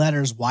daily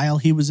letters while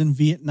he was in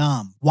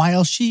Vietnam,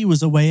 while she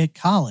was away at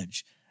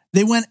college.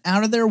 They went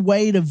out of their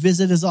way to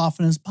visit as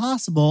often as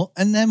possible,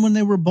 and then when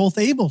they were both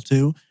able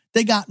to,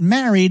 they got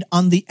married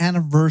on the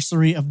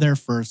anniversary of their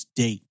first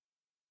date.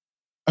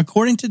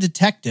 According to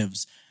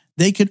detectives,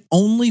 they could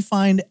only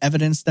find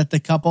evidence that the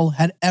couple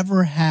had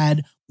ever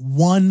had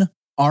one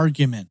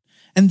argument,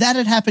 and that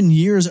had happened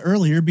years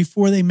earlier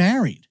before they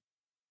married.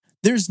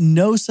 There's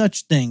no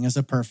such thing as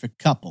a perfect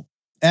couple.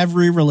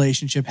 Every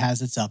relationship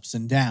has its ups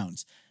and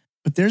downs,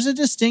 but there's a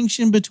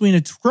distinction between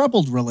a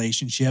troubled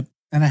relationship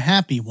and a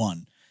happy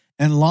one.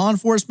 And law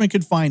enforcement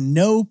could find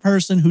no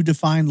person who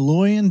defined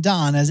Loy and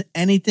Don as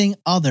anything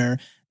other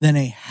than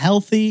a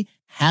healthy,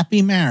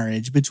 happy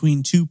marriage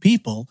between two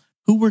people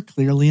who were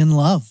clearly in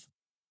love.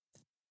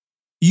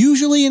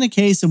 Usually in a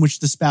case in which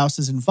the spouse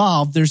is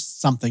involved, there's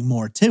something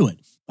more to it.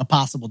 A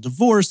possible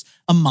divorce,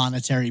 a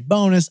monetary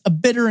bonus, a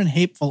bitter and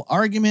hateful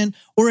argument,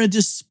 or a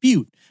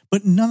dispute,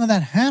 but none of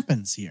that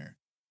happens here.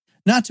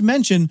 Not to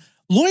mention,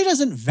 Loy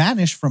doesn't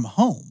vanish from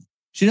home.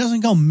 She doesn't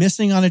go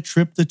missing on a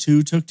trip the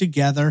two took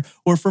together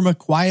or from a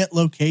quiet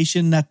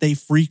location that they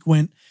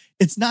frequent.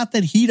 It's not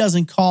that he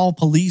doesn't call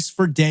police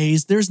for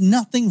days. There's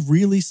nothing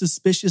really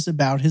suspicious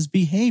about his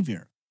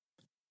behavior.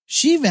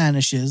 She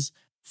vanishes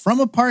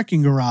from a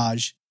parking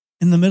garage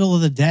in the middle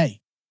of the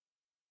day.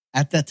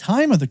 At the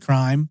time of the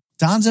crime,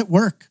 Don's at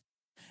work.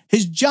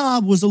 His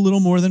job was a little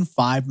more than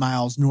 5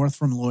 miles north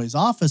from Loy's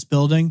office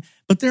building,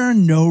 but there are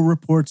no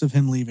reports of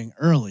him leaving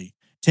early,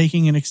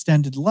 taking an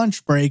extended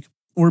lunch break,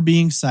 or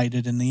being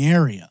sighted in the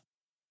area.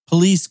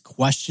 Police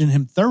question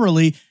him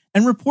thoroughly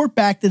and report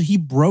back that he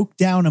broke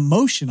down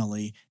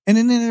emotionally, and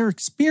in their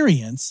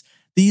experience,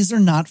 these are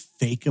not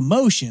fake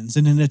emotions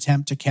in an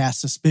attempt to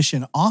cast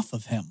suspicion off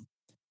of him.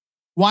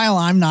 While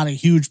I'm not a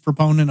huge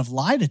proponent of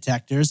lie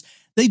detectors,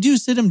 they do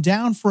sit him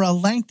down for a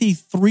lengthy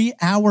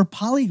 3-hour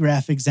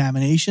polygraph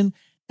examination,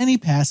 and he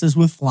passes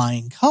with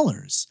flying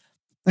colors.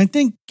 I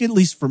think, at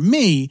least for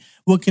me,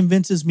 what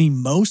convinces me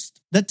most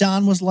that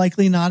Don was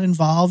likely not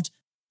involved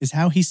is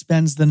how he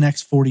spends the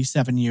next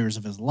 47 years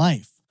of his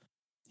life.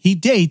 He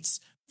dates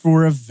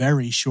for a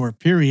very short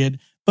period,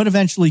 but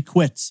eventually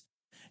quits.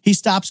 He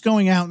stops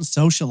going out and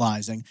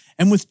socializing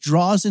and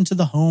withdraws into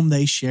the home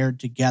they shared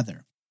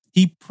together.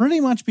 He pretty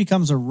much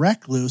becomes a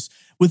recluse,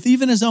 with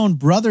even his own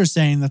brother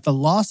saying that the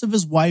loss of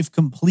his wife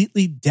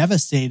completely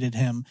devastated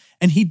him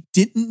and he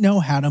didn't know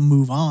how to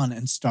move on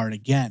and start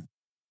again.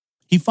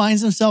 He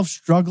finds himself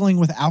struggling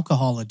with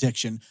alcohol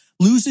addiction,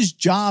 loses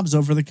jobs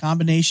over the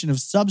combination of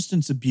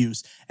substance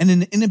abuse and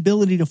an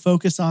inability to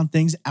focus on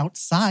things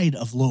outside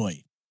of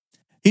Loy.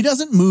 He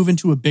doesn't move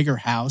into a bigger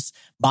house,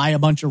 buy a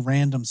bunch of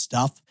random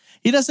stuff.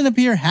 He doesn't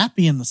appear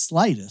happy in the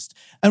slightest.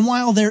 And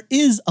while there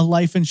is a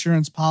life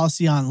insurance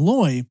policy on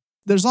Loy,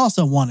 there's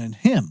also one in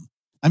him.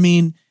 I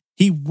mean,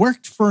 he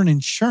worked for an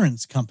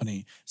insurance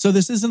company, so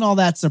this isn't all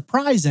that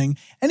surprising,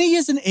 and he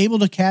isn't able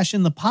to cash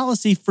in the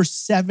policy for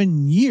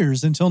 7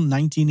 years until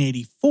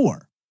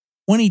 1984.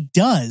 When he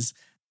does,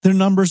 the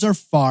numbers are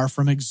far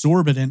from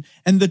exorbitant,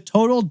 and the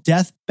total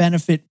death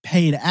benefit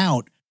paid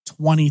out,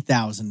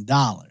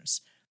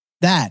 $20,000.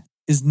 That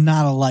is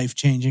not a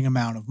life-changing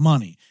amount of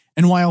money,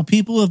 and while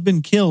people have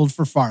been killed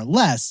for far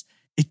less,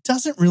 it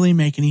doesn't really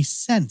make any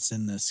sense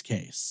in this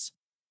case.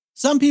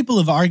 Some people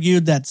have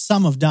argued that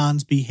some of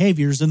Don's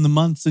behaviors in the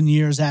months and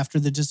years after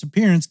the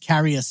disappearance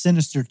carry a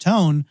sinister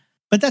tone,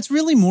 but that's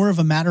really more of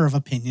a matter of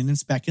opinion and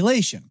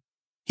speculation.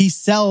 He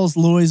sells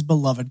Loy's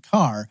beloved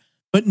car,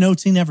 but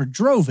notes he never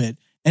drove it,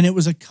 and it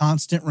was a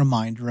constant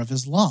reminder of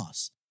his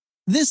loss.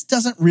 This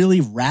doesn't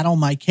really rattle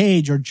my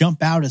cage or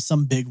jump out as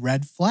some big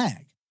red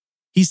flag.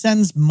 He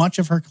sends much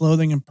of her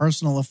clothing and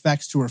personal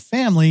effects to her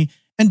family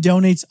and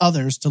donates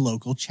others to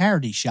local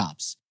charity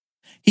shops.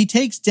 He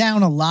takes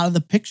down a lot of the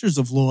pictures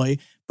of Loy,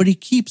 but he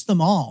keeps them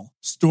all,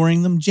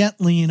 storing them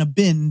gently in a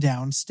bin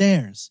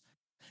downstairs.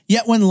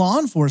 Yet when law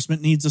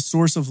enforcement needs a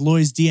source of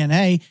Loy's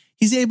DNA,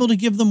 he's able to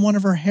give them one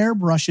of her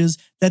hairbrushes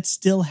that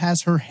still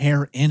has her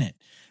hair in it,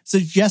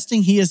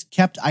 suggesting he has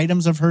kept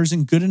items of hers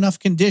in good enough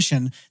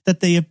condition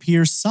that they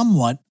appear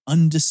somewhat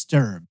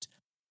undisturbed.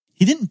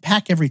 He didn't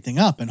pack everything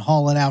up and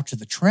haul it out to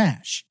the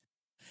trash.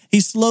 He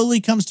slowly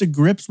comes to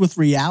grips with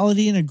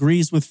reality and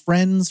agrees with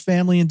friends,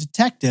 family, and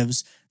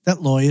detectives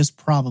that Loy is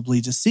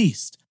probably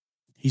deceased.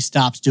 He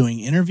stops doing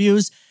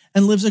interviews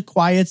and lives a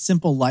quiet,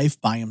 simple life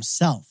by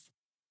himself.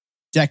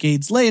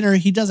 Decades later,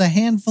 he does a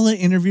handful of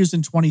interviews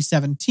in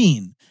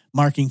 2017,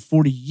 marking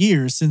 40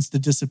 years since the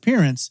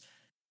disappearance,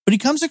 but he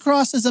comes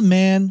across as a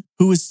man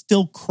who is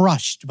still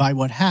crushed by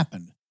what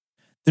happened.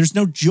 There's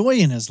no joy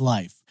in his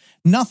life,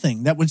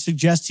 nothing that would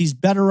suggest he's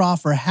better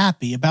off or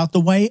happy about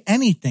the way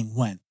anything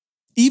went.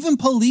 Even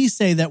police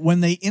say that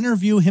when they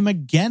interview him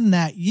again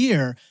that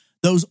year,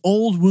 those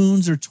old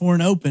wounds are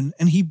torn open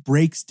and he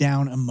breaks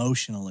down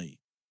emotionally.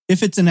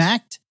 If it's an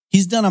act,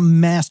 he's done a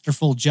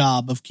masterful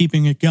job of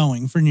keeping it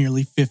going for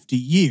nearly 50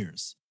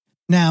 years.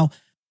 Now,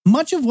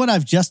 much of what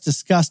I've just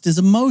discussed is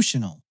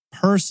emotional,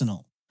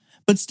 personal,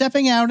 but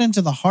stepping out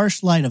into the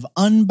harsh light of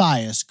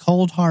unbiased,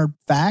 cold hard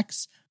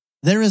facts,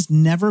 there has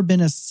never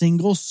been a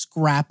single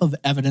scrap of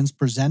evidence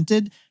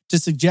presented to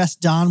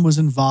suggest Don was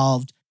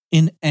involved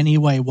in any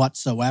way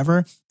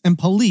whatsoever, and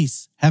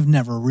police have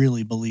never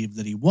really believed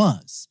that he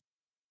was.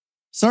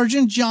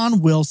 Sergeant John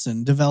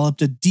Wilson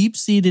developed a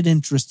deep-seated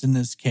interest in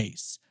this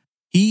case.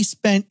 He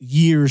spent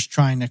years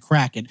trying to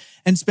crack it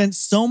and spent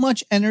so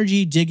much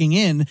energy digging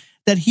in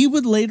that he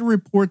would later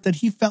report that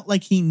he felt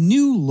like he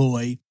knew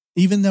Loy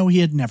even though he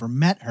had never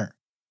met her.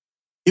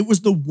 It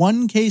was the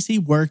one case he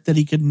worked that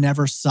he could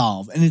never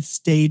solve, and it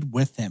stayed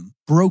with him,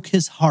 broke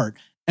his heart,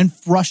 and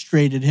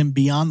frustrated him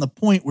beyond the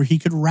point where he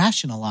could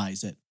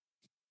rationalize it.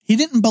 He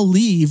didn't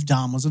believe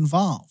Don was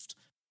involved.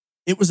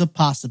 It was a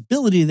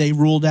possibility they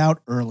ruled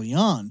out early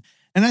on,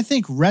 and I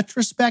think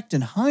retrospect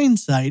and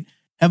hindsight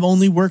have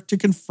only worked to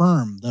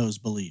confirm those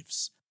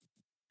beliefs.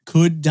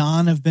 Could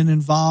Don have been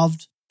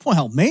involved?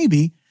 Well,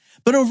 maybe,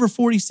 but over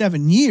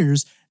 47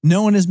 years,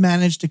 no one has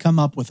managed to come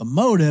up with a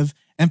motive,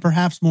 and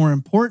perhaps more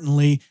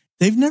importantly,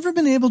 they've never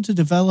been able to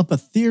develop a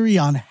theory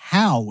on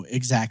how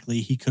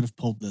exactly he could have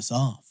pulled this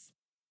off.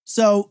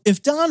 So,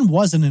 if Don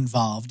wasn't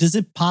involved, is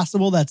it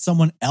possible that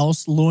someone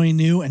else Loy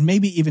knew and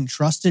maybe even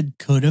trusted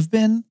could have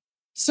been?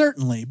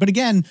 Certainly, but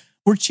again,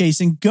 we're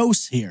chasing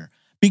ghosts here,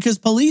 because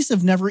police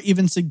have never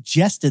even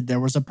suggested there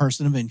was a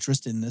person of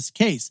interest in this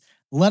case,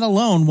 let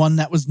alone one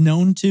that was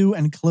known to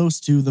and close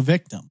to the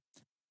victim.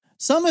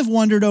 Some have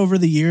wondered over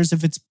the years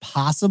if it's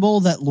possible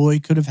that Loy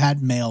could have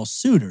had male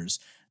suitors,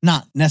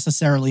 not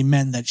necessarily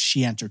men that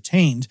she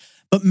entertained,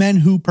 but men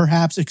who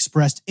perhaps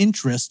expressed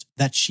interest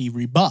that she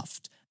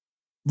rebuffed.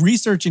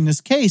 Researching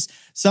this case,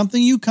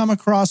 something you come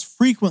across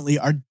frequently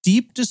are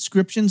deep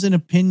descriptions and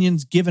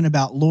opinions given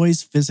about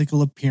Loy's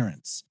physical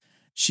appearance.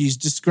 She's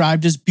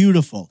described as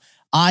beautiful,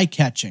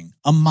 eye-catching,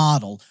 a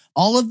model,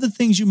 all of the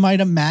things you might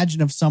imagine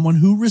of someone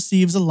who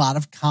receives a lot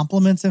of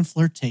compliments and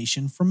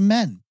flirtation from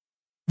men.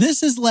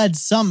 This has led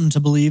some to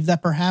believe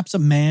that perhaps a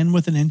man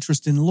with an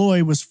interest in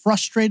Loy was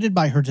frustrated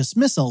by her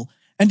dismissal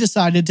and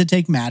decided to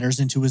take matters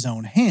into his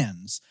own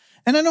hands,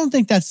 and I don't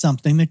think that's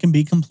something that can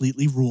be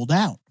completely ruled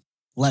out.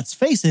 Let's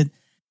face it,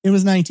 it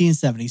was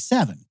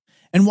 1977,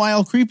 and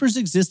while creepers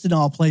exist in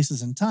all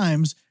places and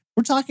times,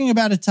 we're talking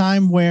about a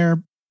time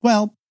where,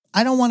 well,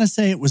 I don't want to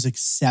say it was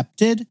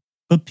accepted,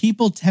 but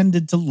people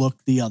tended to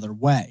look the other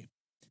way.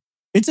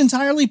 It's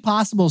entirely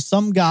possible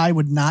some guy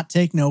would not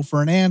take no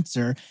for an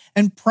answer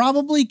and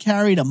probably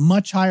carried a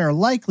much higher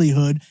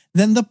likelihood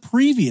than the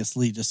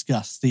previously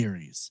discussed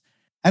theories.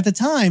 At the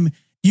time,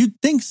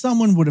 you'd think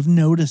someone would have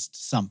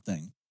noticed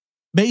something.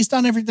 Based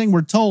on everything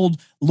we're told,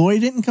 Loy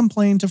didn't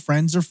complain to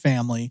friends or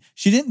family.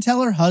 She didn't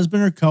tell her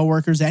husband or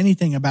coworkers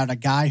anything about a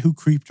guy who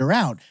creeped her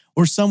out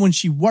or someone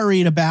she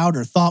worried about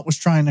or thought was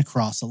trying to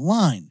cross a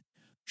line.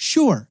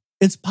 Sure,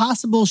 it's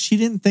possible she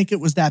didn't think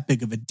it was that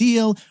big of a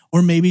deal,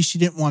 or maybe she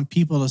didn't want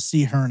people to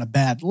see her in a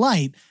bad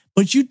light,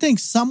 but you'd think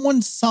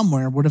someone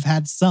somewhere would have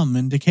had some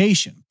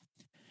indication.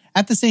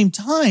 At the same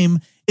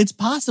time, it's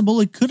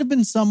possible it could have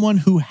been someone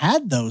who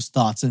had those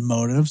thoughts and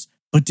motives,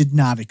 but did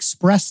not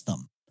express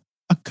them.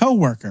 A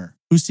coworker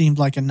who seemed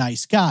like a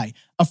nice guy,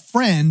 a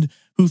friend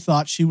who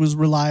thought she was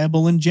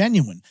reliable and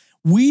genuine.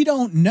 We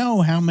don't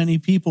know how many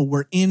people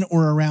were in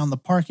or around the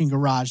parking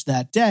garage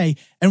that day,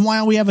 and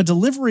while we have a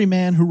delivery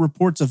man who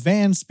reports a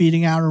van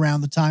speeding out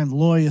around the time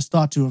Loy is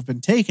thought to have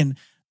been taken,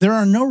 there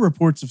are no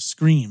reports of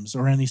screams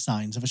or any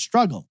signs of a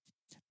struggle.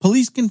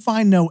 Police can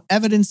find no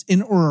evidence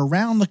in or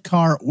around the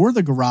car or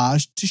the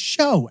garage to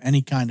show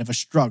any kind of a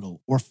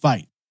struggle or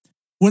fight.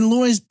 When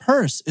Loy's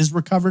purse is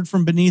recovered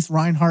from beneath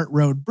Reinhardt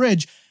Road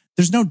Bridge,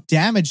 there's no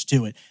damage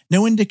to it,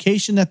 no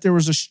indication that there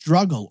was a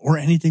struggle or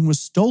anything was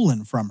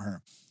stolen from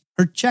her.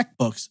 Her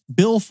checkbooks,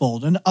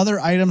 billfold, and other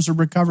items are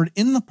recovered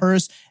in the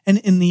purse and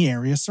in the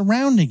area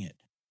surrounding it.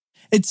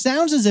 It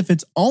sounds as if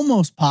it's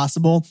almost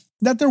possible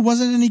that there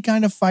wasn't any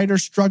kind of fight or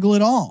struggle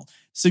at all,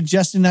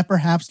 suggesting that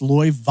perhaps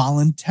Loy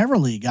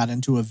voluntarily got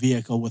into a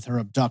vehicle with her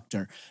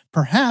abductor,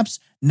 perhaps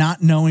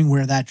not knowing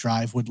where that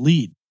drive would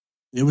lead.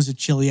 It was a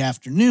chilly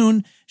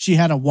afternoon, she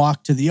had a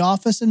walk to the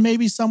office, and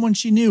maybe someone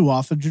she knew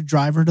offered to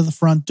drive her to the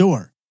front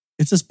door.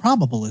 It's as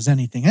probable as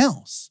anything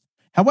else.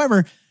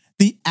 However,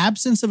 the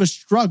absence of a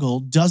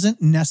struggle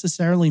doesn't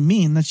necessarily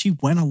mean that she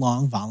went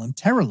along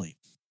voluntarily.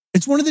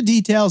 It's one of the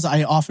details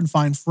I often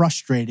find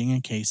frustrating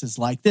in cases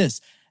like this,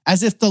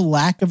 as if the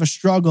lack of a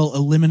struggle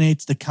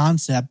eliminates the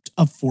concept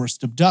of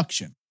forced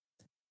abduction.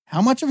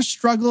 How much of a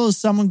struggle is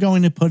someone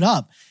going to put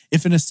up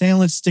if an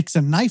assailant sticks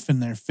a knife in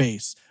their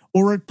face,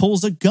 or it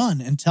pulls a gun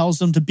and tells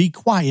them to be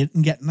quiet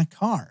and get in the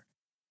car?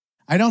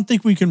 I don't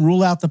think we can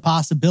rule out the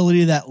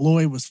possibility that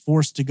Loy was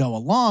forced to go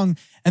along,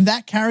 and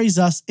that carries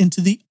us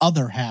into the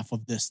other half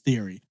of this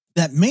theory,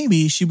 that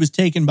maybe she was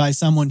taken by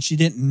someone she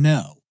didn't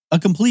know, a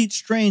complete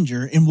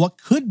stranger in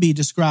what could be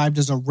described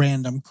as a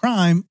random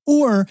crime,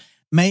 or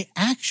may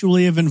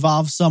actually have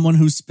involved someone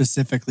who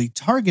specifically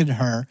targeted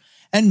her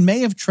and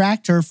may have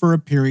tracked her for a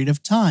period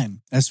of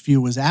time, as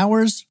few as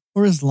hours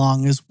or as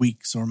long as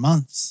weeks or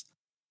months.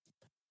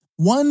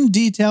 One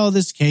detail of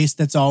this case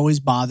that's always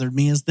bothered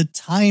me is the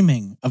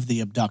timing of the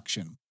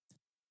abduction.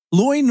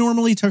 Loy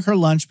normally took her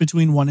lunch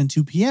between 1 and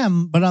 2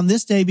 p.m., but on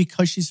this day,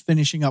 because she's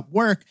finishing up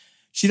work,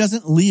 she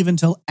doesn't leave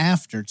until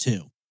after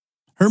 2.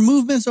 Her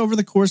movements over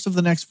the course of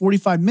the next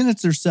 45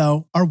 minutes or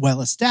so are well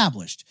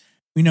established.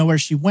 We know where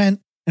she went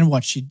and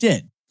what she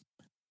did.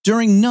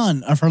 During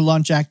none of her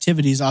lunch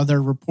activities are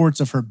there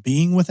reports of her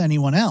being with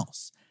anyone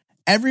else.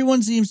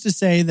 Everyone seems to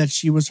say that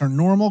she was her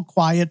normal,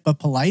 quiet, but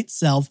polite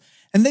self,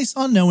 and they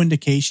saw no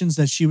indications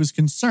that she was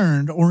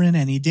concerned or in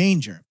any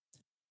danger.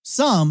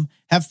 Some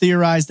have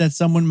theorized that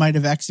someone might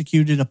have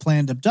executed a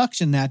planned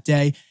abduction that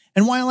day,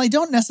 and while I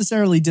don't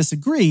necessarily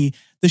disagree,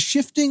 the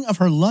shifting of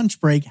her lunch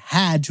break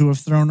had to have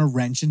thrown a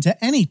wrench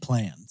into any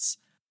plans.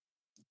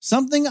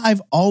 Something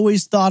I've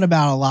always thought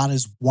about a lot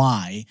is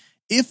why,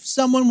 if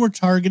someone were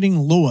targeting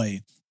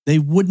Loy, they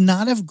would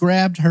not have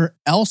grabbed her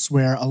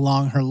elsewhere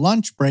along her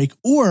lunch break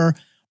or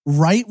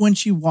right when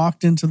she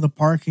walked into the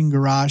parking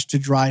garage to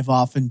drive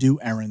off and do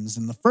errands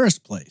in the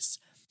first place.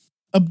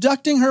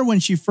 Abducting her when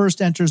she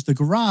first enters the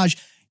garage,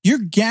 you're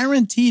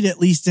guaranteed at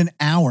least an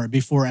hour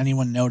before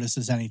anyone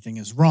notices anything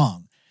is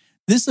wrong.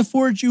 This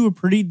affords you a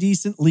pretty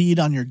decent lead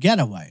on your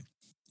getaway.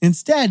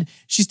 Instead,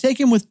 she's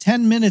taken with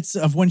 10 minutes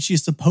of when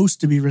she's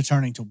supposed to be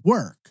returning to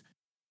work.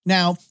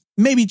 Now,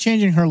 maybe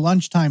changing her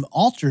lunchtime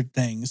altered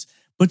things,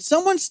 but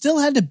someone still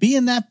had to be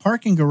in that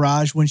parking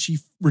garage when she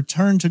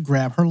returned to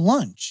grab her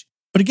lunch.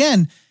 But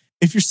again,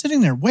 if you're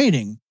sitting there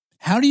waiting,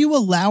 how do you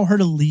allow her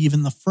to leave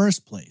in the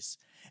first place?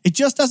 It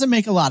just doesn't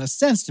make a lot of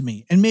sense to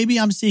me, and maybe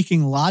I'm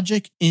seeking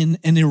logic in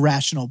an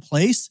irrational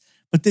place,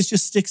 but this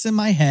just sticks in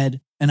my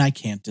head and I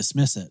can't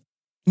dismiss it.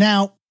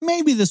 Now,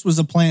 maybe this was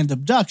a planned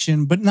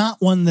abduction, but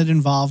not one that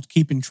involved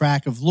keeping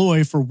track of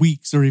Loy for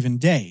weeks or even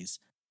days.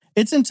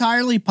 It's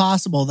entirely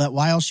possible that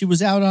while she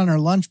was out on her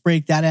lunch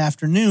break that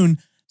afternoon,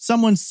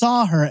 someone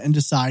saw her and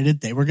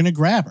decided they were going to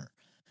grab her.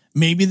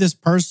 Maybe this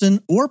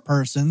person or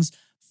persons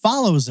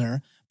follows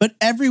her, but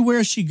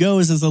everywhere she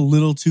goes is a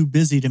little too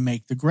busy to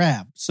make the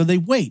grab, so they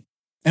wait.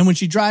 And when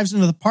she drives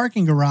into the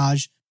parking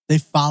garage, they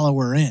follow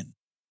her in.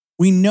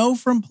 We know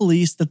from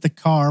police that the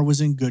car was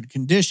in good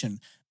condition.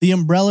 The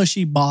umbrella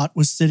she bought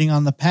was sitting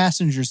on the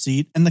passenger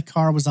seat and the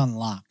car was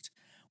unlocked.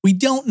 We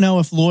don't know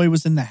if Loy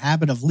was in the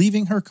habit of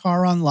leaving her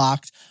car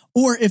unlocked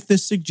or if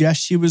this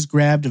suggests she was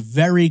grabbed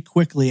very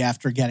quickly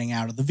after getting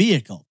out of the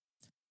vehicle.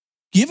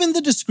 Given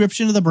the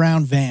description of the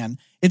brown van,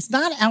 it's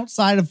not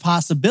outside of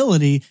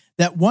possibility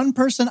that one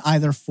person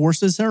either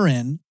forces her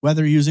in,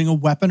 whether using a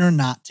weapon or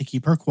not to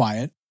keep her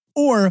quiet,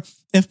 or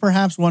if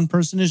perhaps one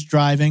person is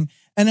driving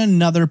and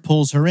another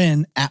pulls her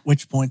in, at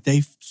which point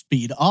they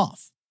speed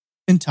off.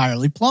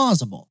 Entirely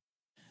plausible.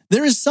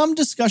 There is some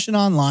discussion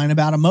online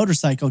about a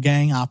motorcycle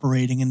gang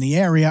operating in the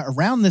area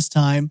around this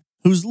time,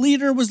 whose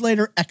leader was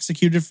later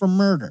executed for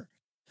murder.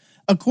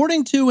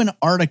 According to an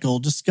article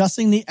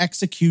discussing the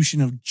execution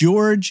of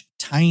George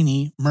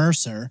Tiny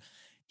Mercer,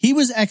 he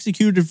was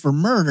executed for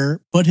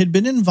murder but had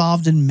been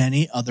involved in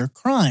many other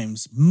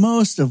crimes,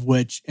 most of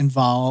which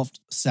involved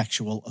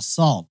sexual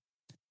assault.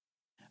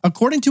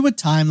 According to a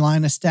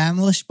timeline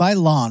established by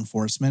law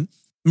enforcement,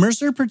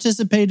 Mercer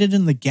participated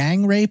in the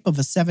gang rape of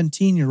a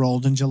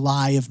 17-year-old in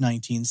July of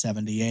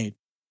 1978.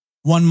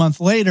 1 month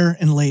later,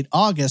 in late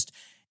August,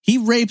 he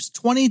rapes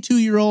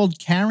 22-year-old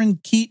Karen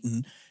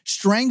Keaton,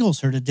 strangles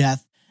her to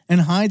death,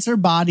 and hides her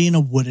body in a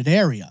wooded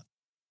area.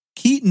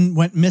 Keaton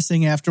went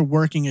missing after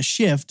working a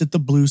shift at the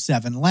Blue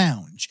 7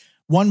 Lounge,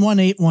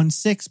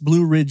 11816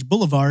 Blue Ridge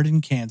Boulevard in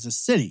Kansas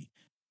City.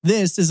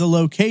 This is a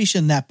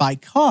location that, by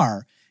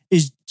car,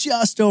 is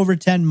just over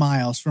 10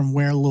 miles from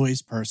where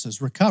Loy's purse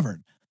is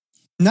recovered.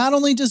 Not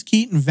only does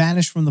Keaton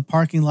vanish from the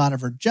parking lot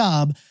of her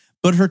job,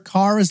 but her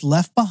car is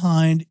left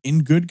behind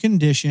in good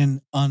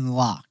condition,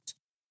 unlocked.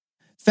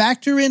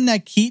 Factor in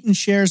that Keaton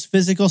shares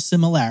physical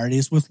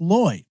similarities with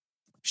Loy.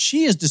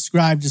 She is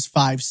described as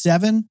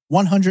 5'7",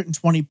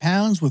 120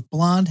 pounds with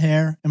blonde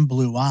hair and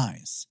blue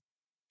eyes.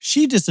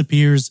 She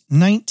disappears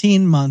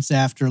 19 months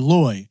after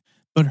Loy,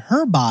 but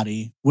her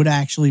body would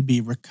actually be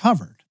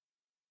recovered.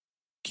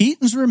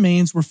 Keaton's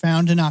remains were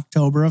found in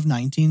October of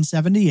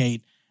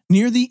 1978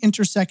 near the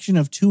intersection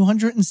of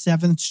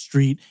 207th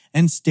Street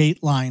and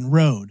State Line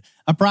Road,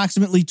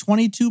 approximately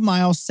 22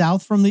 miles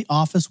south from the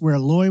office where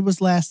Loy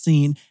was last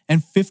seen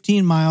and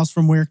 15 miles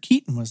from where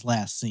Keaton was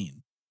last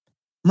seen.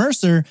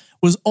 Mercer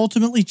was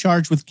ultimately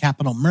charged with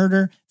capital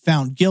murder,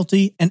 found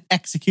guilty, and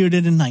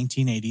executed in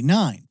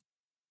 1989.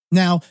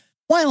 Now,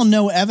 while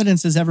no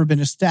evidence has ever been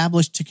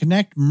established to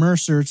connect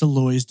Mercer to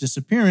Loy's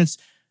disappearance,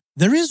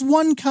 there is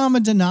one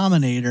common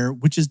denominator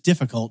which is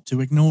difficult to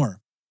ignore.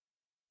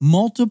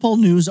 Multiple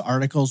news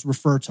articles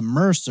refer to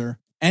Mercer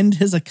and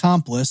his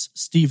accomplice,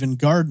 Stephen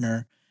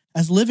Gardner,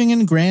 as living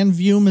in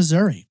Grandview,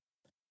 Missouri.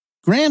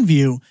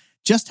 Grandview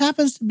just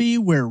happens to be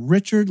where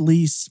Richard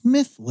Lee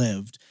Smith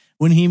lived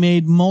when he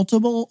made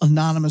multiple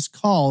anonymous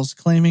calls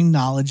claiming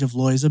knowledge of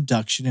Loy's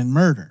abduction and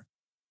murder.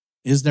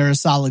 Is there a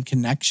solid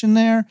connection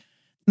there?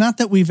 Not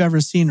that we've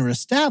ever seen or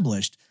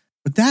established,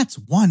 but that's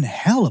one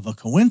hell of a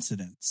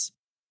coincidence.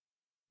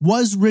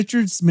 Was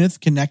Richard Smith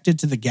connected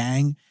to the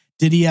gang?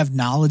 Did he have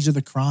knowledge of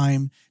the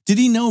crime? Did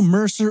he know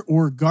Mercer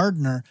or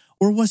Gardner?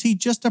 Or was he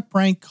just a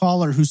prank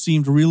caller who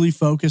seemed really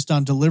focused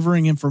on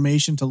delivering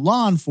information to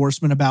law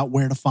enforcement about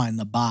where to find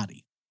the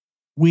body?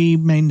 We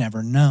may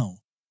never know.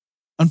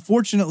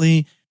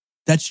 Unfortunately,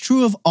 that's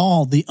true of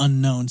all the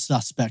unknown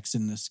suspects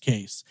in this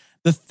case.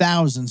 The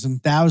thousands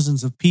and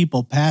thousands of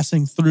people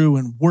passing through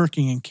and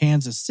working in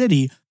Kansas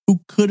City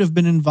who could have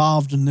been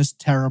involved in this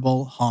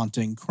terrible,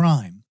 haunting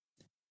crime.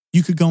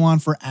 You could go on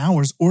for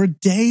hours or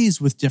days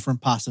with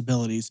different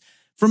possibilities,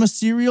 from a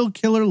serial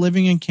killer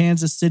living in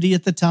Kansas City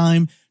at the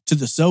time to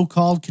the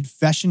so-called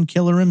confession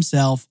killer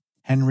himself,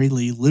 Henry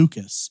Lee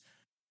Lucas.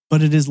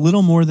 But it is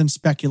little more than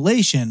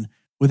speculation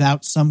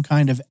without some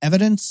kind of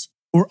evidence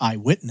or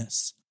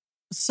eyewitness.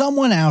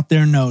 Someone out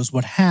there knows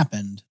what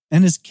happened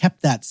and has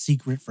kept that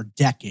secret for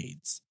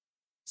decades.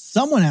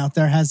 Someone out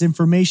there has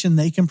information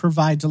they can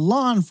provide to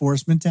law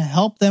enforcement to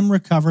help them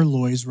recover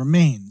Loy's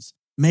remains,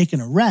 make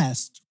an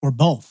arrest, or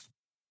both.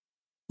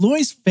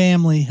 Loy's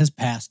family has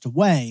passed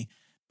away,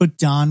 but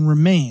Don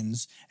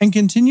remains and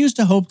continues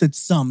to hope that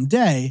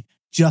someday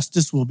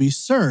justice will be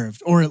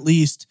served, or at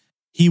least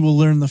he will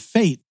learn the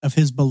fate of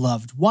his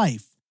beloved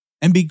wife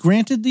and be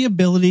granted the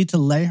ability to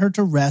lay her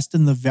to rest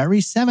in the very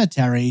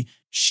cemetery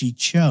she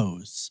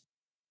chose.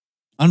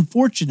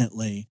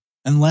 Unfortunately,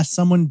 unless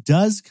someone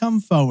does come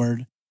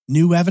forward,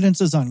 new evidence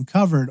is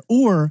uncovered,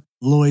 or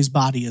Loy's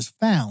body is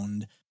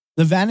found,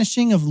 the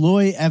vanishing of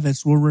Loy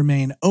Evitts will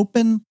remain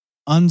open,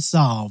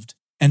 unsolved,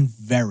 and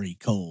very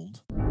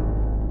cold.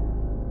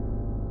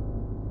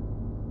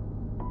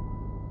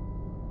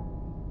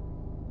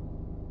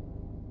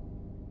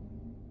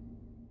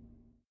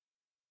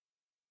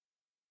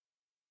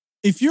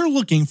 If you're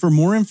looking for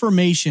more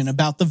information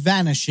about the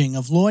vanishing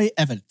of Loy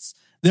Evitts,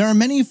 there are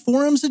many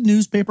forums and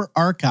newspaper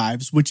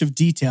archives which have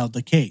detailed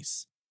the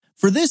case.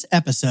 For this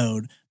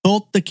episode,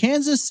 both the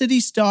Kansas City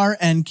Star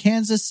and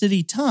Kansas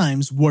City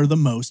Times were the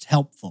most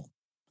helpful.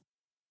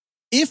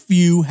 If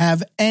you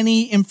have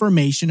any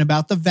information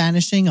about the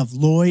vanishing of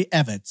Loy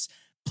Evitts,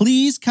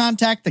 please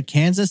contact the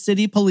Kansas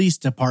City Police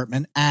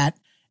Department at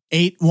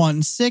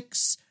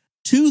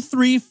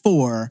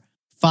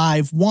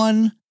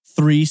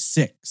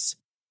 816-234-5136.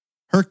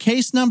 Her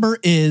case number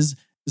is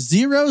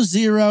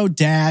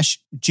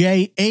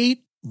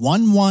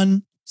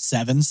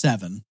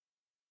 00-J81177.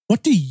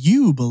 What do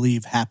you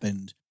believe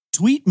happened?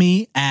 Tweet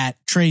me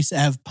at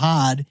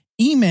traceevpod,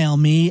 email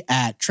me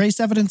at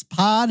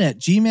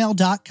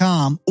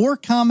traceevidencepod@gmail.com, or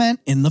comment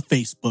in the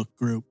Facebook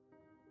group.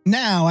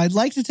 Now, I'd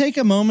like to take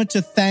a moment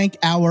to thank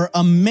our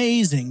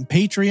amazing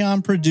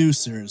Patreon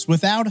producers,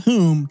 without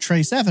whom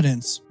Trace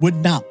Evidence would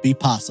not be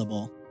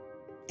possible.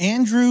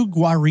 Andrew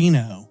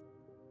Guarino,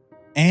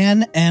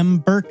 Ann M.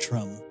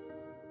 Bertram,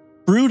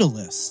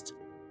 Brutalist,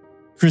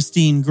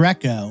 Christine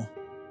Greco,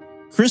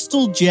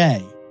 Crystal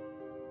J.,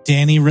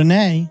 Danny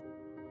Renee,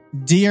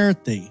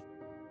 Dierthy,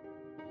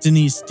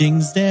 Denise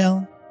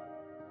Dingsdale,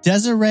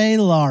 Desiree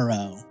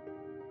Laro,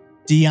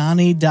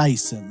 Deani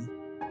Dyson,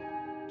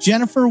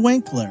 Jennifer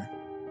Winkler,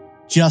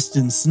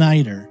 Justin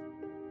Snyder,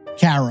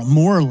 Kara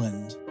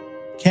Moreland,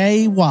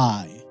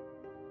 K.Y.,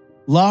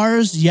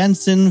 Lars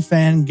Jensen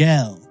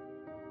Fangel,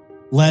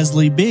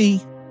 Leslie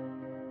B.,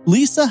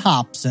 Lisa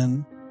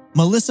Hobson,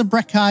 Melissa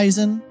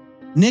Breckheisen,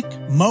 Nick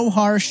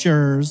Mohar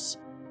Schurz,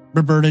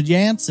 Roberta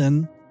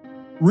Jansen,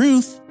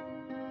 Ruth,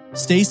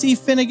 Stacy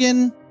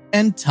Finnegan,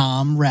 and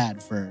Tom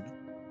Radford.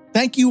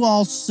 Thank you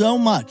all so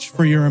much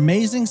for your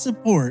amazing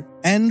support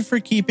and for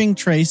keeping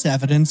Trace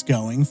Evidence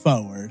going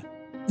forward.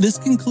 This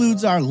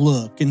concludes our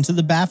look into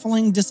the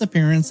baffling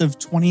disappearance of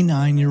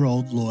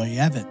 29-year-old Loy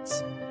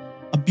Evitts.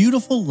 A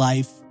beautiful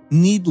life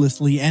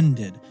needlessly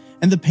ended,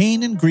 and the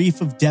pain and grief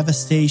of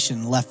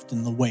devastation left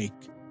in the wake.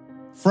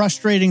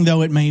 Frustrating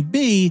though it may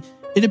be,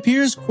 it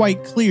appears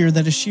quite clear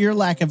that a sheer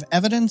lack of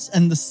evidence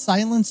and the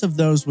silence of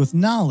those with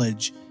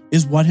knowledge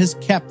is what has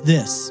kept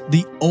this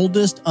the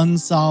oldest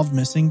unsolved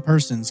missing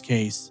persons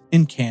case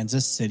in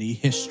Kansas City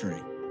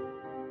history.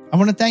 I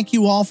want to thank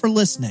you all for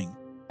listening,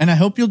 and I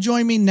hope you'll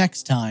join me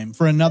next time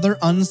for another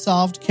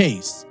unsolved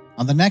case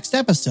on the next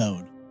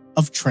episode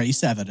of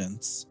Trace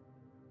Evidence.